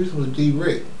with at Houston was D.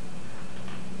 Rick.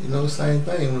 You know, same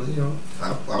thing. You know,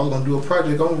 I was gonna do a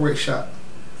project on Rick Shop.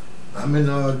 I'm in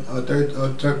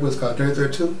what's called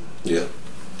 32. Yeah.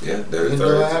 Yeah, 33. You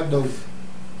know, I have dope.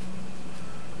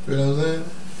 You know what I'm saying?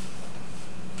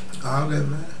 All that,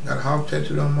 man. Got a hawk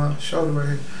tattooed on my shoulder right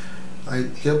here.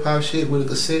 Like hip hop shit with a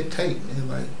cassette tape, man.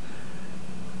 Like,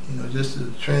 you know, just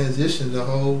to transition the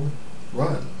whole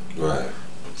run. Right.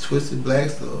 Twisted Black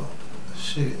stuff.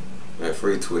 Shit. That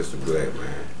free Twisted Black,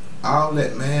 man. All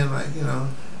that, man. Like, you know,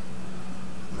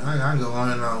 I go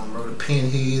on and on, bro. The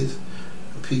Pinheads,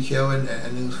 the PKO, and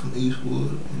niggas from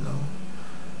Eastwood, you know.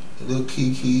 The little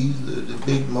Kiki's, the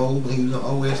Big Mo when he was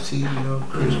on OST, you know,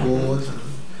 Chris Wars, and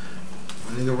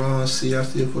my nigga Ron C. I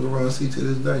still for the Ron C to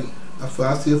this day. I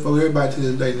still fuck everybody to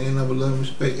this day. They never love and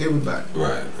respect everybody.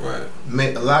 Right.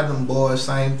 Met a lot of them boys,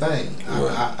 same thing.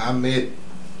 Right.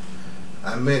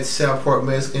 I met Southport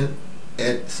Mexican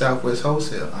at Southwest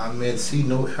Wholesale. I met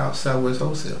C-Note House Southwest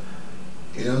Wholesale.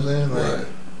 You know what I'm saying? Like, Right.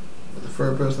 But the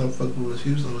first person I fucked with was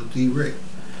Houston was D. Rick.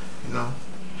 You know?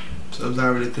 So it was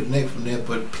already a connect from there,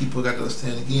 but people got to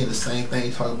understand again the same thing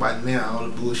you talk about now, all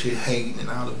the bullshit hating and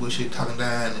all the bullshit talking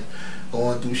down and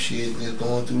going through shit and just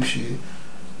going through shit.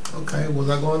 Okay, was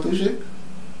I going through shit?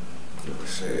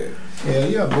 Shit. Hell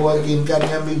yeah, boys getting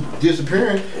goddamn me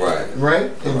disappearing.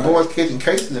 Right? And boys catching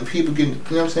cases and people getting, you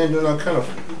know what I'm saying, doing all kind of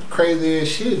crazy ass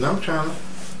shit, and I'm trying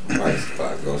to. Right,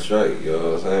 spot go straight, you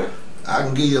know what I'm saying? I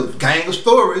can give you a gang of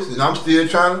stories and I'm still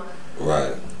trying to.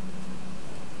 Right.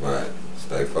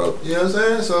 Stay focused. You know what I'm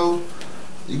saying? So,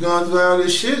 you going through all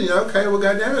this shit, you know, okay, well,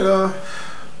 goddamn it,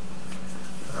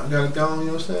 I gotta go, you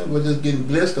know what I'm saying? But just getting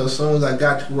blessed as soon as I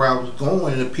got to where I was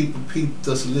going and the people peeped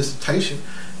the solicitation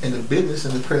and the business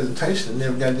and the presentation and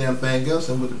every goddamn thing else,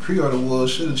 and what the pre-order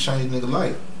was should have changed nigga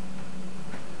life.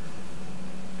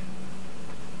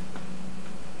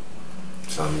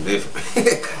 Something different.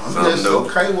 I'm Something just new.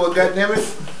 okay. Well, goddamn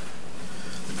it,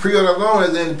 the pre-order alone as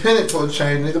an independent supposed to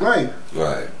change nigga life.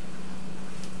 Right.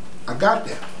 I got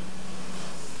there.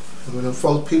 And when the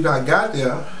folks people I got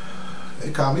there,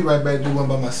 they called me right back to do one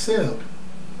by myself.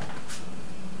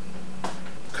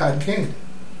 Cotton candy.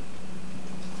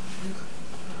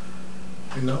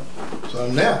 You know? So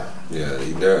I'm there. Yeah,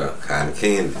 you there. Cotton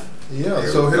candy. Yeah. There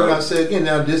So we here go. I say again.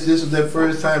 Now this is the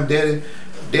first time Daddy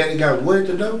got what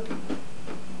to do.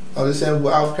 I was saying I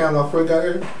was crying when I first got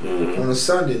here on a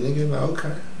Sunday. Nigga, like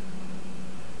okay.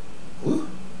 Woo.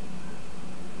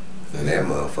 And that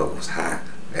motherfucker was hot.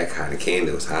 That cotton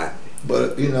candy was hot.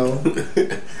 But you know,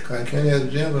 Cotton candy has a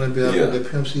jam gonna be. I put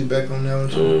that Pimp C back on there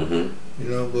too. You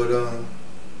know, but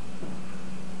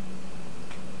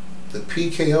the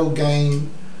PKO game,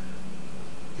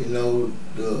 you know,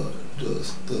 the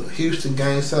Houston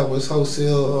game, Southwest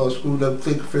Wholesale, screwed up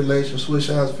click affiliation, switch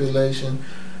house affiliation,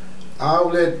 all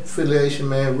that affiliation,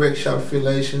 man, wreck shop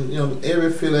affiliation, you know, every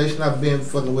affiliation I've been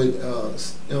fucking with,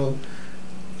 you know,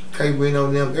 K Reno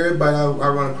and them, everybody I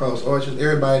run across, Orchard,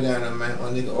 everybody down there, man. My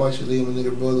nigga Orchard Lee, my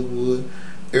nigga Brotherwood,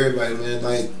 everybody, man,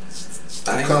 like,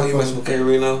 I ain't know you mess with K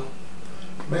Reno.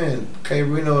 man, K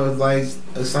Reno is like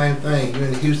the same thing. You're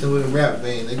in Houston with a rap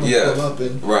band. They gonna pull up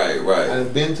and right. I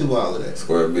done been through all of that.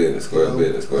 Square business, square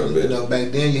business. You know,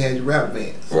 back then you had your rap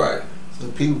bands. Right.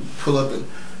 So people pull up and,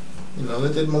 you know,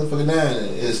 let that motherfucker down.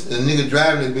 And it's a nigga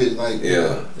driving that bitch like,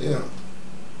 Yeah.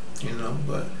 You know,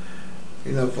 but,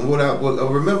 you know, from what I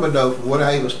remember though, from what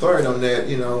I even started on that,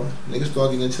 you know, niggas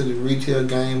started getting into the retail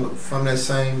game from that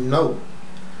same note.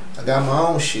 I got my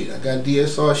own shit. I got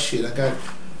DSR shit.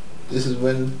 This is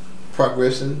when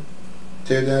progressing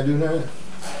tear down do nothing.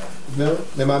 Remember?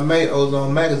 Then my mate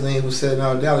Ozone Magazine was selling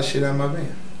all Dallas shit out of my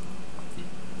van.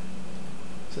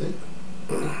 See?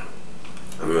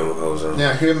 I remember Ozone.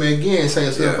 Now hear me again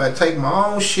saying, so if I take my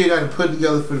own shit out and put it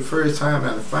together for the first time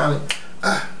and finally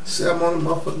say I'm on the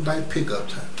motherfucking like pickup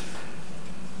time.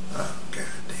 Oh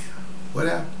goddamn. What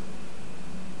happened?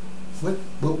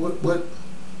 What?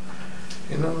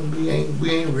 You know, we ain't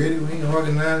ready, we ain't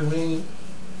organized, we ain't.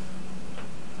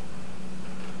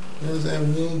 You know what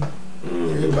I'm saying? We ain't,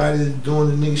 everybody's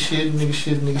doing the nigga shit. You know what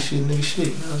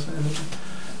I'm saying?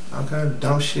 All kind of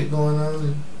dumb shit going on.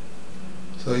 And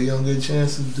so you don't get a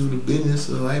chance to do the business.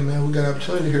 So, hey man, we got an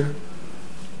opportunity here.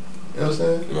 You know what I'm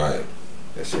saying? Right.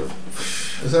 That's true.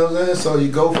 You know what I'm saying? So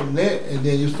you go from that and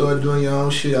then you start doing your own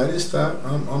shit. I didn't stop.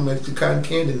 I'm at the Cotton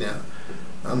Candy now.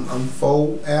 I'm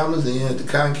 4 albums in at the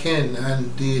Cotton Candy. I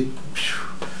did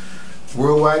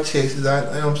worldwide Texas. You know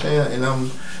what I'm saying? And I'm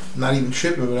not even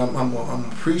tripping, but I'm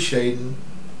appreciating,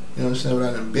 you know what I'm saying, what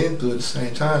I done been through at the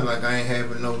same time. Like I ain't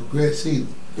having no regrets either.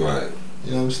 Right.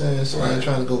 You know what I'm saying? So I ain't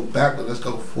trying to go backward, let's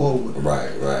go forward.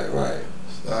 Right.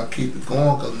 So I keep it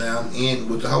going because now I'm in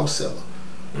with the wholesaler.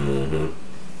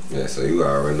 Yeah, so you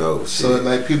already know. Shit. So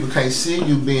like people can't see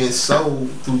you being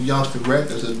sold through Youngster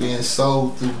Records or being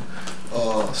sold through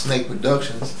Snake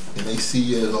Productions, and they see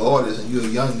you as an artist and you're a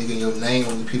young nigga and your name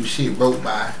on the people's shit wrote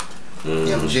by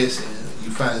M. Jesse. You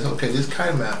find this, okay, this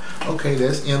Kotton Mouth, okay,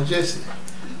 that's M. Jesse,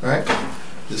 right?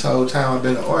 This whole time I've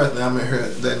been an artist, now I'm in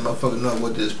here letting motherfuckers know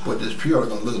what this pre-order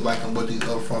gonna look like and what these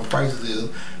upfront prices is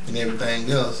and everything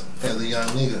else as a young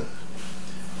nigga.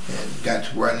 And got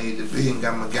to where I needed to be and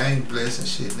got my game blessed and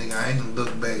shit, nigga. I ain't gonna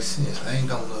look back since. I ain't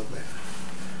gonna look back.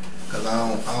 Cause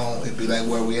I don't, it be like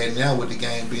where we at now with the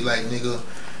game be like, nigga,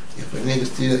 if a nigga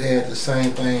still had the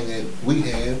same thing that we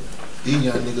had, these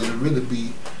young niggas would really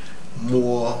be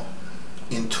more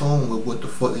in tune with what the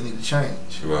fuck they need to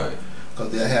change. Right.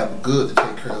 Cause they'll have a good to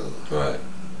take care of. Right.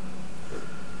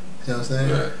 You know what I'm saying?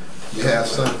 Right. You have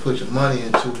something to put your money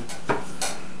into,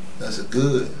 that's a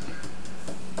good.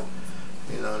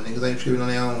 You know, niggas ain't tripping on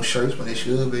their own shirts when they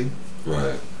should be.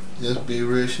 Right. Just be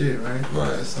real shit, right?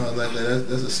 Right. That sounds like that.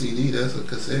 That's a CD, that's a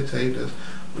cassette tape, that's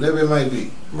whatever it might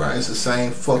be. Right. It's the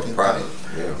same fucking product.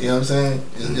 thing. Yeah. You know what I'm saying?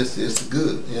 It's the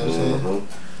good. You know what I'm saying?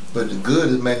 But the good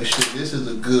is making sure this is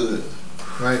a good,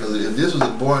 right? Because if this was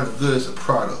a born good, it's a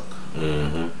product.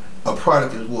 A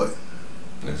product is what?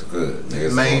 It's good.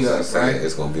 It's made up, right?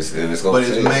 It's gonna be, and it's gonna. But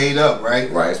it's made up,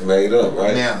 right? Right. It's made up,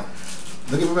 right? Now,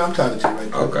 look at me. I'm talking to you right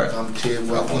now. Okay. I'm gonna tell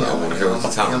you what I want to hear what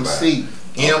you're talking MC. about.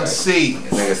 MC. Okay.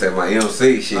 Nigga said my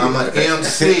MC shit. I'm an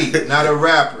MC, not a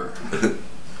rapper.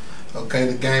 Okay,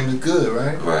 the game is good,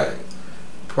 right? Right.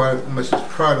 Product, how much is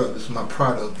product? This is my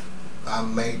product. I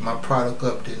made my product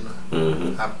up, didn't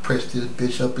I? I pressed this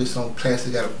bitch up. It's on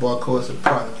plastic. Got a barcode. It's a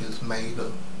product. It's made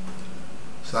up.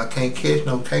 So I can't catch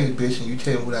no case, bitch. And you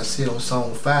tell me what I said on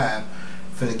song 5,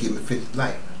 finna give me 50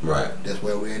 life. Right. That's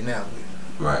where we're at now.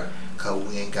 Right. Cause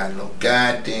we ain't got no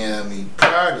goddamn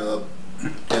product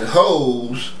that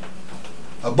holds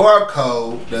a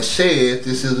barcode that says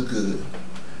this is good.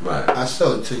 Right. I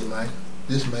sold it to you, man.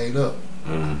 This made up.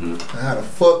 Mm-hmm. Now how the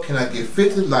fuck can I get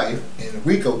 50 life in the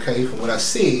Rico case from what I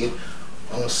said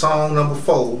on song number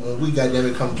 4 when we goddamn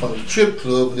it come from the strip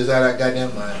club and this out of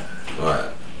goddamn mind?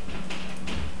 Right.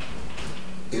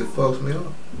 It fucks me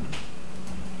up.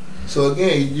 So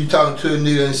again, you talking to a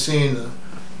nigga and seeing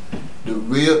the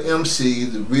real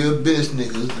MCs, the real business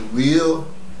niggas, the real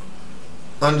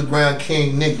underground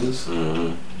king niggas. Mm-hmm. You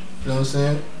know what I'm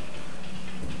saying?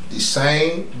 The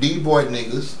same D-boy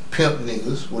niggas, pimp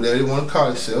niggas, whatever they want to call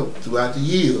themselves, throughout the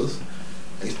years,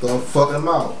 they start fucking them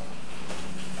out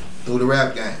through the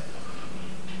rap game.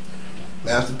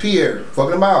 Master Pierre,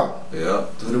 fucking them out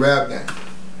through the rap game.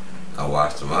 I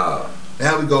watched them out.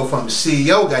 Now we go from the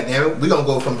CEO, goddammit. We gonna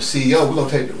go from the CEO. We gonna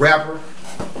take the rapper,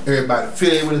 everybody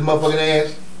affiliated with his motherfucking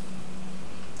ass,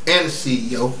 and the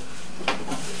CEO.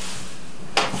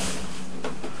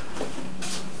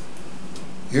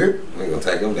 Here? We gonna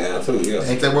take them down too, yeah.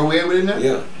 Ain't that where we at with it now?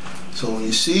 Yeah. So when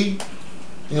you see, you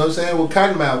know what I'm saying, what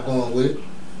KottonMouth going with it,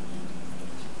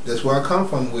 that's where I come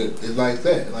from with it. It's like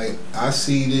that. Like, I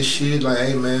see this shit like,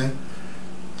 hey man,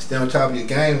 stay on top of your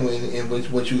game and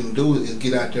what you can do is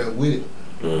get out there with it.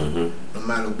 Mm-hmm. No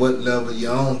matter what level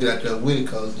you're on, get out there with it,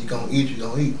 because you're going to eat, you're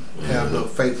going to eat. Mm-hmm. Have no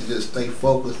faith to just stay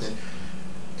focused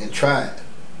and try it.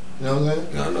 You know what I'm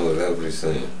saying? I know exactly what you're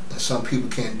saying. And some people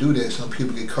can't do that. Some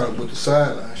people get caught up with the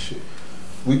sideline shit.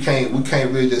 We can't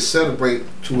really just celebrate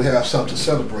till we have something to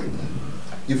celebrate.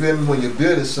 You feel me? When you're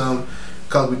building something,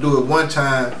 because we do it one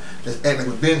time, let's act like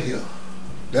we've been here.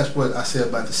 That's what I said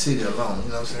about the city alone, you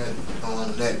know what I'm saying?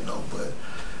 On that note, but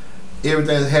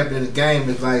everything that's happening in the game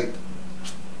is like,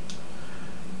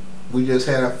 we just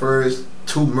had our first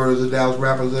 2 murders of Dallas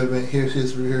rappers ever in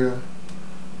history here.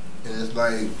 And it's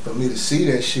like, for me to see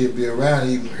that shit, be around,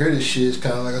 and even hear this shit, it's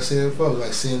kind of like I said before,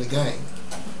 like seeing the game.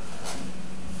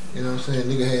 You know what I'm saying?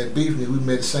 Nigga had beef, and we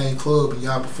met the same club, and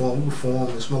y'all performed, we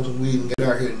performed, and smoked some weed, and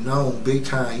got out here known big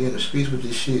time. You in the streets with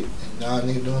this shit, and all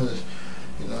nigga doing is,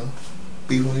 you know,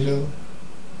 beefing with each other.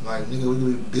 Like, nigga,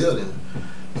 we be building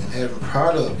and having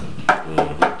product.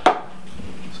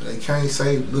 So they can't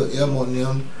say, look, Elmo and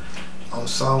them on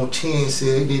song 10 said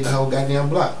they did the whole goddamn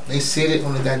block. They said it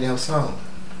on the goddamn song.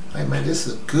 Like, man, this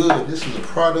is good. This is a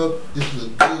product. This is a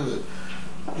good.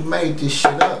 You made this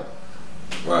shit up.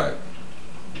 Right.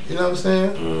 You know what I'm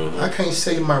saying? Mm-hmm. I can't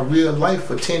sell you my real life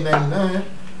for $10.99.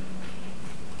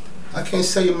 I can't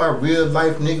sell you my real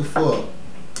life nigga for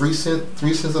 3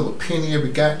 cents of a penny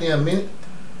every goddamn minute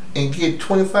and get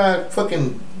 25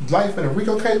 fucking life in a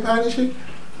Rico case behind this shit.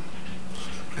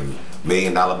 And $1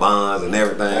 million bonds and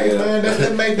everything. Hey, man,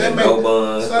 that make no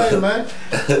bonds. Sorry, man.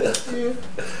 Yeah.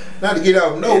 Not to get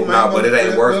out, no, man. No, but it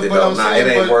ain't worth it though. Nah, it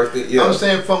ain't worth it. Yeah. I'm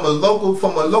saying from a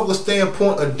local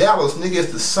standpoint of Dallas, nigga,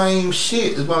 it's the same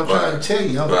shit. Is what I'm trying to tell you.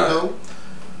 You know,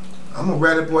 I'm a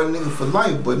Ratty Boy nigga for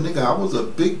life, but nigga, I was a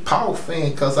big Power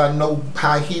fan because I know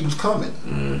how he was coming.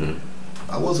 Mm-hmm.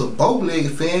 I was a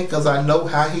Bowleg fan because I know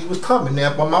how he was coming.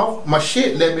 Now, my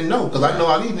shit let me know, because I know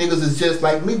all these niggas is just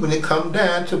like me when it come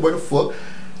down to where the fuck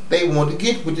they want to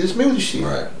get with this music shit.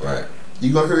 Right.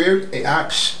 You gonna hear everything? Am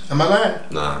I lying?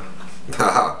 Nah.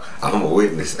 I'm a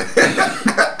witness. Like,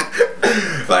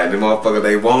 the motherfucker,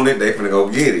 they want it, they finna go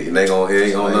get it. And it ain't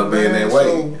gonna be in that way.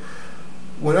 So,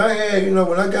 when I had,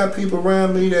 when I got people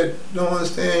around me that don't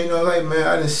understand, like, man,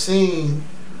 I done seen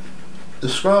the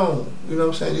strong, you know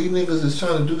what I'm saying? These niggas is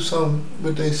trying to do something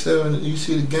with themselves, and you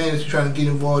see the game that you're trying to get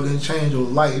involved in, change your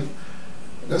life.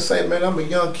 Let's say, man, I'm a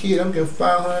young kid, I'm getting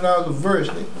 $500 a verse,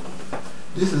 nigga.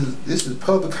 This is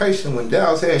publication when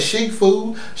Dallas had Sheik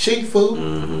Food.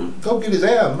 Mm-hmm. Go get his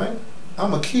album, man.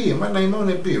 I'm a kid, my name on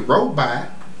that bitch, roll by.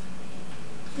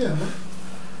 Yeah, man.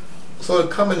 So to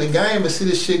come in the game and see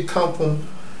this shit come from,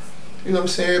 you know what I'm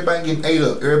saying, everybody getting ate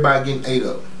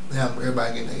up. Now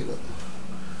everybody getting ate up.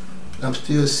 I'm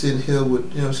still sitting here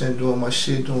with, you know what I'm saying, doing my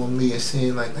shit, doing me, and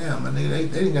seeing like, damn, my nigga, they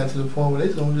didn't got to the point where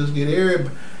they don't just get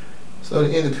everybody. So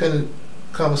the independent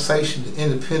conversation, the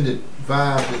independent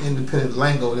vibe, the independent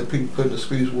lingo that people put in the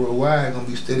streets worldwide gonna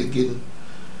be steady getting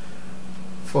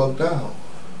fucked out.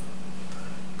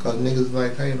 Cause niggas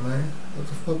like, hey man, what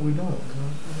the fuck we doing?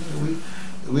 You know?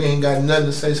 We ain't got nothing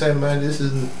to say, man, this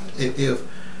isn't, if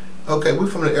okay, we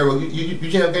from the era, you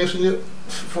jam Gangsta Nip?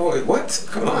 Boy, what?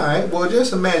 Come on. Alright, well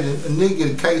just imagine a nigga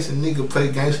get a case and nigga play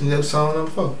Gangsta Nip song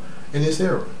number 4 in this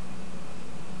era.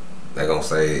 They gonna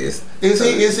say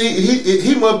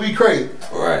he must be crazy.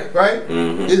 Right. Right?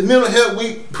 Mm-hmm. His mental health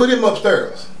weak, put him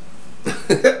upstairs.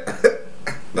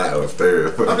 That was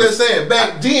terrible. I'm just saying,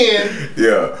 back then.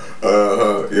 Yeah.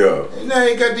 Yeah. And now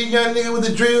you got these young niggas with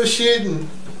the drill shit, and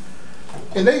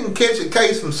they can catch a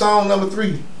case from song number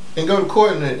 3 and go to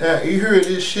court and you hear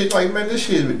this shit like, man, this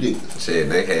shit is ridiculous. Shit,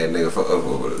 they had niggas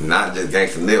for not just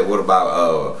Gangsta Nip. What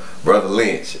about Brother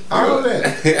Lynch? All of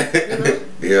that. You know?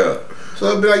 Yeah. So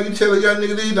it'd be like you tell a young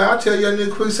nigga these, I tell a young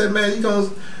nigga quick, say, man, you gonna,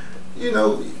 you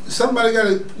know, somebody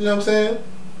gotta, you know what I'm saying?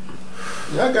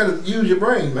 Y'all gotta use your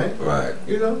brain, man. Right.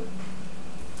 You know?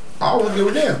 I won't give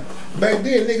a damn. Back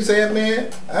then, niggas said,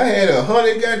 man, I had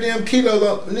 100 goddamn kilos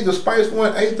of niggas Spice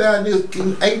One, 8,000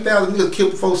 niggas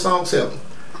killed before song 7.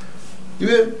 You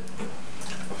hear me?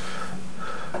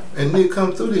 And nigga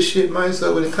come through this shit, man,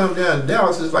 so when it come down to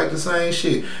Dallas, it's like the same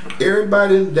shit.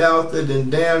 Everybody in Dallas that then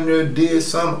damn near did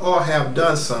something or have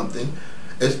done something,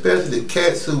 especially the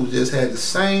cats who just had the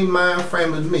same mind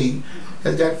frame as me,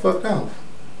 has got fucked off.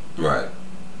 Right.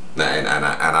 Now, and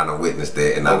I done witnessed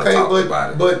that, and I done talked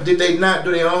about it. But did they not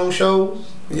do their own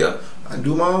shows? Yeah. I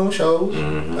do my own shows.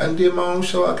 I did my own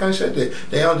show. I kind of said that.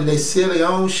 Did they sell their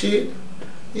own shit?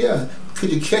 Yeah.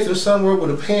 Could you catch them somewhere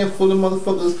with a handful of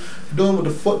motherfuckers doing what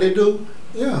the fuck they do?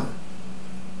 Yeah.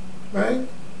 Right?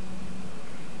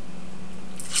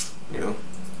 Yeah.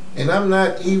 And I'm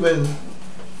not even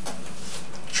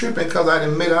tripping because I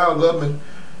done made all of them.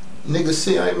 And niggas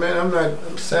see, hey man,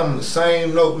 I'm saying on the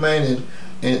same note, man,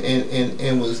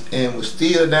 and was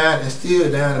still down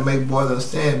to make boys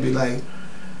understand, be like,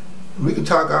 we can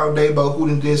talk all day about who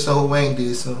done did so, who ain't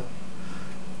did so.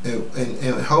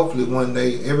 And hopefully one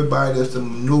day everybody that's the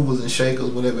maneuvers and shakers,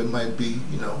 whatever it might be,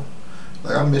 you know,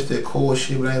 like I missed that core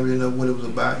shit, but I didn't really know what it was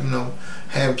about, you know,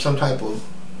 have some type of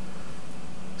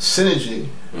synergy,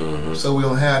 so we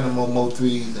don't have no more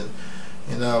threes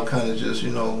and all kind of just, you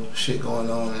know, shit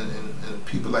going on, and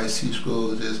people like C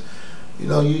Scrolls just, you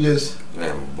know, you just,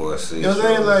 man, boy, C, you know what I'm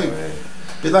saying, like, man.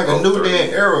 It's like a new damn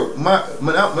era.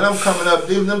 When I'm coming up,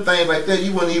 them things like that,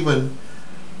 you wouldn't even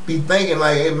be thinking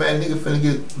like, hey man, nigga finna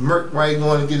get murked while you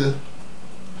going to get a.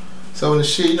 So in the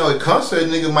shit, you know, at concert,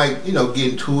 nigga might, you know,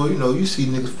 get into it. You know, you see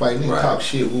niggas fight, niggas talk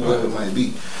shit, whoever it might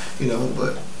be, you know.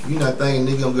 But you not thinking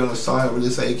nigga gonna get on the side and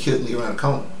really say he killed nigga around the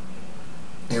corner,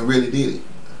 and really did it.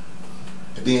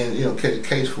 And then, you know, catch a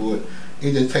case for it.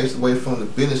 It just takes away from the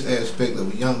business aspect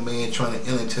of a young man trying to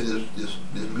enter into this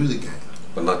music game.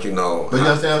 But don't you know? But you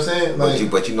understand what I'm saying?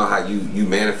 Like, but you know how you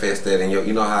manifest that in your,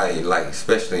 you know how, like,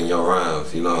 especially in your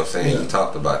rhymes, you know what I'm saying? Yeah. You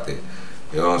talked about that.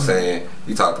 You know what I'm saying?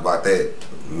 You talked about that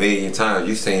a million times.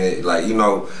 You seen it, like, you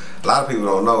know, a lot of people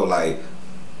don't know, like,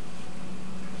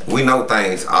 we know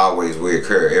things always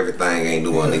reoccur. Everything ain't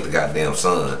new underneath the goddamn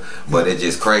sun. But it's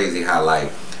just crazy how, like,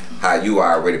 how you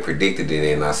already predicted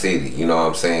it in our city. You know what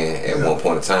I'm saying? At one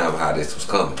point in time, how this was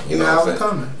coming. You know what I'm saying?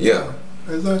 Coming. Yeah.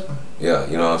 Exactly. Yeah,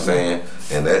 you know what I'm saying?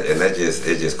 And that just,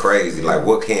 it's just crazy. Like,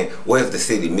 what is the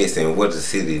city missing? What does the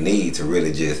city need to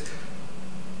really just,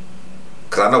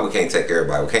 because I know we can't take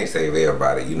everybody, we can't save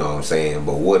everybody, you know what I'm saying?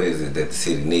 But what is it that the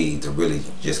city needs to really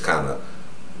just kind of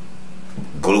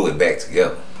glue it back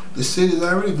together? The city's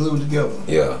already glued together.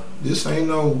 Yeah. This ain't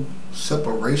no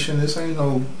separation. This ain't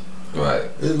no. Right.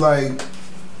 It's like.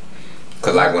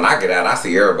 Because like when I get out, I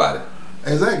see everybody.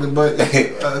 Exactly, but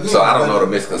again, so I don't know the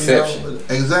misconception. You know,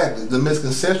 exactly, the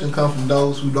misconception comes from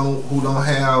those who don't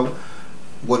have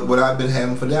what I've been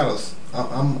having for Dallas.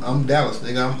 I'm Dallas,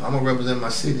 nigga. I'm gonna represent my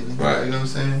city, nigga. Right. You know what I'm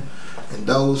saying? And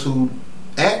those who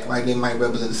act like they might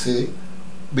represent the city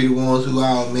be the ones who,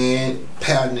 oh man,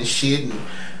 pouting and shit, and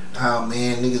oh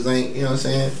man, niggas ain't, you know what I'm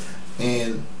saying?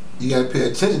 And you gotta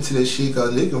pay attention to this shit,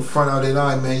 because they can front out that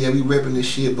line, man, yeah, we repping this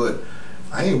shit, but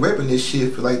I ain't repping this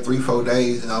shit for like 3-4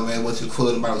 days, and oh man, once you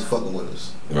club, nobody was fucking with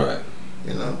us. Right.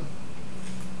 You know?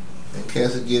 And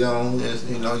cats will get on, and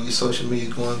you know, your social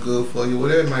media's going good for you,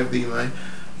 whatever it might be, man.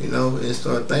 You know, and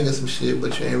start thinking some shit,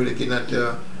 but you ain't really getting out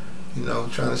there, you know,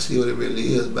 trying to see what it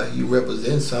really is, but you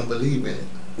represent something, believe in it.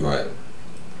 Right.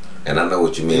 And I know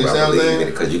what you mean by believe in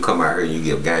it, because you come out here and you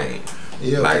give game.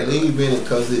 Yeah, like, believe in it,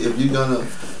 because if you're gonna,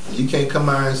 you can't come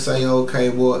out and say, okay,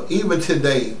 well, even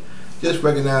today, just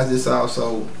recognize this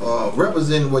also.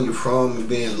 Representing where you're from and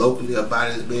being locally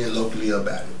about it is being locally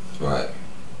about it. Right.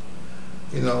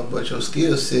 You know, but your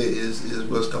skill set is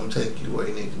what's going to take you where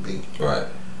you need to be. Right.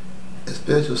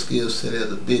 Especially your skill set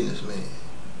as a businessman.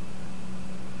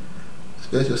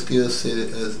 Especially your skill set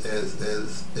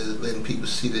as letting people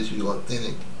see that you're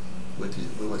authentic with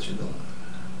what you're doing.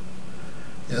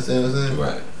 You understand what I'm saying?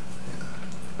 Right.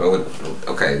 Yeah. Well,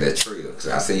 okay, that Trill. Cause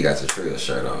I see you got your Trill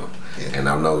shirt on, and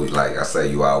I know, like I say,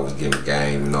 you always give me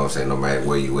game. You know what I'm saying? No matter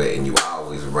where you at, and you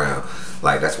always around.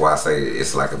 Like that's why I say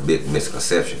it's like a big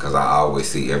misconception. Cause I always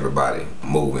see everybody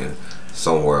moving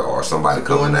somewhere or somebody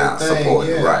coming out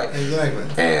supporting, right?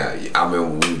 Exactly. And I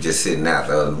remember we were just sitting out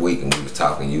the other week and we was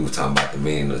talking. You was talking about the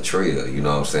meaning of Trill. You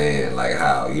know what I'm saying? Like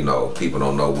how people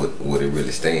don't know what it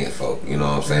really stands for. You know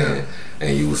what I'm saying?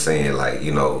 And you was saying like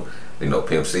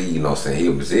Pimp C, you know what I'm saying, he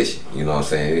a musician, you know what I'm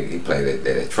saying, he played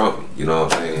that trumpet, you know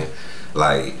what I'm saying,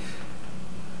 like,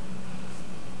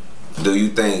 do you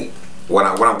think, what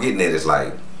I'm getting at is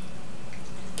like,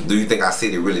 do you think our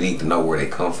city really need to know where they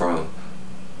come from?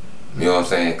 You know what I'm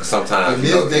saying, because sometimes, in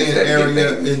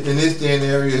this day and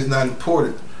area, it's not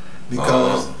important,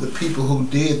 because the people who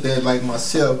did that, like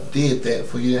myself, did that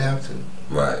for you to have to.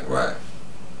 Right.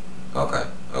 Okay.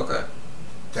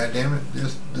 God damn it,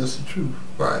 that's the truth.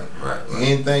 Right.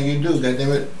 Anything you do, god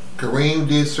damn it, Kareem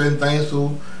did certain things,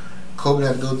 so Kobe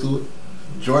had to go through it.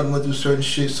 Jordan went through certain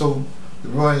shit, so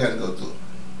LeBron got to go through it.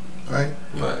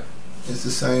 Right? It's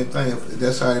the same thing.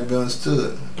 That's how it be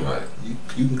understood. Right.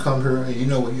 You can come here and you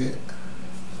know where you at.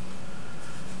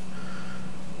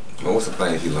 Well, what's the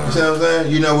things you learn? You see what I'm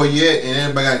saying? You know where you at, and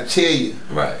everybody got to tell you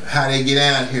how they get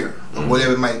out here, or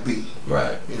whatever it might be.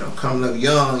 Right. Coming up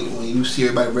young, when you see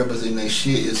everybody representing their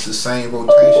shit, it's the same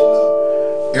rotation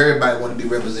of everybody want to be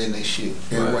representing their shit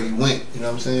everywhere you went. You know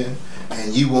what I'm saying?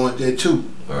 And you want that too.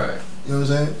 Right. You know what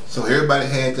I'm saying? So everybody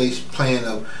had their plan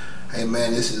of, hey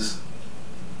man, this is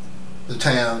the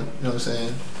town. You know what I'm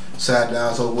saying? Side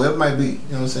down, so whatever it might be. You know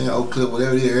what I'm saying? Oak Cliff,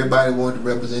 whatever it is. Everybody wanted to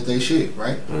represent their shit,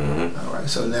 right? All right.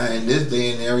 So now in this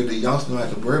day and area, the youngsters don't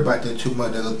have to worry about that too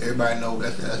much. Everybody know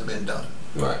that's been done.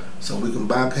 Right. So we can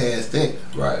bypass that.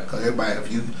 Right. Because everybody, if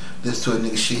you listen to a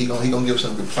nigga shit, he gonna give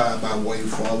some reply about where you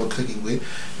from, what clique he with,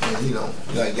 and you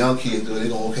got young kids do it. They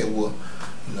gonna okay, well,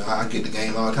 I get the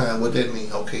game all the time. What that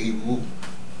mean? Okay, he woo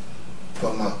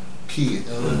for my kid,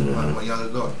 my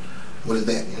youngest daughter. What is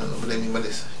that? What they mean by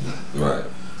this? Right.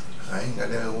 I ain't got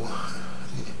that.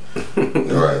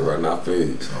 Right. Not for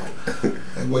you. So,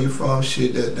 and where you from?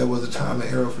 Shit, that was a time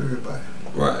and era for everybody.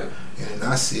 Right. And in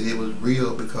our city, it was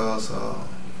real because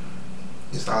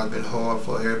it's always been hard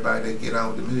for everybody to get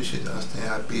on with the music to understand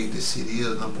how big this city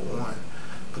is, number one.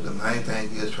 But the main thing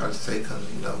is try to stay,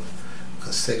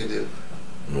 consecutive.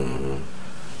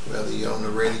 Whether you're on the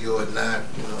radio or not,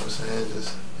 you know what I'm saying?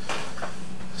 Just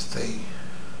stay.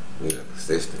 Yeah,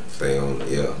 consistent. Stay on.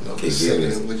 Yeah. Keep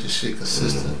getting with your shit,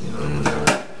 consistent.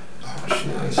 Whatever.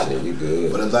 Shit, you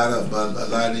good. But a lot of the,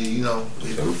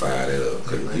 I'm fired it up.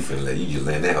 Cause you just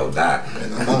letting that hoe die.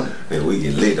 And I'm on it. And we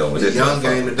get lit over this. The young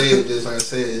game today is just like I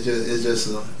said.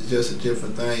 It's just a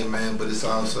different thing, man. But it's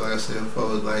also like I said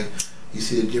before, it's like you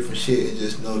see a different shit and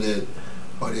just know that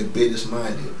are they business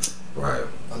minded. Right.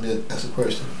 That's a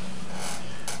question.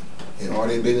 And are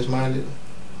they business minded?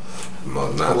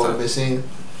 Most not. What I've been seeing.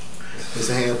 It's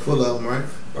a handful of them, right?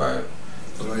 Right.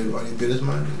 But are they business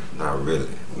minded? Not really.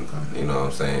 Okay. You know what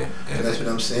I'm saying? And that's what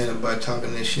I'm saying about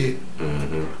talking this shit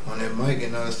on that mic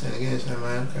and understand again. Saying,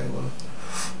 man, okay, well,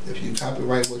 if you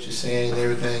copyright what you're saying and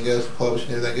everything else,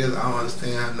 publishing everything else, I don't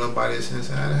understand how nobody is saying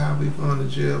how we going to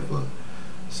jail for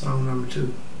song number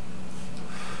 2.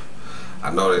 I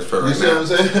know that's true. You see what I'm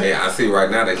saying? Yeah, I see right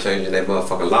now they changing that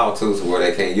motherfucking law too, so where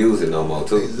they can't use it no more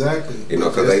too. Exactly.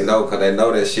 Cause they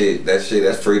know that shit. That's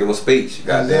freedom of speech.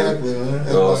 Goddamn. Exactly, man.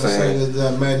 You know what I'm saying?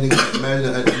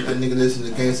 Imagine a nigga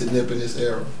listening to Gangsta Nip in this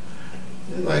era.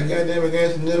 It's like goddamn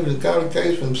Gangsta Nip is got a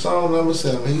case from song number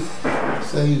 7. He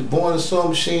said he was born in some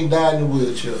machine, died in a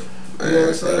wheelchair. You know what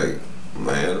I'm saying?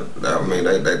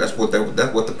 Man, that's what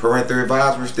the parental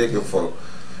advisory sticking for.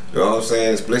 You know what I'm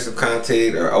saying? Explicit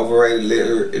content or overrated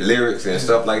lyrics and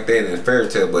stuff like that and fairy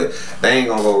tale, but they ain't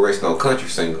gonna go arrest no country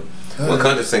singer. One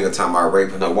country singer talking about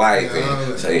raping her wife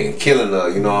and saying killing her,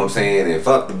 you know what I'm saying, and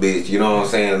fuck the bitch, you know what I'm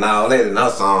saying, and all that in her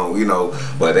song,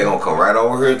 but they gonna come right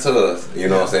over here to us, you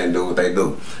know what I'm saying, do what they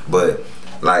do. But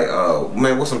like,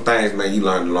 man, what's some things, man, you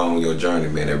learned along your journey,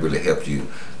 man, that really helped you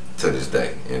to this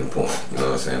day in the point, you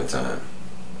know what I'm saying, the time?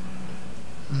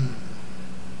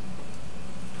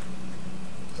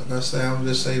 Like I say, I would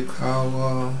just say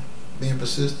call being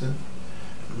persistent,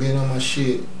 being on my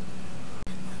shit,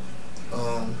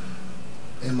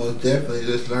 and most definitely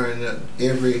just learning that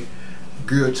every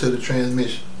gear to the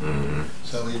transmission.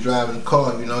 So when you're driving a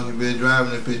car, you're really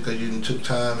driving it because you took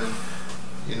time and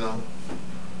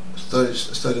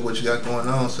study what you got going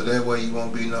on. So that way you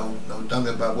won't be no dummy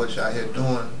about what you're out here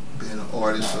doing, being an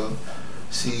artist or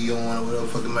CEO or whatever the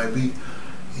fuck it might be.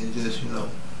 And just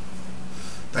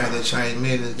thing that changed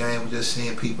me in this game was just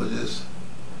seeing people just,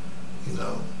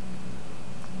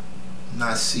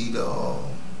 not see the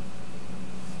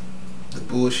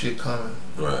bullshit coming.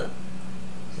 Right.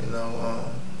 You know,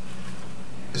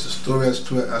 it's a story after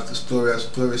story after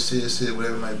story, said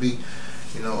whatever it might be.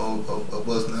 You know, of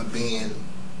us not being,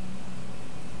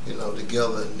 you know,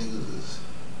 together. Niggas is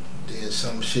then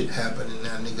some shit happened, and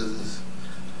now niggas is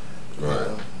right. You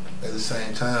know, at the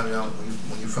same time, you know,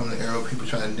 when you're from the era of people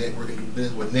trying to network and do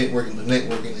business with networking,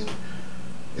 and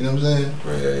you know what I'm saying?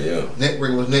 Yeah.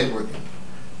 Networking was networking.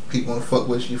 People want to fuck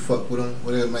with you, fuck with them,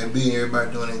 whatever it might be.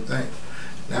 Everybody doing anything.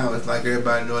 Now it's like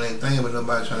everybody doing anything, but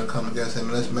nobody trying to come together and say,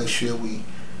 man, let's make sure we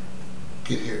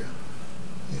get here.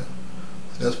 Yeah,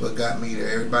 that's what got me there.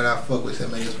 Everybody I fuck with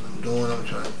said, man, that's what I'm doing. I'm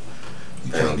trying.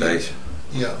 You can't get,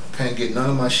 can't get none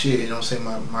of my shit. You don't say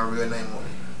my real name on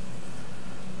it.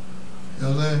 You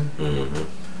know what I'm saying?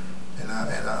 Mm-hmm. And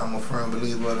I'm a firm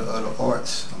believer of the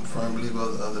arts. I'm a firm believer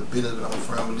of the business. I'm a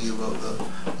firm believer of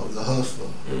the hustler.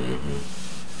 Mm-hmm.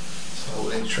 So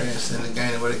they transcend the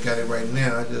game and where they got it right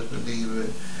now. I just believe that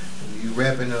if you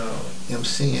rapping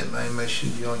MCing, man, make sure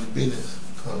you on your business,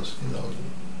 cause you know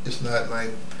it's not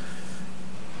like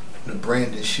the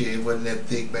branding shit. It wasn't that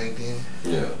thick back then.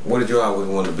 Yeah. What did you always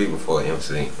want to be before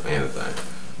MC or anything?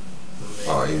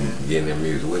 Or even getting in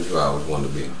music? What did you always want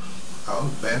to be? I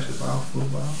was basketball,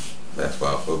 football.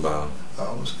 Basketball, football.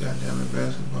 I was goddamn in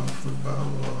basketball, football.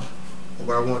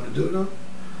 What I wanted to do though,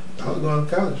 I was going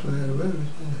to college when I had a baby.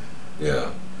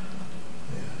 Yeah.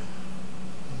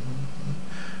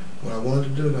 What I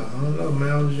wanted to do though, I don't know, man.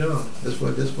 I was young. This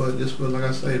what like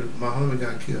I say, my homie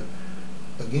got killed.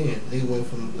 Again, nigga went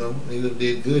from, you know, nigga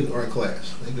did good in art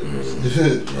class. Nigga,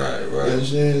 right. You know what I'm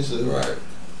saying? So, right.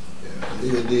 Yeah,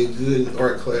 nigga did good in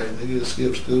art class. Nigga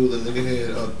skipped school, and nigga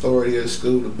had authority at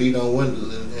school to beat on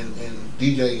windows and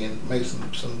DJ and make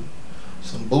some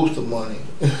booster money.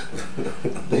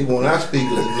 They want our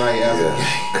speakers tonight after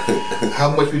the game.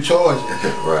 How much we charging?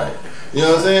 Right. You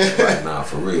know what I'm saying? Right now,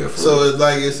 for real. So it's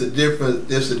like it's a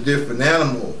different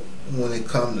animal when it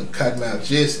comes to KottonMouth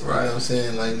Jesse. Right. You know what I'm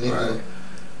saying? Like nigga, right.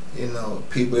 You know,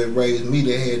 people that raised me,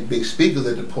 they had big speakers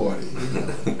at the party. You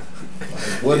know? Like,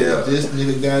 what is this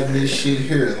nigga got in this shit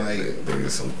here? Like,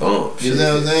 there's some bumps. You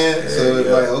know what I'm saying? So it's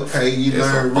like, okay, you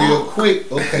learn real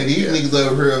quick. Okay, these niggas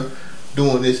over here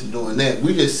doing this and doing that.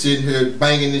 We just sitting here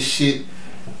banging this shit,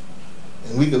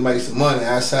 and we can make some money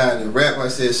outside the rap. Like I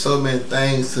said, so many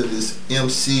things to this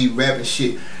MC rapping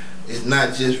shit. It's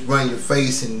not just run your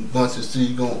face and going to the studio.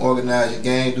 You're gonna organize your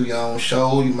game, do your own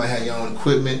show. You might have your own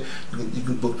equipment. You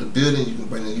can book the building. You can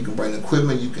bring the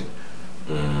equipment. You can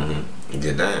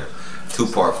get down.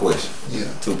 Two-part question.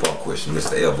 Yeah. Two-part question.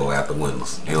 Mr. Elbow out the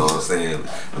windows. You know what I'm saying?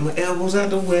 I'm the elbows out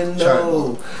the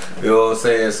window. You know what I'm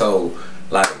saying? So,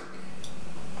 like,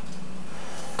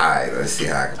 alright, let's see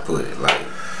how I can put it. Like,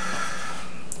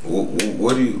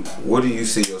 what do you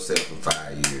see yourself in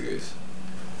 5 years?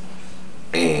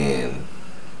 And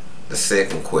the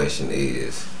second question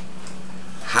is,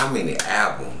 how many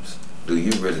albums do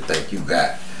you really think you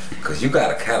got? Because you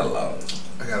got a catalog.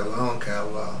 I got a long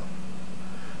catalog.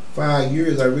 5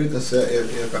 years, I really consider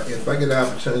if I get the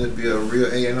opportunity to be a real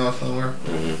A&R somewhere,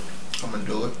 I'm gonna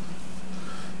do it.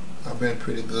 I've been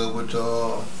pretty good with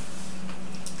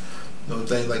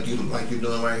things like you're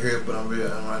doing right here, but I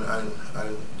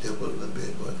didn't deal with it a little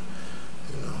bit, but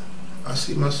you know, I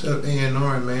see myself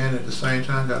A&R, man. At the same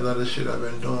time, got a lot of shit I've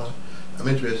been doing. I'm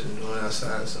interested in doing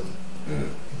outside some, you know,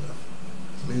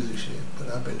 music shit, but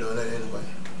I've been doing that anyway.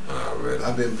 Really?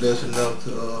 I've been blessed enough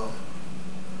to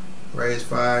raise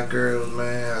 5 girls,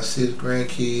 man. I 6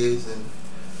 grandkids, and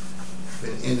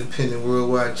been independent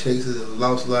worldwide chasers, and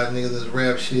lost a lot of niggas in this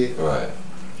rap shit. Right.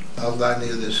 Lost a lot of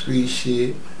niggas in the street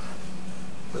shit,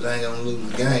 but I ain't gonna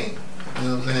lose the game. You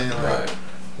know what I'm saying? Like, right.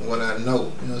 What I know, you know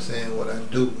what I'm saying? What I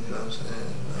do, you know what I'm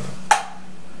saying?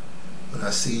 When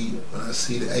I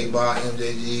see the A-Bar,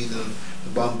 MJGs, and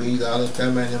the Bumbees, all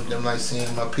that, man, them like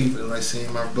seeing my people, them like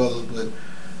seeing my brothers,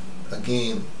 but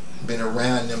again, been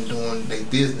around them doing their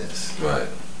business. Right.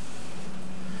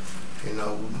 You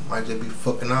know, might just be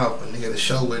fucking off, and nigga at a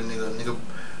show with a nigga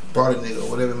brought a nigga,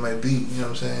 whatever it might be, you know what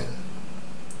I'm saying?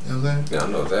 You know what I'm saying? Yeah,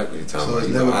 I know exactly what you're talking about. So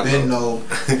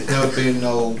it's never been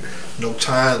no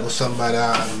times with somebody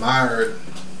I admired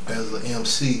as an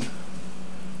MC.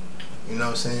 You know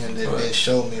what I'm saying? That then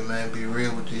showed me, man, be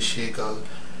real with this shit, cause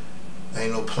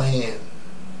ain't no plan.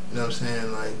 You know what I'm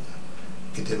saying? Like,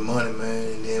 get that money, man,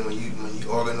 and then when you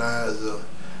organize,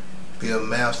 be a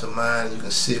mastermind, you can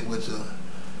sit with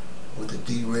the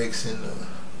D-Rex and the,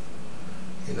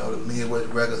 you know, the Midwest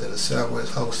Records and the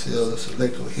Southwest Wholesale and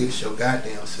select what hits your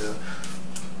goddamn self.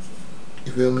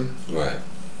 You feel me? Right.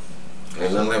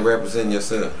 Ain't nothing like representing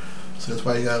yourself. So that's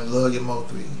why you gotta love your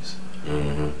Mo3s.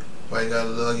 Why you gotta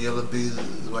love your little business?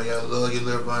 Why you gotta love your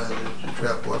little running? Your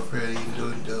trap boy Freddy,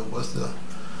 you do what's the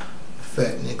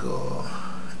fat nigga or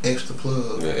extra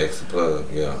plug? Yeah, extra plug.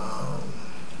 Yeah.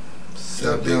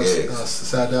 South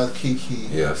Dallas Kiki.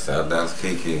 Yeah, South Dallas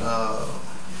Kiki.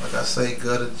 Like I say,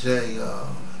 Gutter J.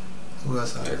 Who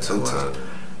else? Yeah, 2 times.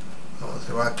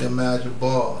 Rock them out your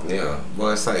ball. Yeah,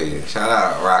 boy, say shout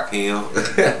out Rock him.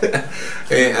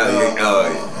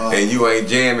 And you ain't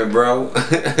jamming, bro.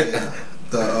 Yeah.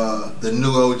 The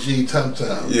new OG Tum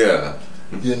Tum. Yeah.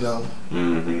 You know.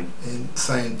 And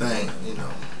same thing. You know.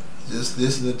 Just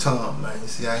listen to Tom, man.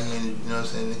 See how he, you know what I'm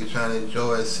saying, nigga trying to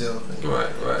enjoy himself and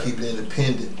keep it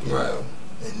independent. You know.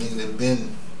 And nigga done been,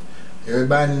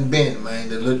 everybody done been, man.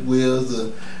 The Little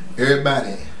Wheels,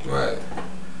 everybody. Right.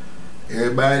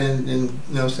 Everybody, you know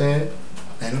what I'm saying?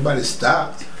 Ain't nobody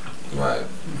stopped. Right.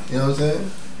 You know what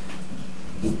I'm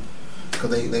saying?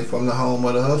 Because they from the home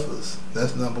of the hustlers.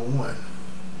 That's number one.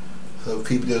 So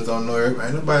people just don't know everybody.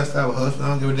 Ain't nobody stop hustling. I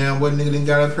don't give a damn what nigga done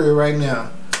got up here right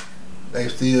now. They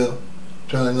still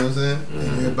trying to, you know what I'm saying?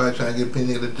 And everybody trying to get a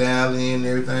nigga to dial in and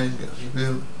everything. You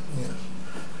feel me? Yeah.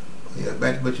 Yeah,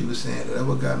 back to what you were saying. That's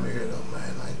what got me here though,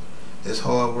 man. Like, it's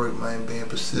hard work, man, being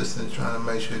persistent, trying to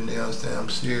make sure they understand I'm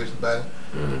serious about it.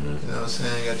 You know what I'm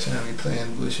saying? Got time to be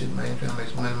playing bullshit, man. Trying to make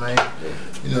some money, man.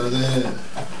 You know what I'm saying?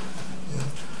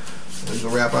 Yeah. We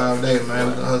can rap all day, man.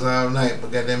 We can hustle all night,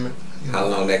 but goddamn it. You know. How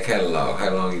long that catalog? How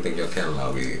long you think your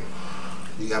catalog is?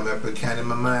 You got me up here counting in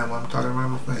my mind while I'm talking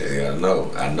around my face. Yeah,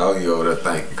 I know you over there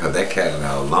thinking, because that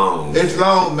catalog long. It's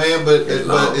long, man, but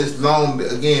it's long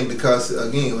again because,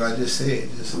 again, what I just said.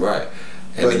 Just, right.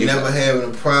 And but never having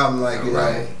a problem, like, you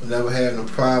know, never having a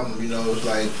problem, you know, it's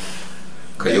like.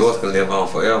 Because yours can live on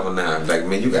forever now. Like,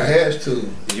 man, you got. It has to.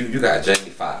 You got Jamie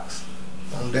Foxx.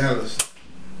 On Dallas.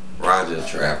 Rogers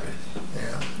trapping.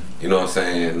 Yeah. You know what I'm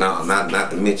saying?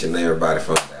 Not to mention everybody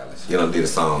from Dallas. You don't do the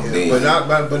song. Yeah, then.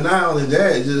 But not only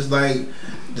that, it's just like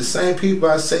the same people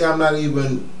I say I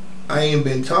ain't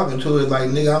been talking to it. Like,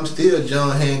 nigga, I'm still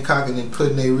John Hancocking and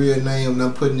putting their real name and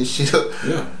I'm putting this shit up.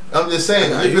 Yeah. I'm just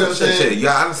saying. You know what I'm saying?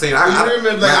 Yeah, I'm saying. I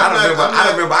remember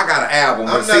I got an album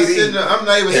with CD. I'm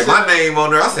not even. And my name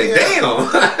on there. I say, damn.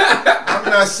 I'm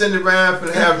not sitting around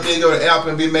for have a nigga go to Apple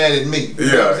and be mad at me.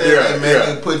 You know what I'm saying? Like,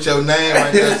 man, nigga, put your name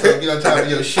right there so get on top of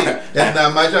your shit. That's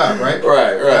not my job, right?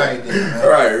 Right.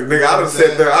 Nigga, I done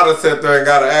sat there and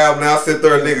got an album. Now I sit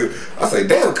there and nigga, I say,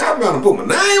 damn, Kotton Mouth and put my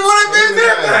name on that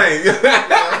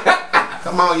bitch.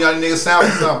 Come on, young nigga, sample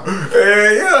something.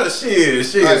 Yeah, shit,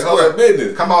 it's square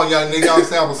business. Come on, young nigga, y'all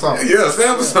sample something. Yeah,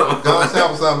 sample something. Y'all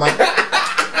sample something, man.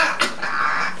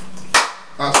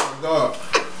 I swear to God.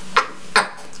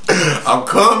 I'm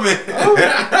coming.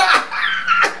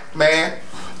 Man,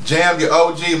 jam your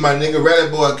OG, my nigga, Rally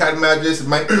Boy, KottonMouth Jesse,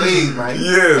 man, please, man.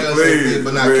 Yeah, please.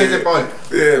 But now, catch up on it.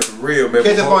 Yeah, for real, man.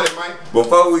 Catch up on it, man.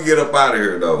 Before we get up out of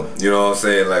here, though, you know what I'm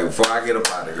saying? Like, before I get up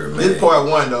out of here, man. This part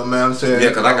one, though, man. I'm saying. Yeah,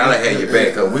 because I gotta have you back,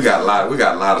 because we got a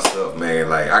lot of stuff, man.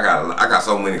 Like, I got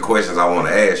so many questions I want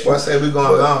to ask you. Well, I say we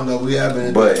going long, though. We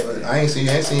haven't. But I ain't seen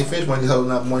you finish one of these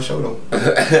holding up one show, though.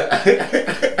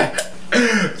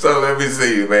 So let me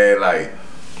see, man. Like,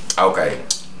 okay,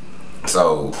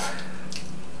 so.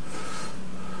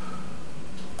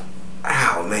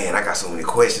 Oh man, I got so many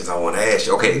questions I want to ask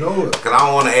you. Okay, because I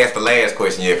don't want to ask the last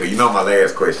question yet, because you know my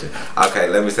last question. Okay,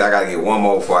 let me see. I gotta get one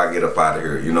more before I get up out of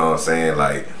here. You know what I'm saying?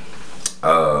 Like,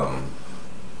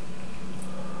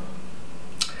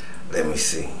 let me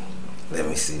see.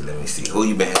 Who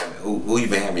you been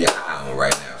having your eye on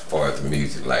right now as far as the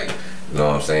music? Like, you know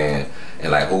what I'm saying?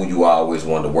 And like, who you always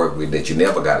wanted to work with that you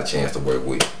never got a chance to work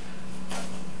with?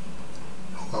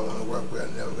 Who I want to work with, I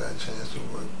never got a chance to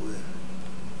work with.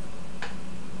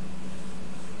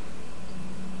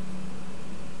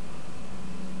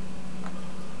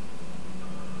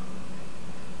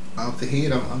 Off the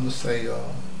head, I'm gonna say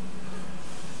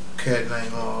cat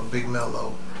named Big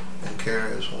Mello and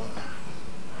KRS One.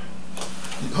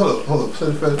 Hold up. Say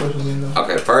the first question again, though.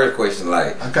 Okay, first question,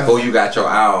 like, who you got your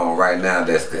eye on right now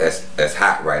that's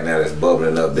hot right now, that's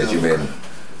bubbling up, that you been.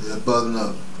 Yeah, bubbling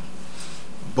up.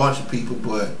 A bunch of people,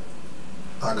 but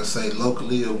I can say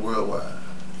locally or worldwide.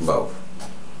 Both.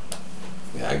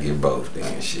 Yeah, I get both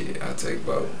then. Shit, I take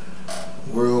both.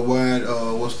 Worldwide,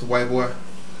 what's the white boy?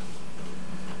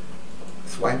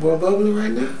 White boy bubbling right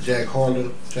now? Jack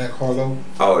Harlow.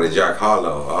 Oh, the Jack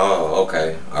Harlow. Oh,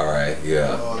 okay. All right.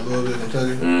 Yeah. Louisville,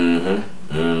 Kentucky.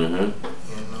 And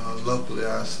locally,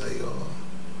 I say,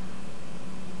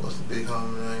 what's the big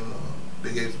homie name?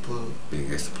 Big A Plug.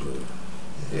 Big A Plug.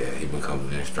 Yeah, he been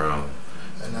coming in strong.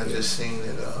 And I just seen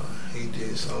that he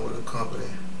did something with a company. It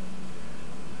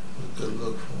was a good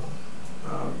look for him.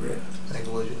 Oh, man. I think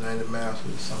it was United Mouse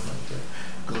or something like that.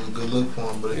 It was a good look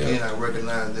for him, but again, I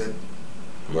recognize that.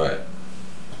 Right.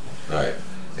 Right.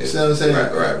 You see what I'm saying?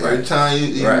 Right. Every time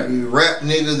you rap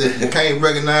niggas that you can't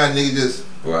recognize, niggas just.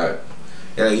 Right.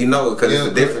 Yeah, you know, because it's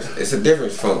a difference. It's a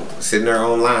difference from sitting there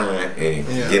online and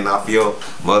getting off your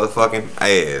motherfucking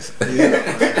ass.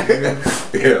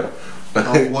 Yeah.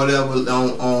 On whatever,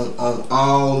 on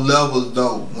all levels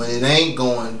though, when it ain't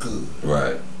going good.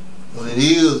 Right. When it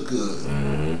is good.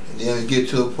 And then you get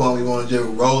to a point where you want to just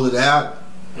roll it out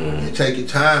and take your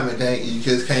time and you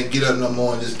just can't get up no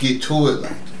more and just get to it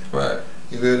like that. Right.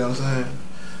 You feel what I'm saying?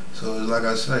 So it's like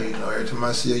I say, you know, every time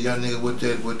I see a young nigga with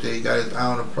that, he got his eye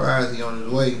on the prize, he on his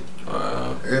way.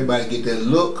 Everybody get that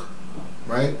look,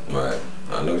 right? Right.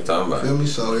 I know what you're talking about. Feel me?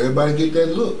 So everybody get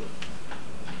that look.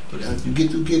 But after you get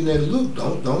through getting that look,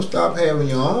 don't stop having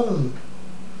your own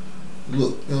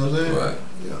look. You know what I'm saying? Right.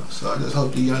 Yeah. So I just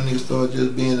hope the young niggas start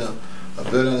just being a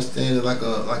better understanding, like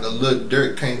a little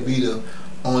Dirk can't be the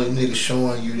only nigga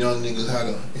showing you young niggas how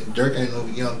to. And Dirk ain't no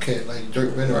young cat like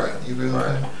Dirk been around. You feel what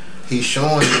I'm saying? He's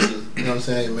showing you, you know what I'm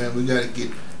saying, man, we gotta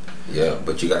get. Yeah,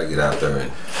 but you gotta get out there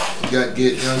and you gotta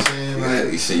get, you know what I'm saying?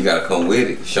 Like, you see, you gotta come with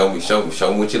it. Show me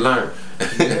what you learn.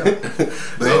 Yeah.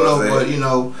 But you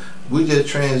know, we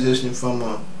just transitioning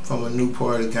from a new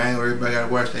part of the game where everybody gotta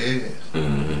watch their ass.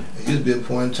 It used to be a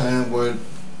point in time where,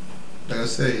 like I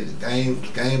said, the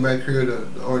game back here,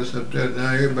 the artists up there,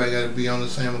 now everybody gotta be on the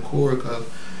same accord because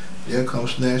they'll come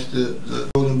snatch the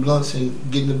golden blunts and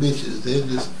getting the bitches. They're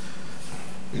just,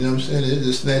 you know what I'm saying? They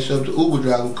just snatch up the Uber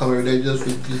driver who come here. They just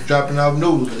dropping off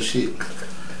noodles and shit.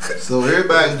 So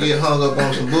everybody can get hung up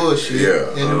on some bullshit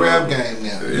in the rap game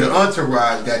now. Your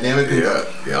entourage,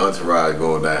 goddammit. Your entourage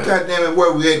going down. Goddammit,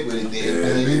 where we at with it then?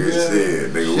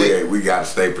 Man? Nigga, we gotta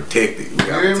stay protected. We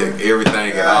gotta protect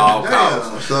everything at all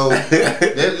costs. So that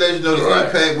lets you know the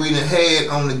impact we done had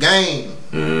on the game.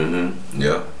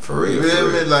 Yeah, for real. You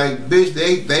feel me? Like, bitch,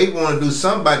 they want to do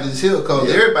something about this hill because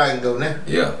everybody can go now.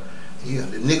 Yeah. Yeah,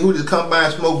 the nigga who just come by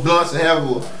and smoke blunts and have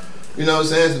a, you know what I'm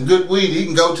saying, some good weed, he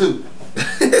can go too.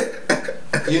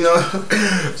 You know?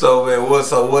 So man,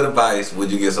 what advice would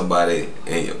you give somebody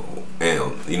and you know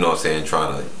what I'm saying,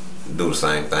 trying to do the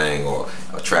same thing or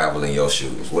travel in your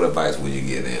shoes? What advice would you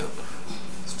give them?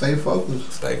 Stay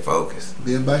focused. Stay focused.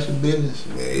 Be about your business.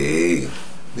 Yeah.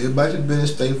 Be about your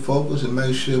business, stay focused and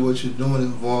make sure what you're doing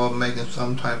involves making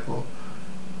some type of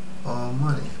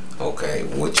money. Okay,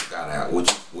 what you got out? What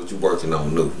you working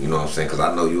on new? You know what I'm saying? Because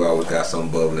I know you always got something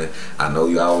bubbling. I know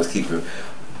you always keeping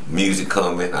music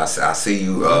coming. I see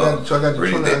you. I got the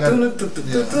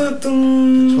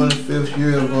 25th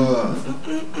year of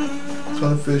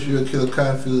 25th year of Killa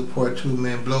Kotton Part 2.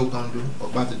 Man, Blow gonna do or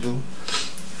about to do.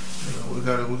 You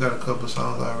know, we got a couple of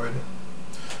songs already.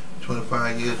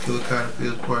 25 years Killa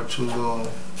Kotton Part 2.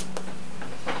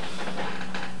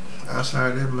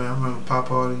 Outside that, man, I remember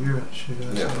Pop All the Year. Shit,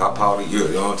 Pop All the Year.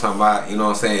 You know what I'm talking about? You know what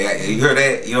I'm saying? You hear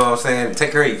that? You know what I'm saying?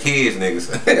 Take care of your kids, niggas.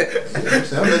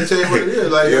 I'm gonna tell you what it is.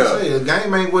 Like I say, the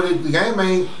game ain't what it. The game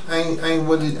ain't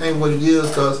what it is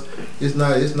because it's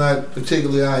not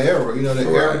particularly our era. You know, the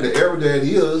era that it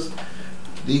is.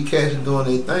 These cats are doing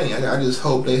their thing. I just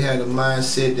hope they had a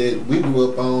mindset that we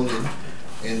grew up on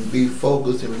and be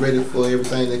focused and ready for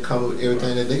everything that come with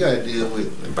everything that they gotta deal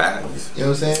with. Balance. You know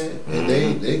what I'm saying? And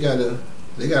they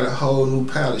got a whole new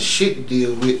pile of shit to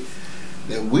deal with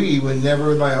that we would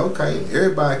never like. Okay,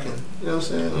 everybody can. You know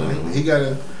what I'm saying? Like, he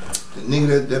gotta the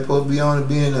nigga that supposed to be on and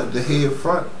being the head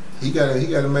front. He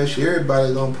gotta make sure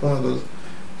everybody's on point because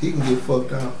he can get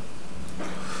fucked out.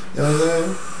 You know what I'm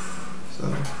saying? So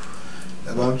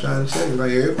that's what I'm trying to say.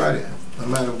 Like everybody. No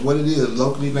matter what it is,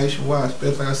 locally, nationwide,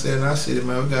 especially like I said in our city,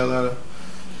 man, we got a lot of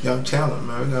young talent,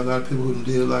 man. We got a lot of people who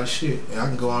did a lot of shit. And I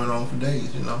can go on and on for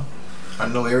days, you know. I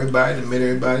know everybody, met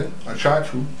everybody. I try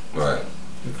to. Right.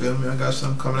 You feel me? I got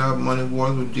something coming out, Money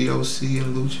Water with D.O.C.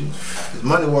 and Lucci. It's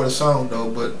Money Water song though,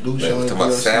 but Lucci on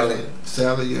about Sally.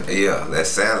 Sally, yeah. Yeah, that's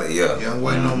Sally, yeah. Yeah, I'm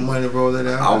waiting on Money to roll it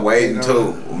out. I'm waiting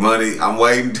too. Money, I'm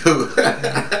waiting too.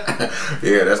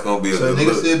 Yeah, that's gonna be a good look. So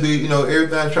niggas still be, you know,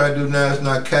 everything I try to do now is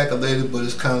not calculated, but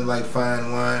it's kind of like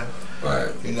fine wine.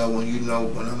 Right. You know,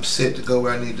 when I'm set to go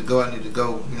where I need to go, I need to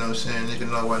go. You know what I'm saying? Nigga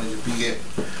know where I need to be at.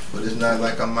 But it's not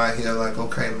like I'm out here like,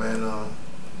 okay, man,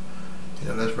 you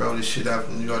know, let's roll this shit out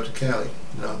from New York to Cali.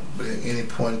 You know, but at any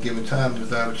point, given time, if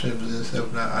the opportunity presents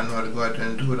itself, I know how to go out there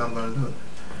and do it. I'm gonna do it.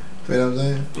 Feel what I'm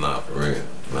saying? Nah, for real.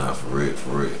 Nah, for real.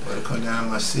 But to come down to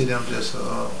my city, I'm just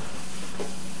a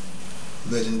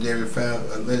legendary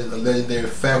factor. I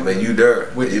mean, you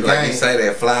there. With you, the like game. you say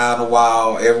that fly on the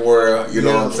wall everywhere, you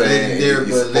know what I'm saying?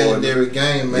 Legendary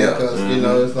game, man, because, you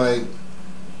know, it's like,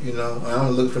 You know, I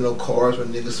don't look for no cars when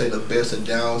niggas say the best of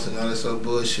Dallas and all that sort of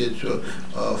bullshit,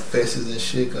 fesses and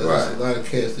shit, cause there's a lot of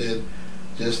cats that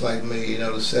just like me, you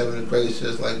know, the 7 of the greats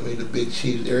just like me, the big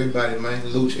chiefs, everybody, man,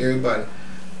 Luch, everybody.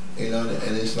 You know,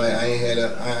 and it's like I had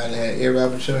every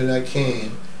opportunity I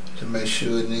can to make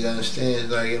sure a nigga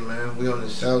understands, like, yeah, man, we on the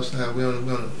south side, we on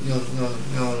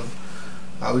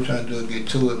all we trying to do is get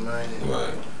to it, man. And,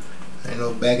 right. ain't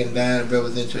no backing down and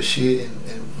represent your shit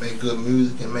and make good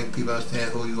music and make people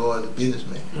understand who you are as a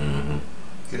businessman.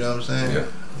 You know what I'm saying? Yeah.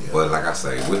 Well, like I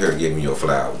say, we're here giving you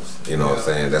flowers. You know what I'm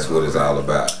saying? That's what it's all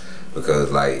about.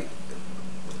 Because, like,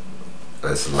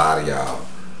 there's a lot of y'all,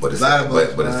 but it's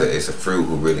it's a few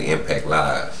who really impact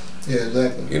lives. Yeah,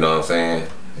 exactly. You know what I'm saying?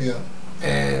 Yeah.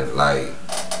 And, like,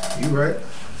 you right.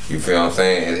 You feel what I'm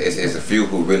saying? It's a few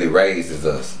who really raises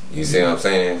us. You see what I'm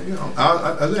saying? You know,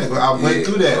 I went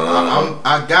through that.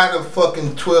 I got a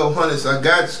fucking 1200, so I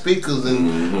got speakers,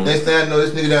 and next thing I know,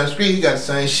 this nigga down the street, he got the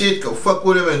same shit. Go fuck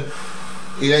with him, and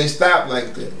it ain't stopped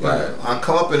like that. Right. I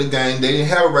come up in the game, they didn't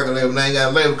have a record label, they ain't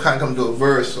got a label, kind of come to a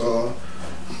verse, or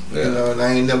you know, and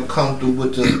I ain't never come through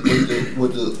with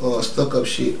the stuck up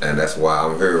shit. And that's why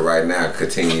I'm here right now,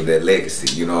 continuing that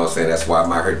legacy. You know what I'm saying? That's why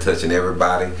I'm out here touching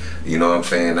everybody. You know what I'm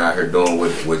saying? Out here doing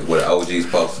what an OG's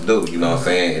supposed to do. You know what I'm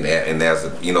saying? And as a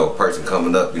person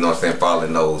coming up, you know what I'm saying,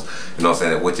 following those, you know what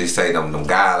I'm saying, what you say, them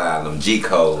guidelines, them G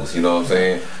codes. You know what I'm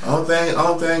saying? I don't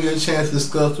think I get a chance to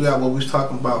discuss throughout what we was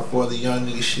talking about for the young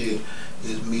nigga shit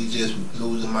is me just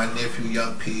losing my nephew,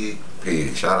 Young Pig.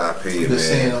 Pig, shout out Pig, man. Just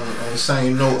saying on the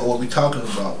same note of what we talking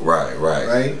about. Right.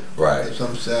 That's what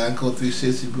I'm saying. I go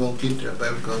 360, we gonna get there,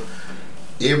 baby, because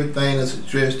everything that's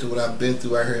addressed to what I've been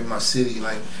through out here in my city,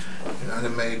 like, you know, I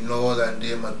done made noise, I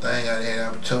did my thing, I had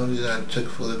opportunities, and I took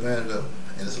full advantage of them.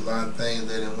 And there's a lot of things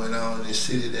that went on in this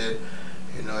city that,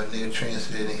 you know, a nigga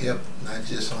transferred and helped, not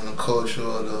just on the culture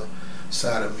or the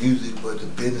side of music, but the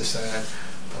business side.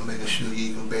 I'm making sure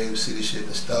you can be able to see the shit in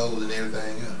the stores and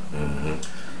everything else.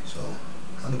 So,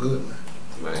 I'm good, man.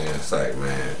 Man, it's like,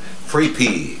 man, free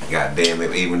Pig, goddamn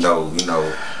it, even though, you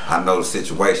know, I know the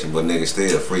situation, but nigga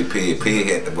still free Pig. Pig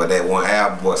had what that one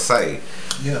album boy say.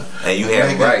 Yeah. And you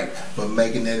have right. But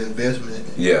making that investment,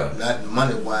 yeah, not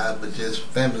money-wise, but just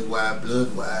family-wise,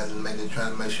 blood-wise, and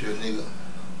trying to make sure a nigga,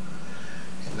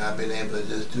 and not being able to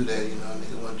just do that, you know,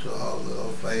 nigga went through a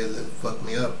whole phase that fucked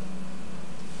me up.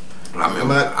 I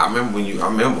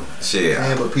remember shit.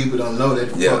 Man, but people don't know that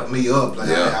fucked me up. Like,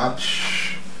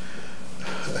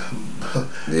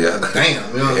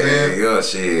 damn, you know what I'm saying? Yeah,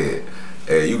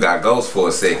 shit. You got ghost for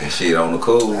a second, shit, on the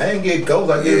cool. I ain't get ghost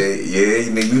like this. Yeah,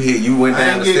 you went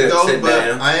down the steps, sit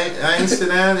down. I ain't sit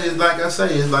down. It's like I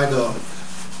say, it's like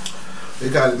they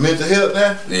got mental health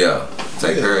now. Yeah,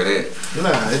 take care of that.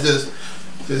 Nah, it's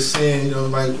just saying, you know,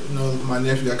 like, you know, my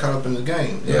nephew got caught up in the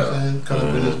game. You know what I'm saying? Caught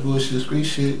up in this bullshit, street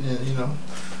shit, and you know,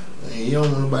 and you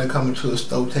don't want nobody coming to a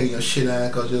store taking your shit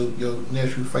out because your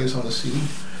nephew face on the CD.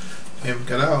 Can't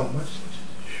get out much.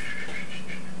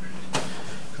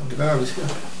 Come get out of this here.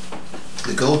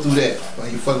 To go through that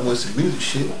when you fucking with some music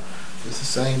shit, it's the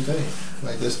same thing.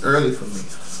 Like, that's early for me.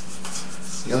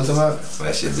 You know what I'm talking about?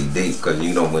 That should be deep because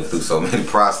you done went through so many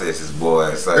processes,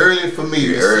 boy. So early for me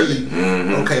to early.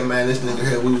 See, okay, man, this nigga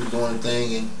here, we was doing a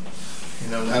thing, and you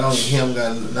know, not only him,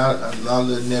 got a lot of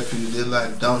little nephews did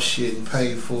like dumb shit and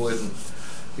paid for it, and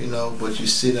you know, but you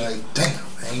sit like, damn,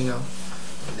 man, you know,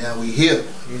 and now we here,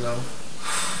 you know.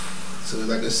 So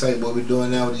like I say, what we're doing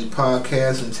now with these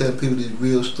podcasts and telling people these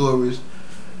real stories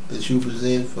that you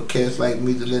present for cats like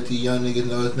me to let these young niggas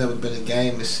know it's never been a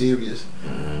game, it's serious.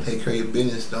 Take care of your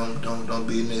business, don't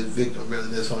be in this victim, whether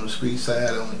that's on the street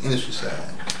side or on the industry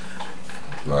side.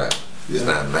 Right. It's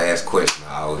not the last question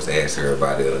I always ask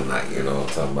everybody the other night, you know what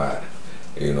I'm talking about?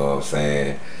 You know what I'm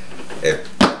saying? If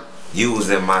you was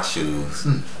in my shoes,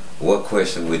 what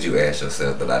question would you ask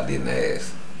yourself that I didn't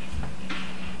ask?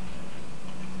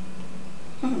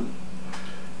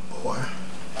 Boy.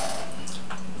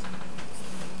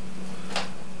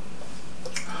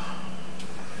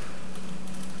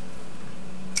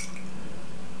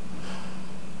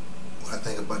 What I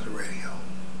think about the radio.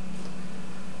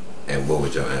 And what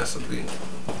would your answer be?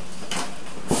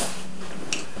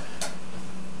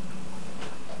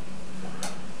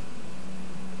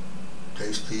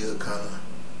 They still kind of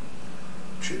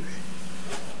trippy.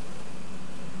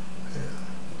 Yeah.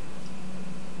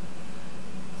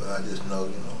 But I just know, you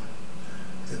know,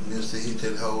 if Mr. hit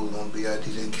that hole, gonna be out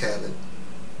DJ Khaled.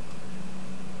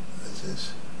 I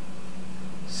just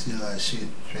see a lot of shit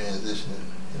transitioning,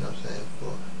 you know what I'm saying,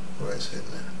 for where I said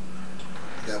now.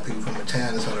 You got people from the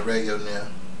town that's on the radio now.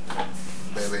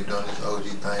 Baby doing this OG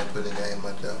thing, putting the game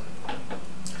out there.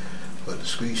 But the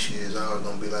street shit is always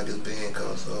gonna be like it's been,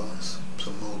 cause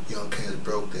some more young cats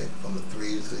broke that, from the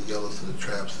threes to the yellows to the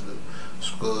traps to the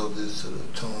scrubs to the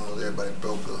tones. Everybody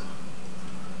broke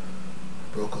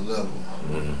a level.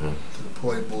 To the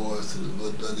party boys, to the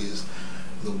little Dougies,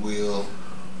 the Will, you know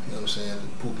what I'm saying,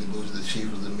 the Pookie Blues, the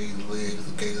Chiefs, the Meaty Legs,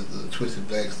 the Gators, the Twisted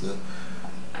Blacks,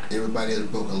 everybody has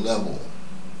broke a level.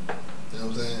 You know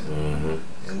what I'm saying?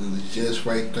 And we was just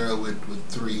right there with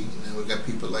 3. And then we got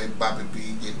people like Bobby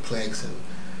B getting plaques, and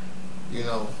you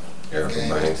know, Erica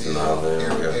Banks and all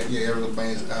that. Erica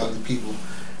Banks, all the people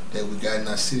that we got in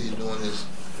our city doing this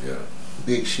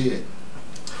big shit.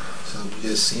 So we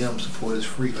just see them, support is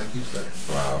free, like you said.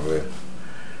 Wow, man.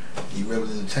 You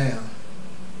represent the town.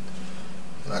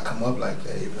 And I come up like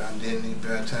that. If I didn't need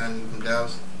bad time from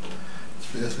Dallas,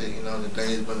 especially, you know, the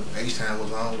days when H-Time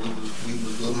was on, we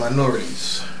was little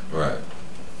minorities. Right.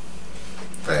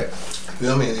 Fact. You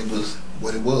know what I mean? It was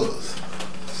what it was.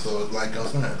 So it's like I'm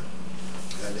saying,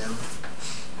 goddamn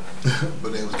it.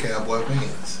 But they was Cowboy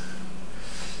fans.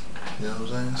 You know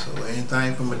what I'm saying? So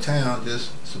anything from a town,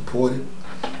 just support it,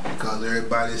 because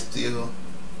everybody's still.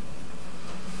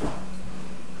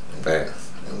 Fact.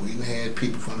 And we done had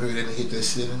people from here that didn't hit that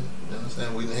city. You know what I'm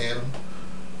saying? We done had them.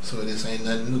 So this ain't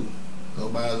nothing new.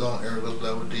 Nobody's on Erica's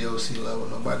level, D.O.C. level.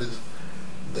 Nobody's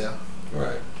there.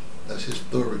 Right. That's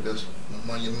historic. That's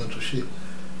monumental shit.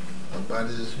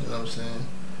 Nobody's, you know what I'm saying?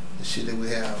 The shit that we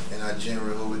have in our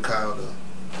genre, what we call the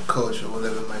culture,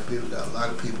 whatever it might be. We got a lot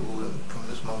of people who from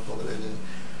this motherfucker that didn't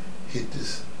hit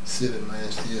this city, man,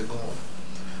 still going.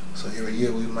 So every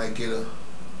year we might get a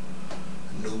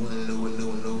new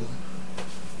one.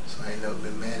 So I ain't never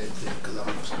been mad at that, because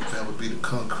that would be the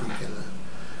concrete and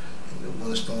the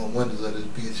windstorm windows of this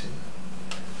bitch. And,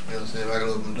 you know what I'm saying? If I can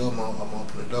open the door, I'm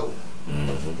open the door. You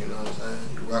know what I'm saying?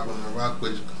 You rock with me, rock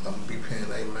with you, because I'm going to be paying,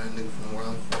 hey man, nigga from where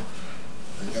I'm from.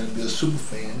 I got to be a super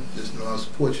fan, just know I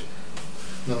support you.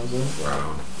 You know what I'm saying?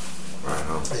 Wow.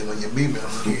 Right. Hey, when you meet me, I'm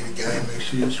going to give you the game, make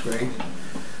sure you're straight.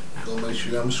 I'm going to make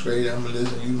sure I'm straight, I'm going to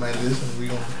listen, you might listen, we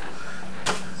going to,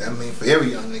 that mean for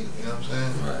every young nigga, you know what I'm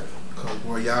saying? Right. Because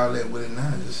where y'all at with it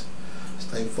now, just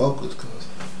stay focused, because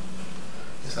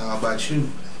it's all about you.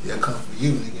 They'll come for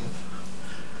you, nigga.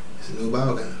 It's a new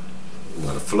ballgame.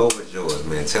 Well, the floor is yours,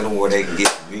 man. Tell them where they can get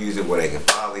the music, where they can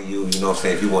follow you. You know what I'm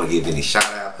saying? If you want to give any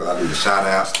shout-outs, because I do the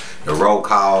shout-outs, the roll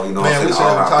call, you know what I'm saying?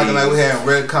 Man, we talking like we having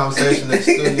real conversation in the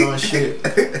studio and shit.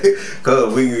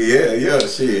 Because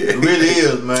shit. It really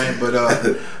is, man. But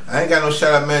I ain't got no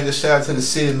shout-out, man. Just shout-out to the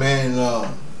city, man.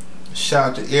 And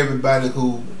shout-out to everybody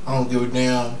who, I don't give a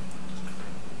damn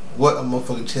what a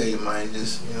motherfucker tell you, man.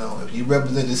 Just, you know, if you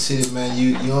represent the city, man,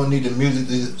 you don't need the music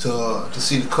to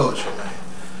see the culture, man.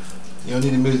 You don't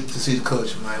need the music to see the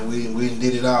culture, man. We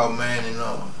did it all, man, and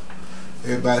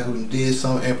everybody who did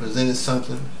something and presented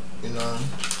something, you know,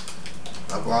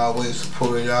 I've always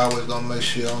supported it. I always gonna make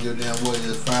sure I don't give a damn what it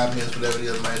is, 5 minutes, whatever it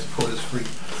is, man, support is free.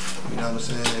 You know what I'm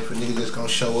saying? If a nigga just gonna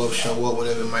show up,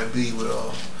 whatever it might be, with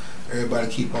everybody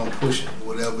keep on pushing.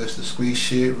 Whatever it's the street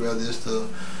shit, whether it's the,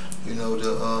 you know,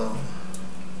 the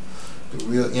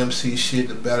real MC shit,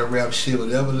 the battle rap shit,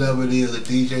 whatever level it is, the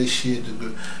DJ shit,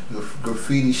 the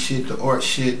graffiti shit, the art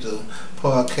shit, the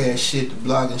podcast shit, the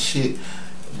blogging shit,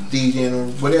 the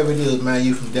DJing, whatever it is, man,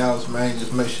 you from Dallas, man,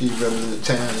 just make sure you represent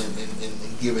the town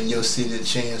and giving your city a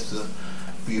chance to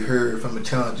be heard from the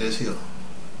town just here.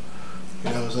 You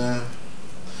know what I'm saying?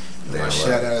 My right.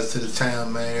 Shout outs to the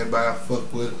town, man, everybody I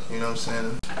fuck with, you know what I'm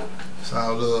saying? It's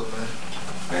all love, man.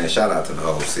 Man, shout out to the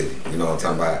whole city, you know what I'm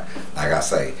talking about? Like I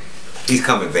say, he's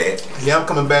coming back. Yeah, I'm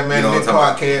coming back, man, you know in this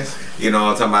podcast. You know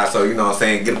what I'm talking about? So, you know what I'm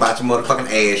saying? Get about your motherfucking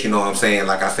ass, you know what I'm saying?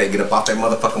 Like I say, get up off that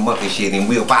motherfucking monkey shit and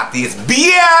we about this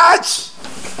bitch!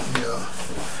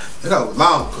 Yeah. That was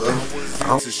long, cuz.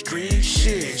 It's a street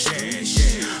shit.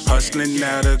 Hustling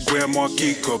out of Grand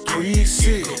Marquis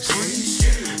Caprices.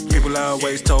 People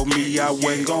always told me I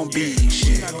wasn't gonna be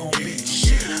shit.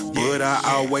 But I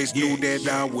always knew that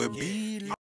I would be.